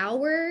the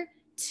power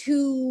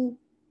to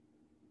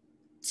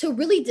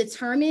really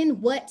determine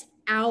what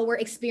our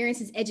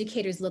experience as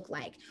educators look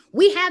like.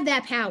 We have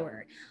that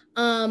power.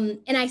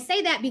 And I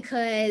say that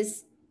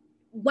because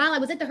while I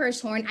was at the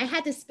Hirshhorn, I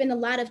had to spend a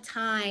lot of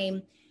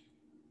time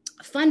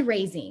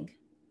fundraising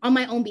on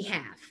my own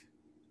behalf.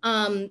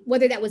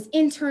 Whether that was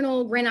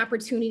internal grant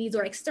opportunities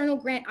or external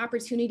grant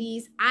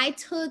opportunities, I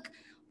took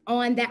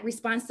on that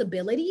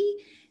responsibility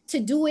to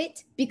do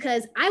it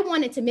because I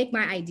wanted to make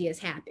my ideas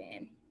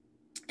happen.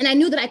 And I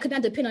knew that I could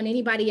not depend on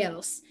anybody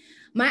else.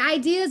 My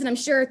ideas, and I'm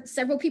sure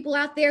several people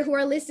out there who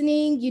are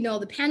listening, you know,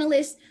 the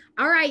panelists,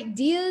 our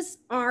ideas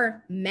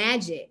are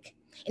magic.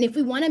 And if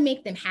we want to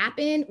make them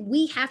happen,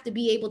 we have to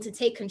be able to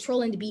take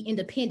control and to be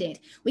independent.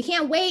 We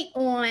can't wait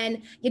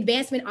on the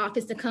advancement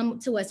office to come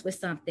to us with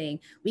something.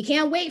 We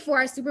can't wait for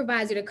our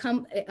supervisor to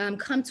come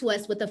to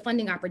us with a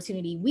funding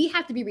opportunity. We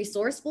have to be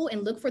resourceful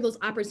and look for those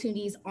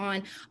opportunities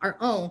on our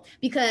own,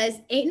 because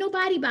ain't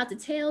nobody about to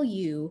tell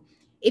you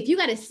if you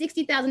got a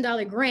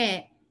 $60,000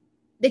 grant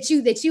that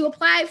you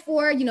applied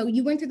for, you know,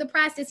 you went through the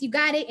process, you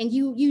got it, and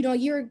you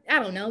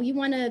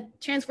want to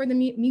transfer the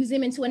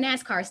museum into a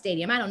NASCAR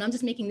stadium. I don't know, I'm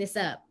just making this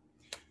up.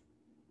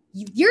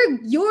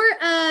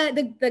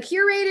 The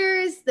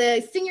curators,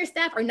 the senior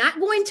staff are not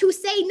going to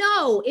say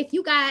no if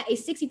you got a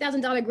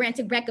 $60,000 grant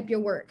to back up your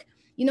work.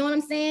 You know what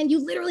I'm saying?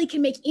 You literally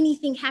can make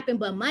anything happen,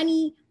 but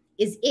money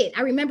is it.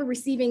 I remember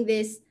receiving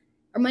this,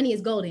 or money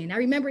is golden. I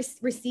remember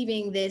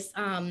receiving this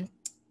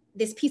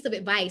piece of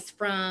advice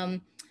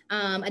from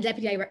a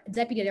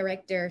deputy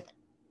director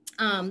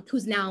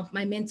who's now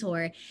my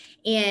mentor.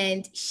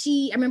 And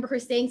I remember her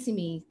saying to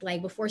me,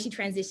 like, before she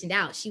transitioned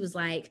out, she was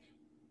like,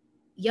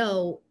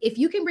 yo, if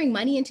you can bring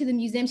money into the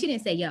museum, she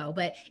didn't say yo,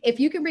 but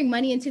if you can bring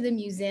money into the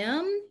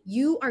museum,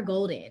 you are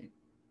golden,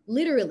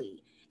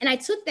 literally. And I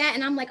took that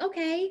and I'm like,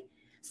 okay.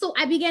 So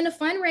I began to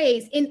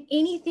fundraise, and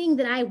anything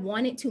that I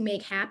wanted to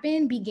make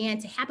happen began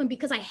to happen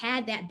because I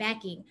had that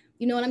backing.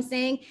 You know what I'm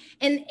saying?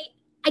 And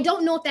I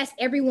don't know if that's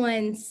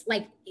everyone's,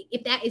 like,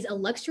 if that is a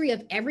luxury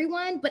of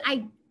everyone, but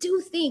I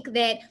do think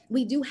that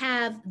we do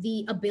have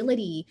the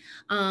ability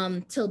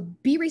to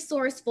be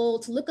resourceful,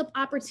 to look up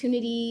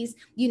opportunities,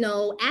 you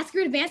know, ask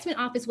your advancement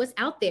office what's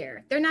out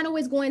there. They're not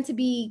always going to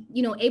be,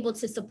 you know, able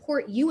to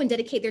support you and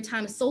dedicate their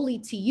time solely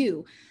to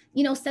you.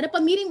 set up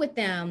a meeting with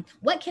them.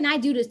 What can I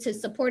do to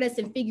support us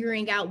in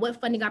figuring out what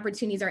funding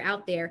opportunities are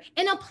out there,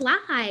 and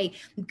apply,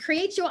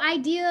 create your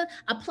idea,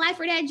 apply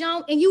for that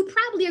job, and you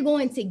probably are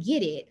going to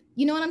get it.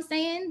 You know what I'm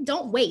saying?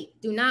 Don't wait.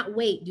 Do not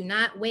wait. Do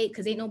not wait,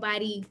 because ain't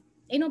nobody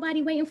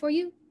waiting for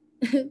you.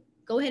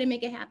 Go ahead and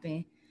make it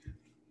happen.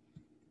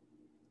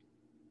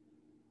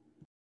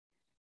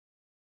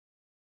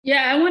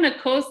 Yeah, I want to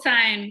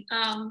co-sign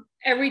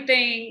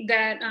everything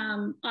that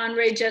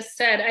OnRaé just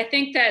said. I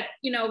think that,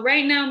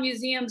 right now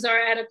museums are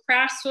at a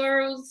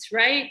crossroads,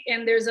 right?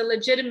 And there's a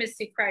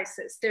legitimacy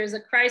crisis. There's a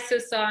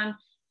crisis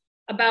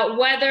about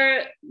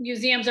whether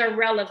museums are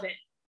relevant,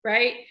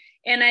 right?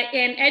 And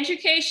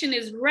education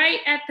is right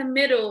at the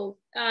middle,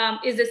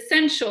 is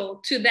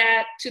essential to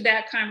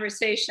that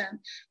conversation.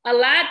 A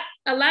lot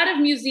of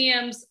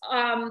museums,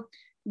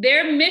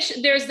 their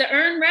mission, there's the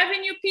earned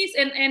revenue piece,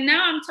 and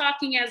now I'm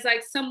talking as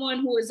like someone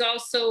who is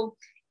also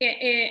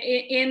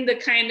in the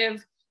kind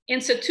of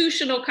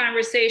institutional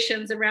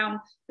conversations around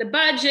the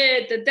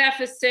budget, the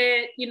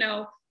deficit,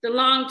 the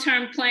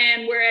long-term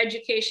plan, where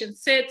education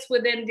sits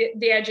within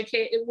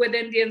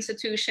within the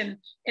institution,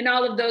 and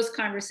all of those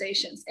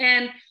conversations.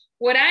 And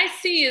what I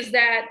see is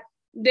that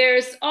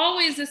there's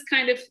always this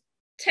kind of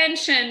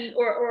tension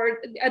or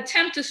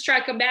attempt to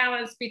strike a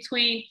balance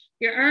between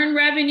your earned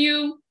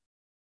revenue,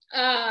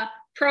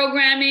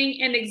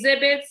 programming and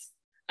exhibits,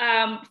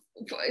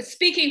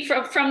 speaking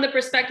from the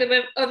perspective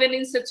of an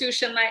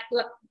institution like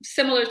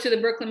similar to the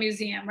Brooklyn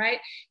Museum, right?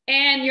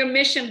 And your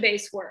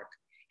mission-based work.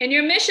 And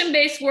your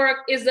mission-based work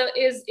is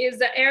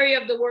the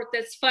area of the work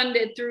that's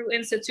funded through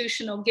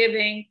institutional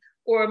giving,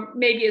 or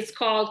maybe it's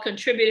called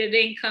contributed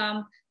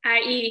income,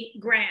 i.e.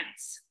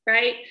 grants,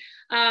 right?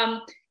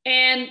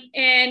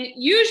 And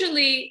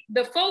usually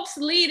the folks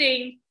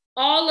leading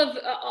all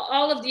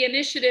of the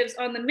initiatives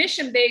on the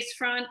mission-based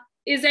front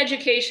is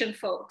education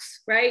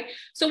folks, right?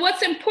 So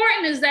what's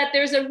important is that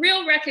there's a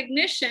real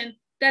recognition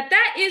that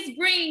is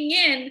bringing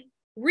in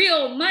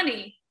real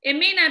money. It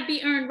may not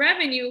be earned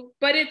revenue,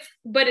 but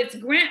it's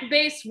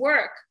grant-based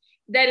work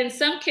that in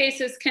some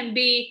cases can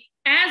be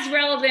as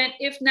relevant,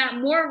 if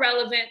not more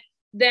relevant,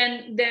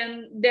 than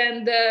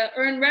the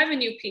earned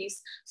revenue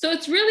piece. So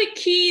it's really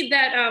key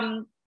that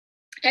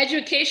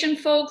education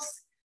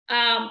folks,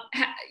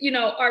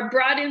 are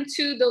brought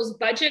into those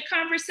budget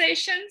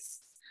conversations,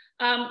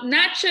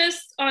 not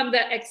just on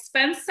the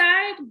expense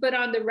side, but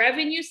on the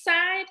revenue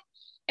side,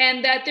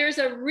 and that there's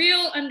a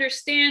real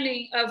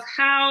understanding of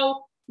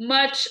how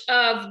much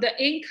of the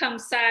income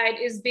side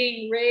is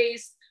being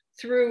raised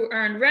through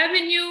earned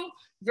revenue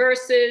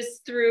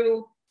versus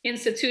through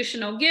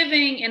institutional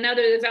giving and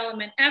other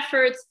development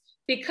efforts,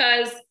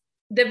 because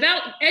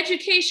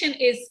education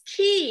is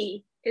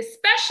key,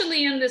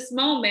 especially in this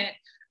moment,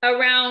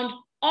 around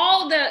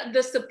all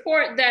the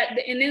support that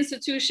an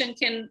institution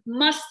can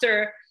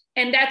muster,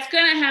 and that's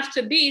going to have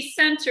to be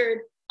centered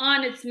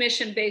on its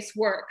mission-based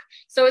work.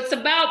 So it's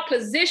about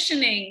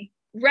positioning,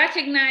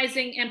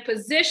 recognizing and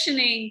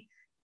positioning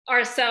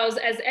ourselves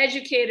as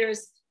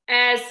educators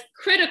as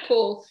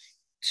critical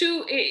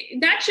to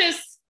not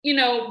just,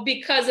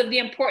 because of the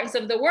importance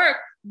of the work,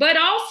 but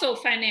also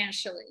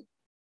financially.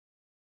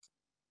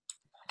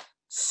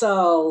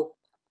 So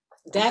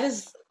that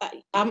is,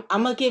 I'm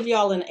gonna give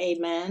y'all an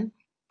amen.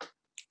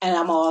 And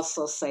I'm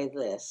also say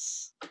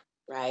this,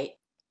 right?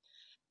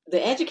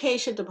 The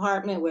education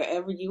department,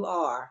 wherever you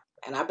are,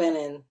 and I've been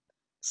in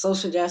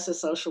social justice,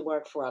 social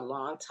work for a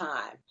long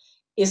time,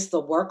 it's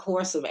the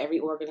workhorse of every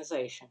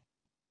organization.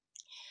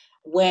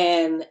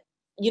 When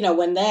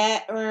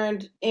that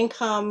earned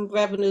income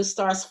revenue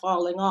starts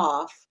falling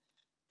off,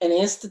 an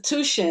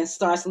institution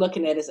starts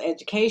looking at its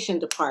education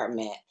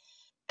department,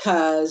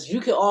 because you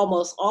can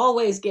almost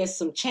always get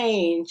some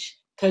change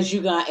because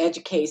you're going to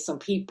educate some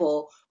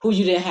people who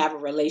you didn't have a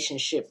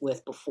relationship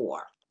with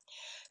before.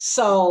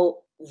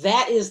 So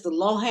that is the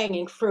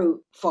low-hanging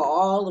fruit for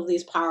all of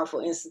these powerful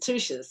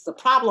institutions. The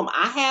problem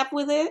I have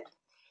with it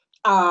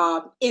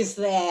is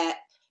that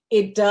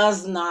it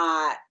does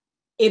not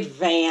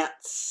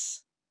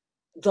advance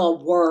the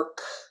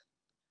work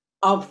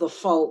of the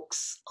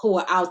folks who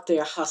are out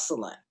there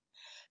hustling.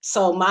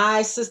 So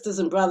my sisters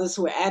and brothers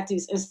who are at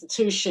these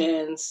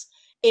institutions,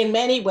 in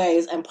many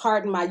ways, and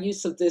pardon my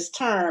use of this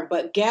term,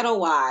 but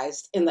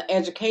ghettoized in the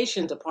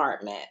education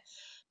department,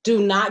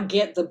 do not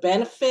get the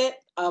benefit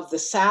of the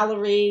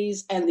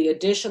salaries and the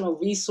additional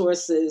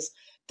resources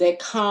that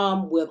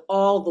come with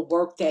all the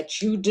work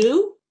that you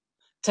do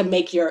to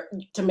make your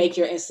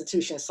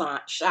institution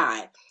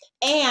shine.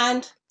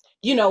 And,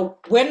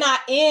 we're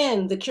not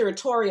in the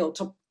curatorial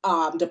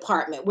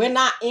department. We're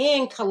not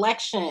in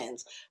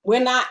collections. We're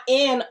not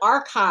in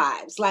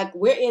archives. Like,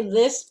 we're in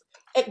this.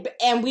 And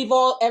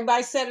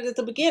everybody said it at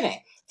the beginning.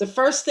 The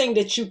first thing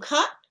that you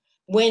cut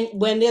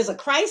when there's a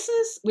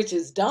crisis, which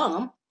is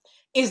dumb,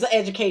 is the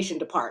education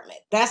department.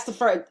 That's the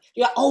first.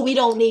 We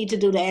don't need to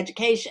do the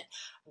education.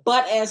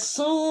 But as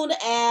soon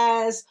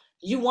as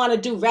you want to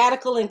do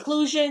radical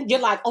inclusion, you're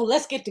like,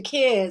 let's get the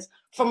kids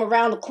from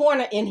around the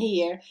corner in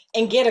here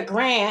and get a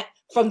grant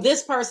from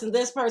this person,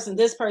 this person,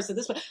 this person,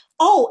 this person.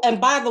 Oh, and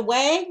by the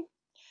way,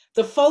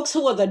 the folks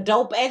who are the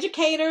dope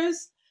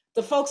educators,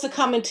 the folks are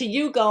coming to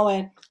you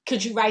going,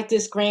 could you write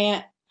this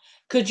grant?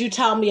 Could you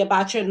tell me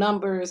about your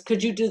numbers?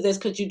 Could you do this?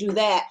 Could you do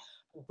that?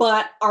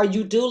 But are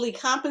you duly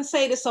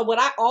compensated? So what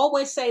I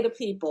always say to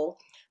people,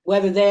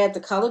 whether they're at the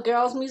Colored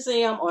Girls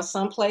Museum or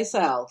someplace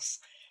else,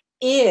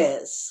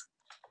 is,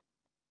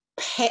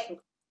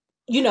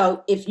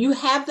 if you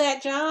have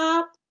that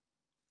job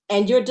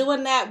and you're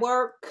doing that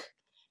work,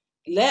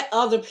 let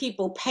other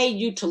people pay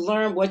you to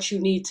learn what you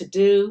need to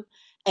do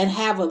and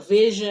have a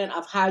vision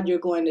of how you're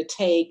going to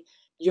take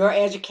your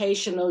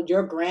educational,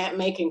 your grant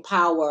making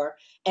power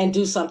and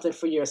do something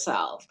for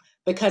yourself.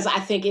 Because I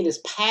think it is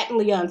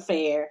patently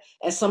unfair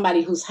as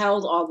somebody who's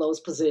held all those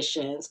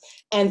positions,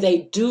 and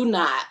they do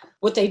not,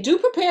 what they do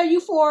prepare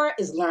you for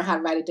is learn how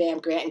to write a damn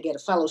grant and get a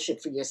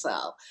fellowship for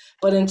yourself.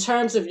 But in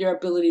terms of your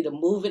ability to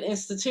move an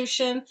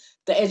institution,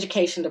 the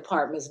education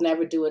departments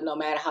never do it, no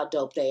matter how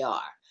dope they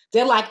are.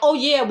 They're like, oh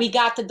yeah, we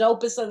got the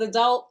dopest of the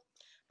dope,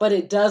 but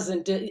it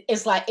doesn't do,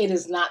 it's like, it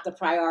is not the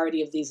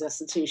priority of these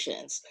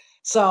institutions.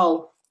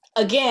 So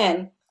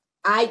again,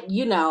 I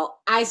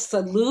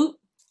salute,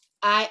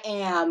 I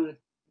am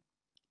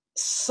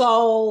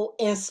so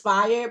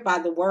inspired by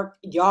the work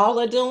y'all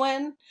are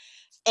doing.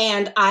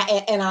 And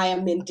I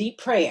am in deep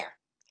prayer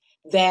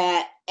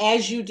that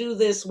as you do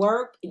this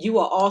work, you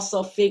are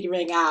also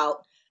figuring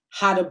out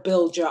how to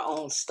build your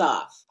own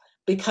stuff,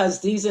 because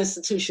these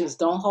institutions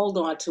don't hold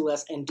on to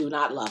us and do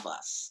not love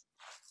us.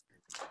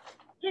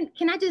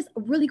 Can I just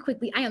really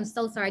quickly, I am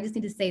so sorry, I just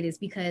need to say this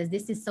because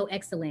this is so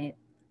excellent.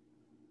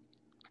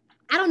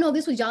 I don't know if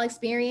this was y'all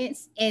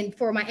experience, and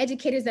for my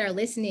educators that are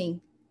listening,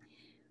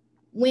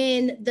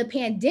 when the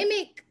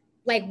pandemic,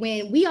 like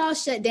when we all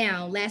shut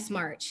down last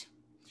March,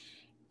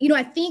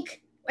 I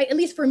think, at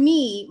least for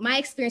me, my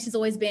experience has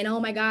always been, oh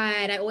my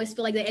God, I always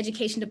feel like the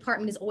education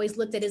department is always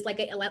looked at as like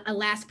a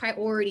last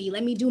priority.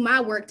 Let me do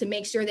my work to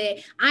make sure that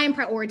I'm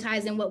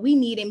prioritizing what we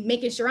need and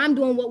making sure I'm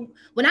doing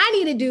what I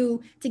need to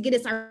do to get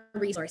us our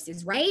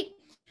resources, right?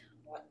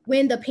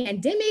 When the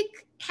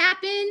pandemic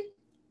happened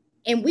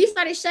and we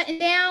started shutting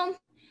down,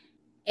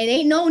 and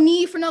ain't no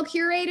need for no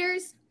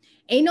curators,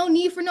 ain't no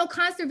need for no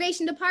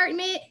conservation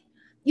department,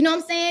 you know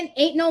what I'm saying?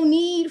 Ain't no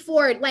need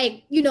for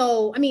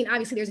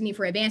obviously there's a need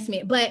for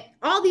advancement, but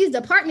all these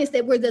departments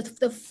that were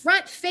the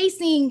front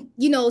facing,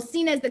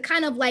 seen as the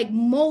kind of like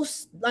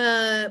most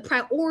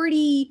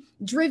priority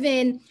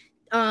driven,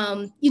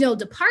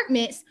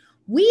 departments,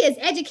 we as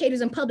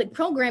educators and public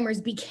programmers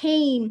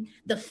became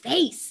the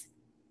face.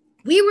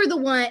 We were the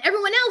one,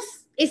 everyone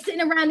else is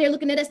sitting around there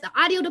looking at us, the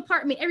audio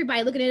department,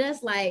 everybody looking at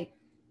us like,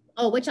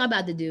 oh, what y'all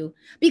about to do?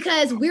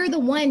 Because we're the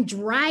one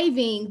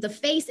driving the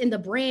face and the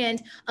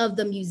brand of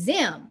the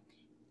museum.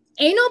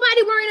 Ain't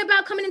nobody worrying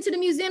about coming into the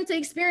museum to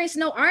experience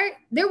no art.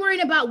 They're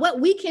worrying about what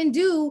we can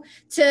do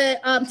to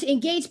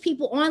engage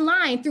people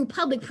online through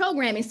public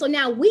programming. So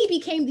now we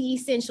became the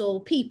essential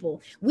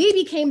people. We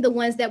became the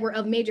ones that were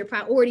of major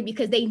priority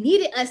because they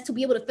needed us to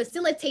be able to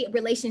facilitate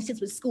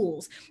relationships with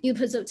schools, to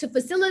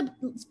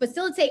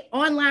facilitate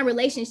online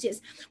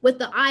relationships with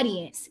the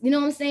audience. You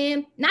know what I'm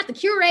saying? Not the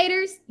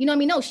curators,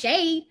 no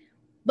shade,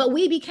 but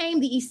we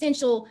became the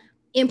essential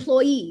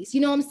employees, you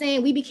know what I'm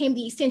saying? We became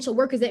the essential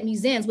workers at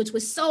museums, which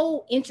was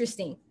so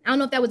interesting. I don't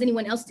know if that was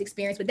anyone else's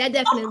experience, but that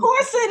definitely. Of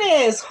course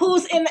it is.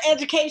 Who's in the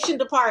education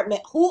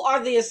department? Who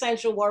are the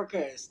essential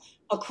workers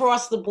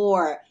across the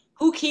board?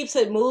 Who keeps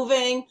it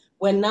moving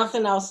when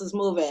nothing else is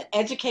moving?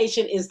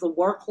 Education is the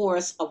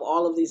workhorse of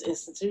all of these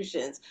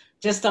institutions.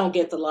 Just don't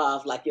get the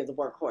love like you're the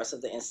workhorse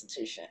of the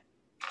institution.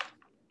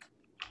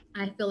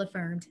 I feel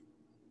affirmed.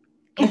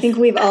 I think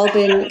we've all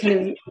been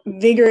kind of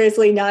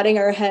vigorously nodding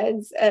our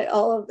heads at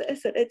all of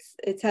this, and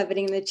it's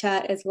happening in the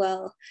chat as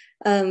well.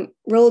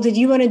 Raul, did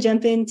you want to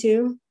jump in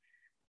too?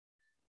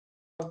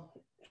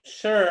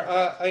 Sure.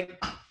 I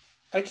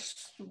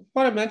just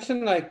want to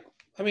mention,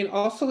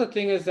 also the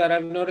thing is that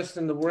I've noticed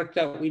in the work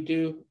that we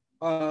do,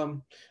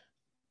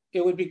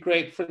 it would be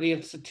great for the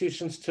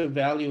institutions to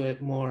value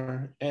it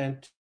more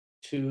and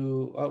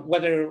to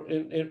whether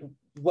in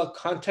what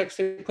context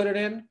they put it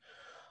in.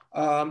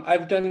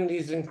 I've done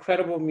these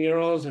incredible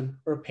murals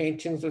or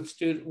paintings with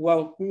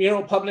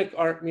public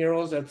art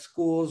murals at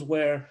schools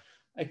where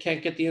I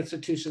can't get the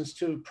institutions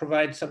to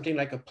provide something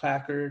like a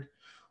placard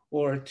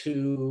or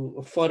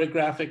to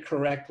photograph it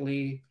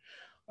correctly,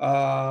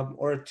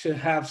 or to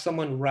have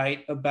someone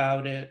write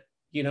about it,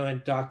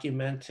 and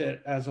document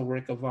it as a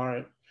work of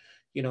art,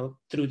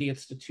 through the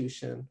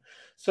institution.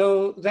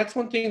 So that's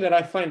one thing that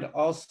I find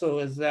also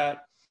is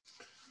that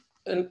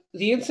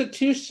the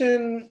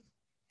institution,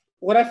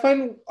 what I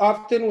find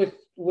often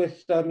with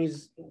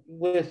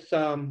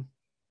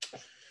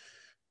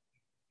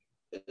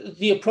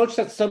the approach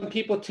that some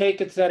people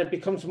take is that it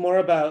becomes more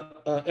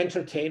about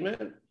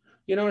entertainment,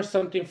 or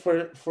something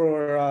for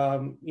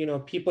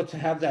people to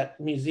have that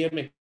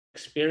museum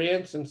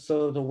experience. And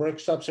so the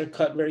workshops are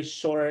cut very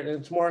short, and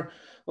it's more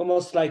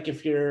almost like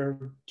if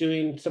you're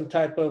doing some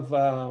type of,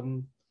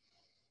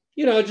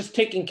 just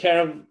taking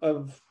care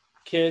of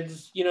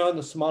kids, you know, in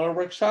the smaller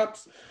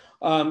workshops,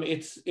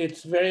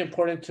 it's very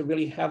important to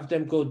really have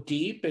them go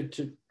deep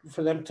and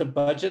for them to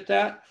budget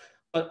that.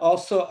 But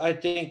also, I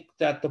think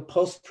that the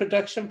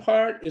post-production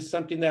part is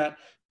something that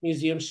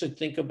museums should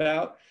think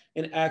about,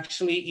 and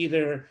actually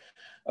either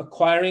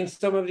acquiring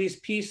some of these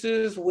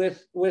pieces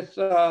with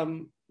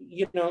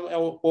you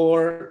know,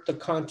 or the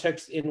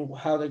context in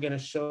how they're going to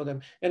show them.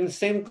 And the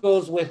same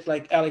goes with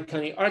like LA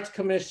County Arts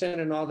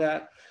Commission and all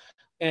that.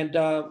 And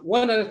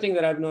one other thing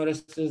that I've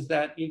noticed is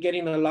that you're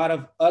getting a lot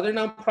of other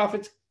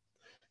nonprofits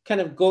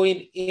kind of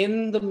going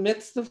in the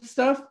midst of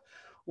stuff,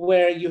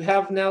 where you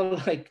have now,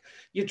 like,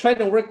 you're trying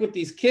to work with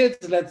these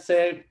kids, let's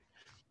say,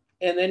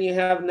 and then you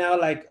have now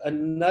like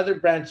another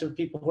branch of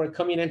people who are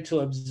coming in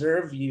to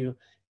observe you,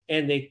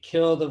 and they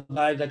kill the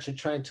vibe that you're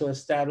trying to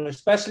establish,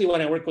 especially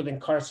when I work with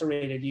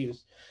incarcerated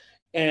youth.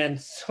 And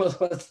so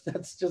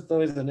that's just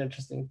always an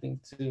interesting thing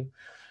too.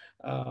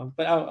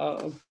 But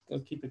I'll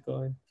keep it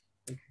going.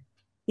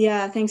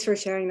 Yeah, thanks for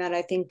sharing that.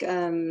 I think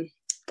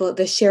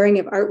the sharing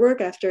of artwork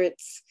after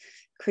it's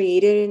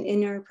created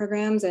in our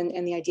programs,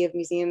 and the idea of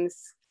museums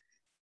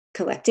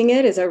collecting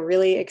it is a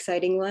really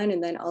exciting one.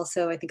 And then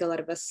also, I think a lot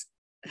of us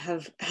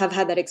have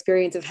had that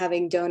experience of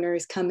having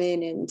donors come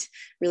in and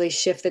really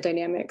shift the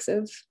dynamics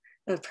of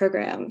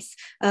programs.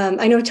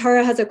 I know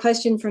Tara has a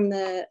question from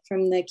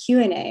the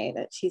Q&A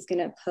that she's going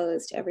to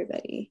pose to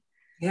everybody.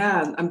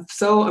 Yeah, I'm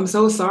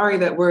so sorry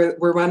that we're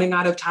running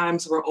out of time,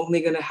 so we're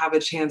only going to have a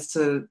chance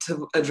to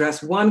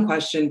address one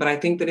question, but I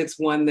think that it's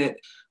one that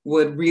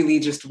would really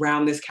just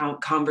round this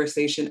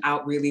conversation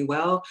out really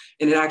well.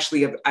 And it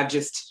actually, I've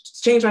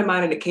just changed my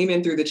mind, and it came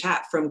in through the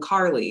chat from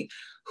Carly,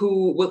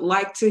 who would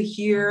like to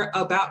hear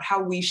about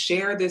how we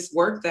share this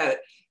work that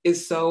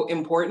is so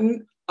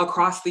important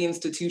across the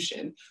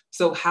institution.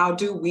 So how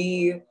do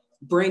we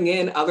bring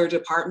in other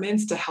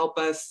departments to help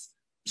us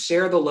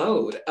share the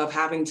load of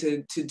having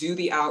to do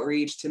the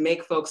outreach, to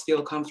make folks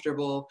feel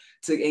comfortable,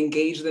 to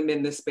engage them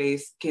in the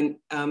space? Can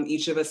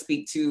each of us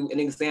speak to an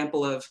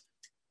example of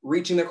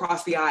reaching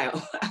across the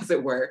aisle, as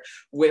it were,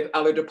 with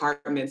other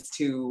departments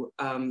to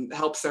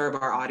help serve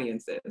our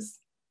audiences?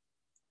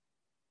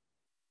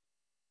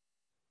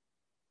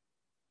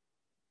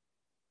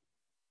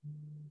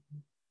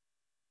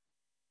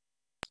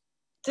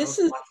 This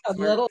is a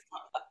little,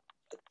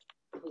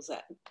 what was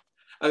that?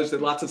 I just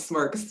said lots of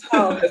smirks.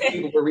 Oh,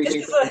 People were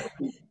reaching.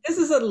 This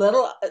is a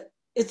little,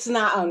 it's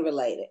not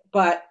unrelated,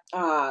 but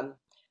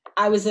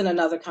I was in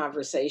another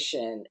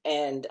conversation,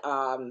 and,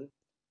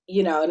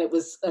 you know, and it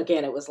was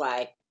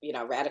like, you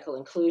know, radical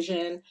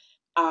inclusion.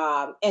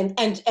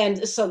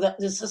 And so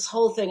there's this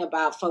whole thing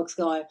about folks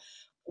going,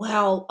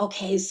 well,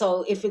 okay,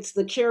 so if it's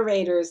the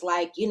curators,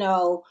 like, you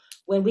know,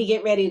 when we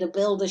get ready to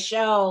build a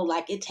show,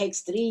 like it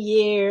takes 3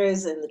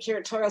 years, and the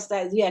curatorial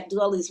staff, you have to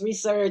do all this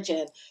research,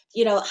 and,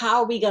 you know,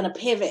 how are we going to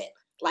pivot?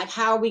 Like,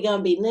 how are we going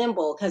to be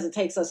nimble? Because it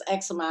takes us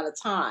X amount of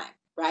time,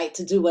 right,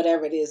 to do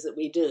whatever it is that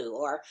we do,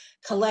 or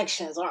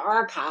collections, or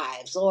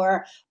archives,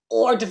 or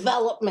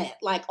development,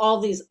 like all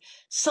these.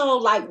 So,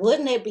 like,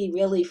 wouldn't it be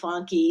really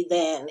funky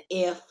then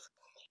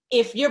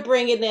if you're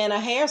bringing in a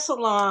hair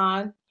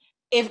salon,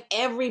 if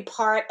every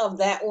part of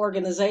that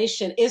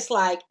organization is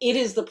like, it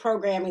is the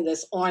programming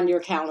that's on your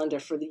calendar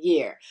for the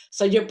year.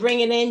 So you're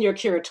bringing in your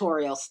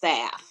curatorial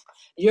staff,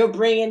 you're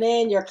bringing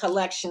in your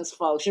collections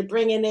folks, you're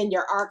bringing in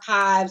your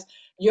archives,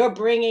 you're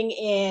bringing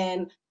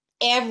in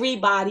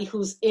everybody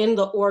who's in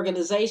the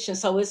organization.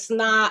 So it's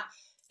not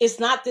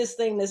this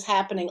thing that's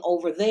happening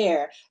over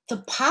there.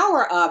 The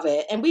power of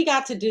it, and we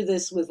got to do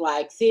this with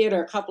like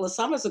theater a couple of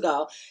summers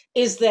ago,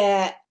 is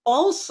that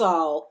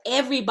also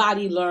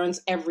everybody learns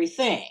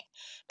everything.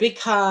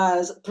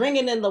 Because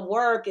bringing in the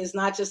work is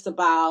not just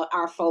about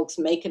our folks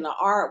making the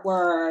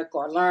artwork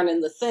or learning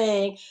the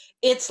thing.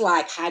 It's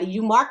like, how do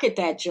you market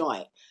that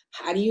joint?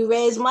 How do you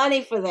raise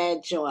money for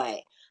that joint?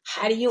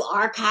 How do you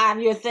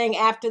archive your thing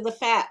after the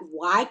fact?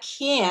 Why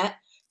can't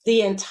the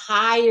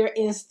entire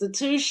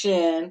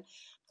institution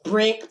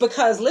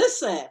because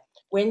listen,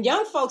 when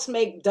young folks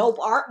make dope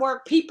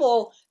artwork,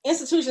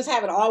 institutions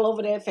have it all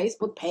over their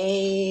Facebook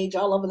page,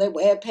 all over their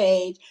web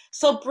page.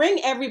 So bring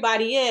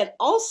everybody in.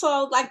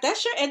 Also, like,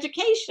 that's your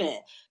education.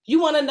 You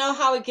want to know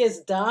how it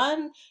gets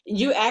done.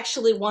 You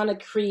actually want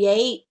to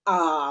create,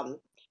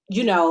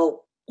 you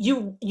know,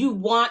 you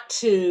want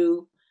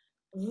to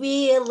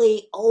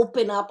really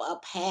open up a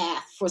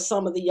path for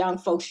some of the young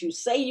folks you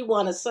say you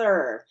want to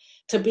serve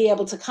to be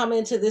able to come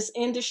into this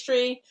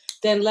industry.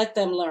 Then let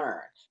them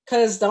learn.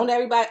 Because don't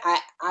everybody,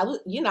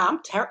 you know,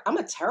 I'm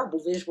a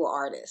terrible visual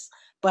artist,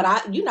 but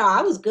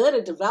I was good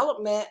at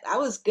development. I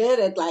was good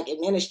at like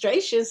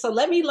administration. So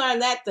let me learn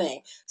that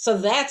thing. So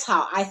that's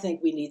how I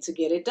think we need to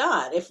get it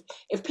done.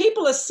 If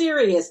people are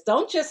serious,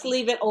 don't just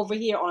leave it over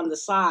here on the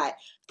side.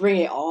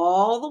 Bring it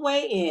all the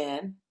way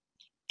in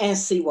and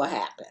see what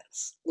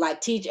happens.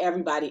 Like, teach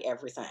everybody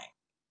everything.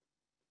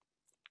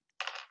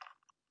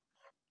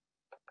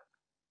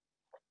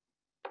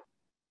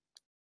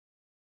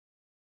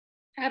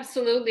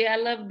 Absolutely. I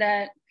love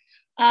that.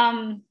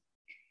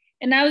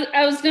 And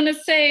I was going to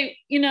say,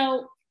 you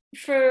know,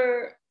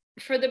 for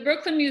for the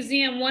Brooklyn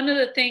Museum, one of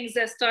the things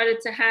that started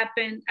to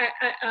happen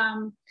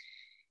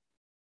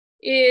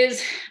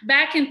is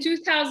back in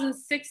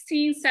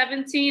 2016,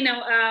 17,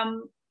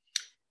 I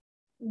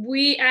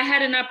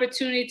had an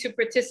opportunity to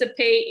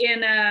participate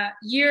in a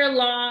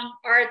year-long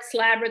arts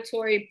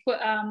laboratory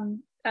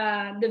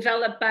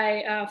developed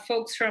by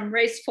folks from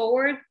Race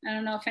Forward. I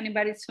don't know if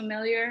anybody's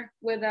familiar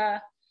with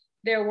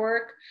their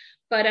work,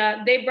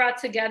 but they brought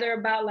together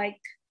about like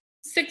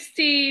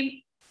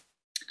 60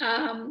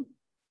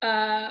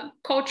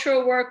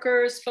 cultural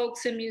workers,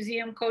 folks in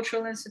museum,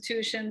 cultural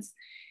institutions,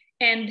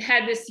 and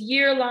had this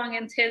year-long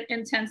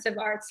intensive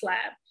arts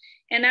lab.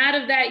 And out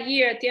of that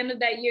year, at the end of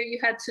that year, you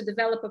had to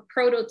develop a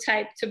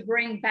prototype to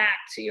bring back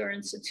to your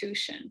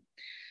institution.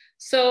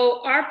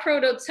 So our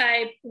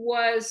prototype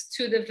was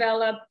to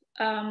develop,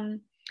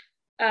 and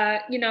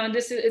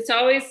it's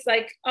always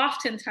like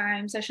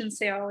oftentimes, I shouldn't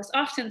say always,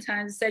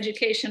 oftentimes it's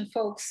education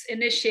folks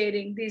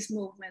initiating these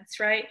movements,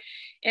 right?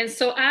 And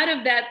so out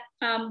of that,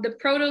 the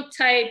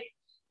prototype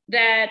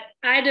that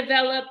I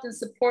developed in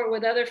support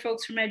with other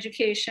folks from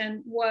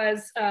education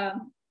was a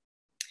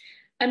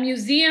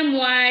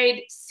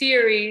museum-wide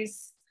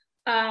series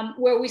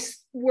where we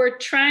were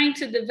trying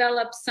to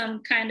develop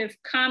some kind of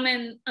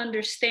common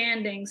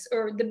understandings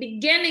or the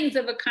beginnings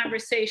of a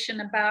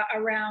conversation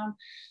around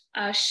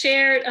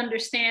shared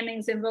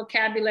understandings and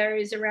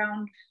vocabularies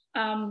around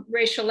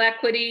racial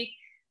equity,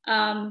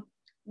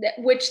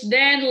 which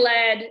then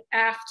led,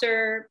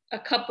 after a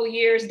couple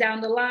years down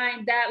the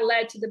line, that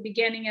led to the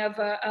beginning of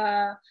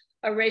a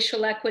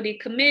racial equity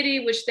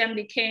committee, which then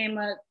became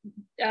a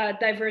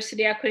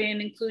diversity, equity,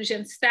 and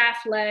inclusion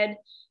staff-led,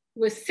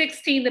 with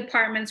 16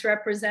 departments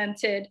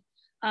represented,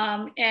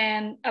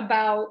 and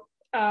about,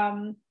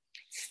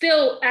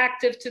 still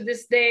active to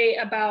this day,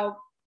 about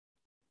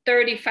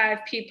 35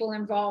 people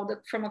involved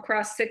from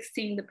across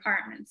 16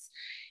 departments.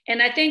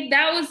 And I think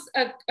that was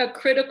a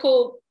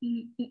critical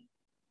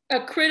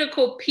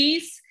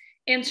piece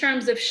in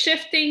terms of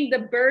shifting the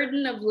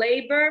burden of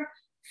labor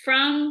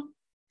from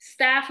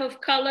staff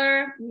of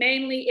color,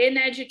 mainly in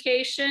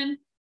education,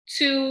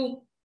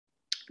 to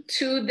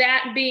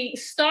that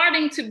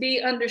starting to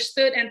be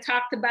understood and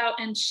talked about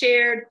and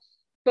shared,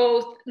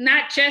 both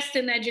not just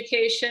in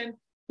education,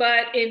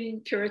 but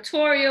in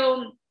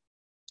curatorial,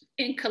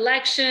 in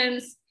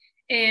collections,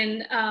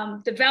 in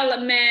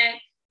development,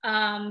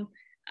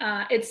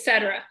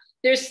 et.cetera.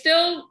 There's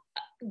still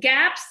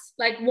gaps.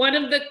 Like, one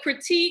of the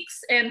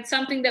critiques and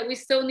something that we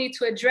still need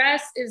to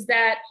address is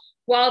that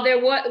while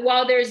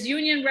there's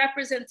union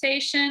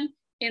representation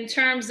in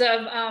terms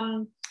of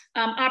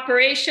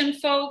operation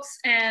folks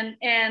and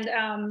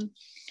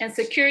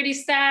security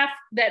staff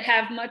that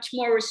have much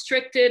more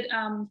restricted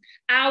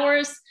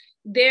hours,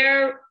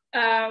 their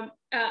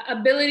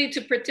ability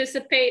to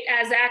participate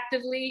as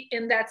actively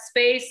in that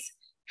space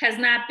has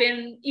not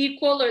been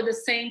equal or the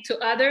same to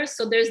others.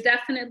 So there's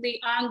definitely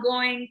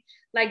ongoing,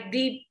 like,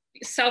 deep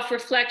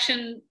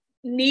self-reflection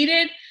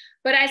needed.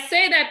 But I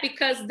say that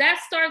because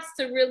that starts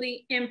to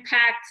really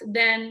impact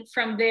then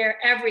from there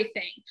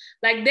everything.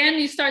 Like, then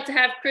you start to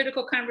have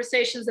critical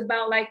conversations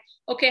about, like,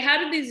 okay, how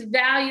do these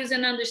values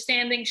and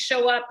understandings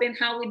show up in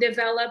how we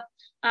develop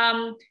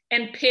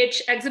and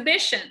pitch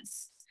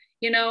exhibitions,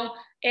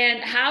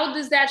 and how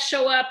does that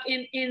show up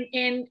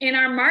in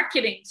our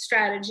marketing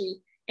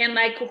strategy? And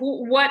like,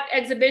 what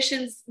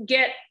exhibitions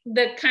get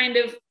the kind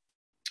of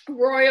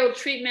royal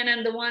treatment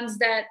and the ones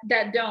that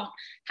don't?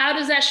 How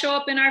does that show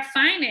up in our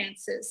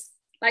finances?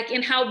 Like,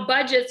 in how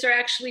budgets are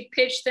actually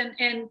pitched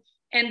and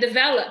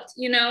developed,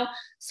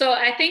 So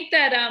I think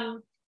that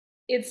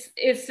it's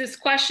this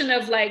question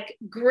of, like,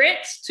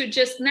 grit to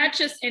not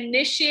just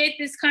initiate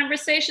these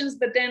conversations,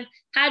 but then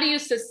how do you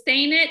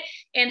sustain it?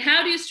 And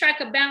how do you strike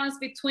a balance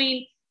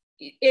between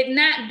it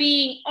not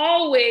being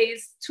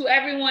always, to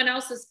everyone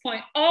else's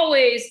point,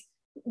 always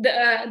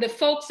the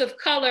folks of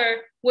color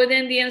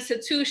within the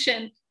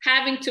institution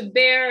having to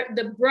bear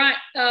the brunt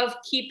of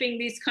keeping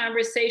these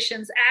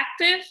conversations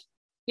active,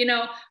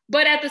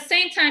 but at the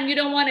same time, you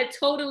don't want it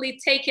totally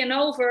taken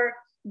over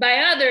by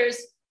others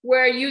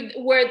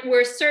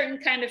where certain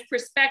kind of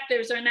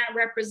perspectives are not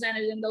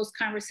represented in those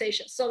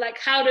conversations. So, like,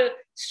 how to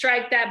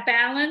strike that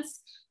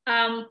balance.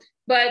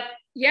 But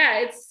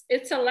yeah,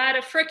 it's a lot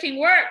of freaking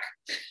work.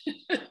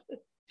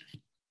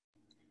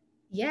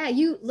 Yeah,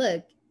 you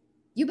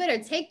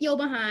better take your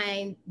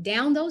behind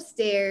down those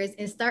stairs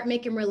and start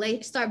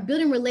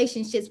building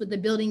relationships with the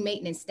building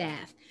maintenance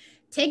staff.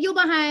 Take your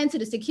behind to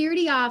the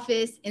security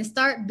office and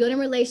start building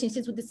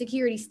relationships with the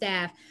security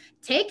staff.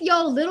 Take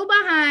your little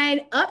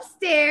behind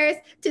upstairs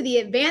to the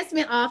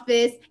advancement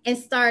office and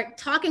start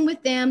talking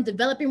with them,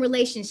 developing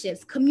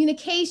relationships,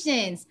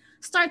 communications,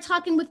 start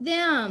talking with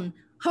them.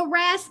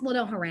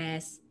 Don't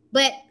harass,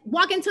 but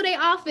walk into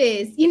their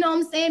office,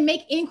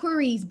 make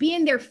inquiries, be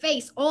in their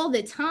face all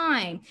the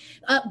time.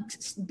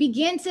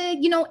 Begin to,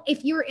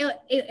 if you're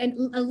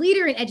a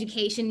leader in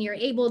education, you're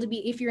able to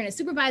be, if you're in a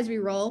supervisory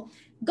role,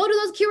 go to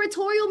those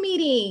curatorial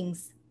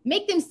meetings,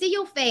 Make them see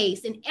your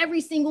face in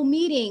every single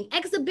meeting,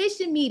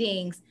 exhibition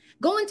meetings.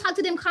 Go and talk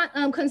to them,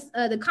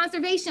 the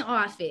conservation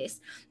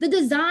office, the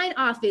design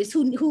office,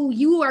 who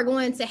you are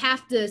going to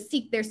have to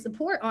seek their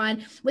support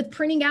on with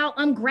printing out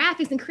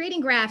graphics and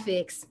creating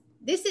graphics.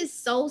 This is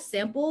so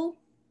simple.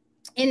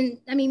 And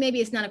I mean,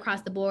 maybe it's not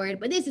across the board,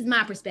 but this is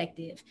my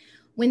perspective.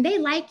 When they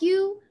like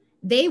you,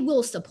 they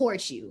will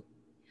support you.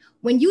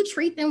 When you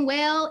treat them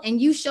well and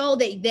you show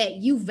that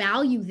you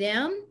value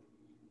them,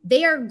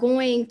 they are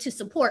going to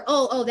support.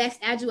 Oh, that's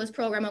Adjoa's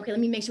program. Okay, let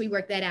me make sure we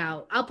work that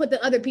out. I'll put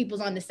the other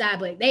people's on the side,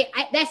 but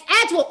that's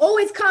Adjoa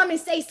always come and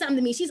say something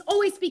to me. She's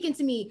always speaking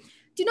to me.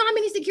 Do you know how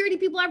many security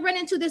people I've run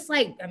into this,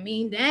 like, I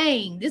mean,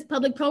 dang, this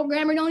public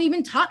programmer don't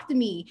even talk to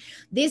me.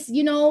 This,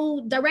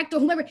 director,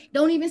 whoever,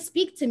 don't even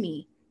speak to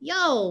me.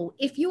 Yo,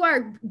 if you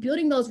are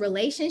building those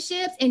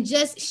relationships and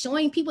just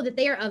showing people that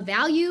they are of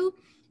value,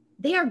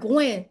 they are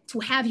going to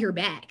have your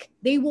back.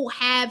 They will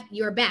have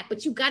your back,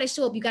 but you got to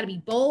show up. You got to be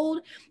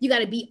bold. You got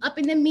to be up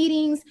in the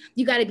meetings.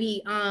 You got to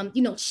be,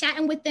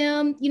 chatting with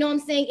them. You know what I'm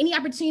saying? Any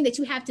opportunity that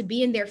you have to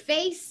be in their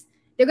face,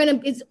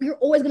 you're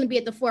always going to be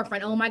at the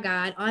forefront. Oh my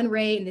God,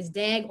 OnRaé and this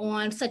dag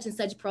on such and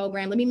such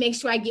program. Let me make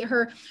sure I get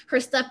her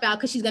stuff out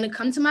because she's going to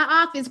come to my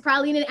office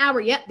probably in an hour.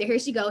 Yep, here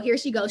she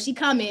go. She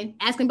coming,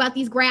 asking about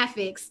these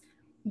graphics.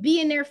 Be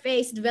in their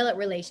face, develop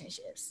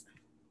relationships.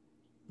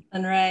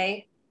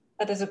 OnRaé,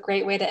 that is a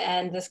great way to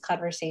end this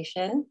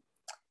conversation.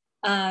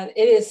 It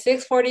is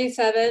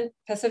 6:47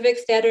 Pacific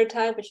Standard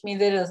Time, which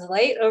means it is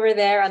late over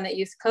there on the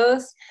East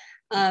Coast.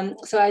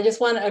 So I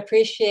just want to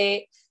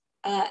appreciate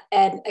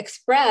and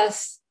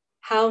express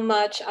how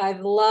much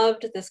I've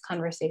loved this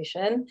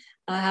conversation,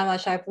 how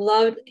much I've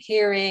loved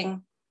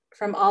hearing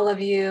from all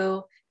of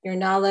you, your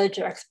knowledge,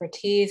 your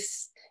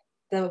expertise,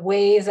 the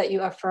ways that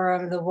you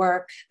affirm the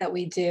work that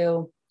we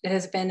do. It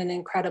has been an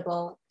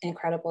incredible,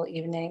 incredible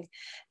evening.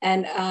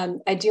 And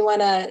I do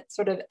want to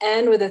sort of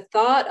end with a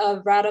thought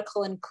of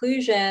radical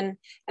inclusion,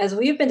 as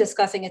we've been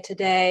discussing it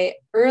today.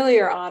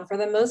 Earlier on, for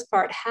the most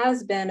part,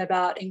 has been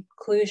about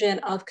inclusion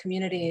of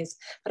communities.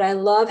 But I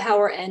love how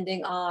we're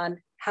ending on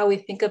how we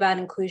think about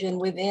inclusion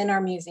within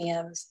our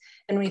museums.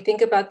 And we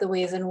think about the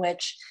ways in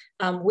which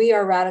we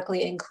are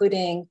radically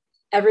including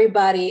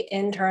everybody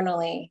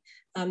internally.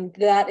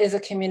 That is a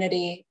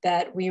community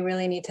that we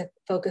really need to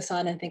focus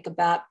on and think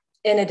about,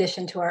 in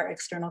addition to our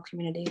external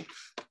community.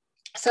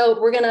 So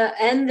we're gonna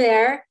end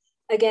there.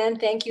 Again,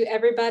 thank you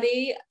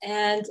everybody,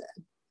 and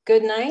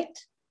good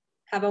night.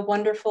 Have a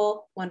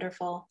wonderful,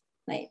 wonderful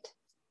night.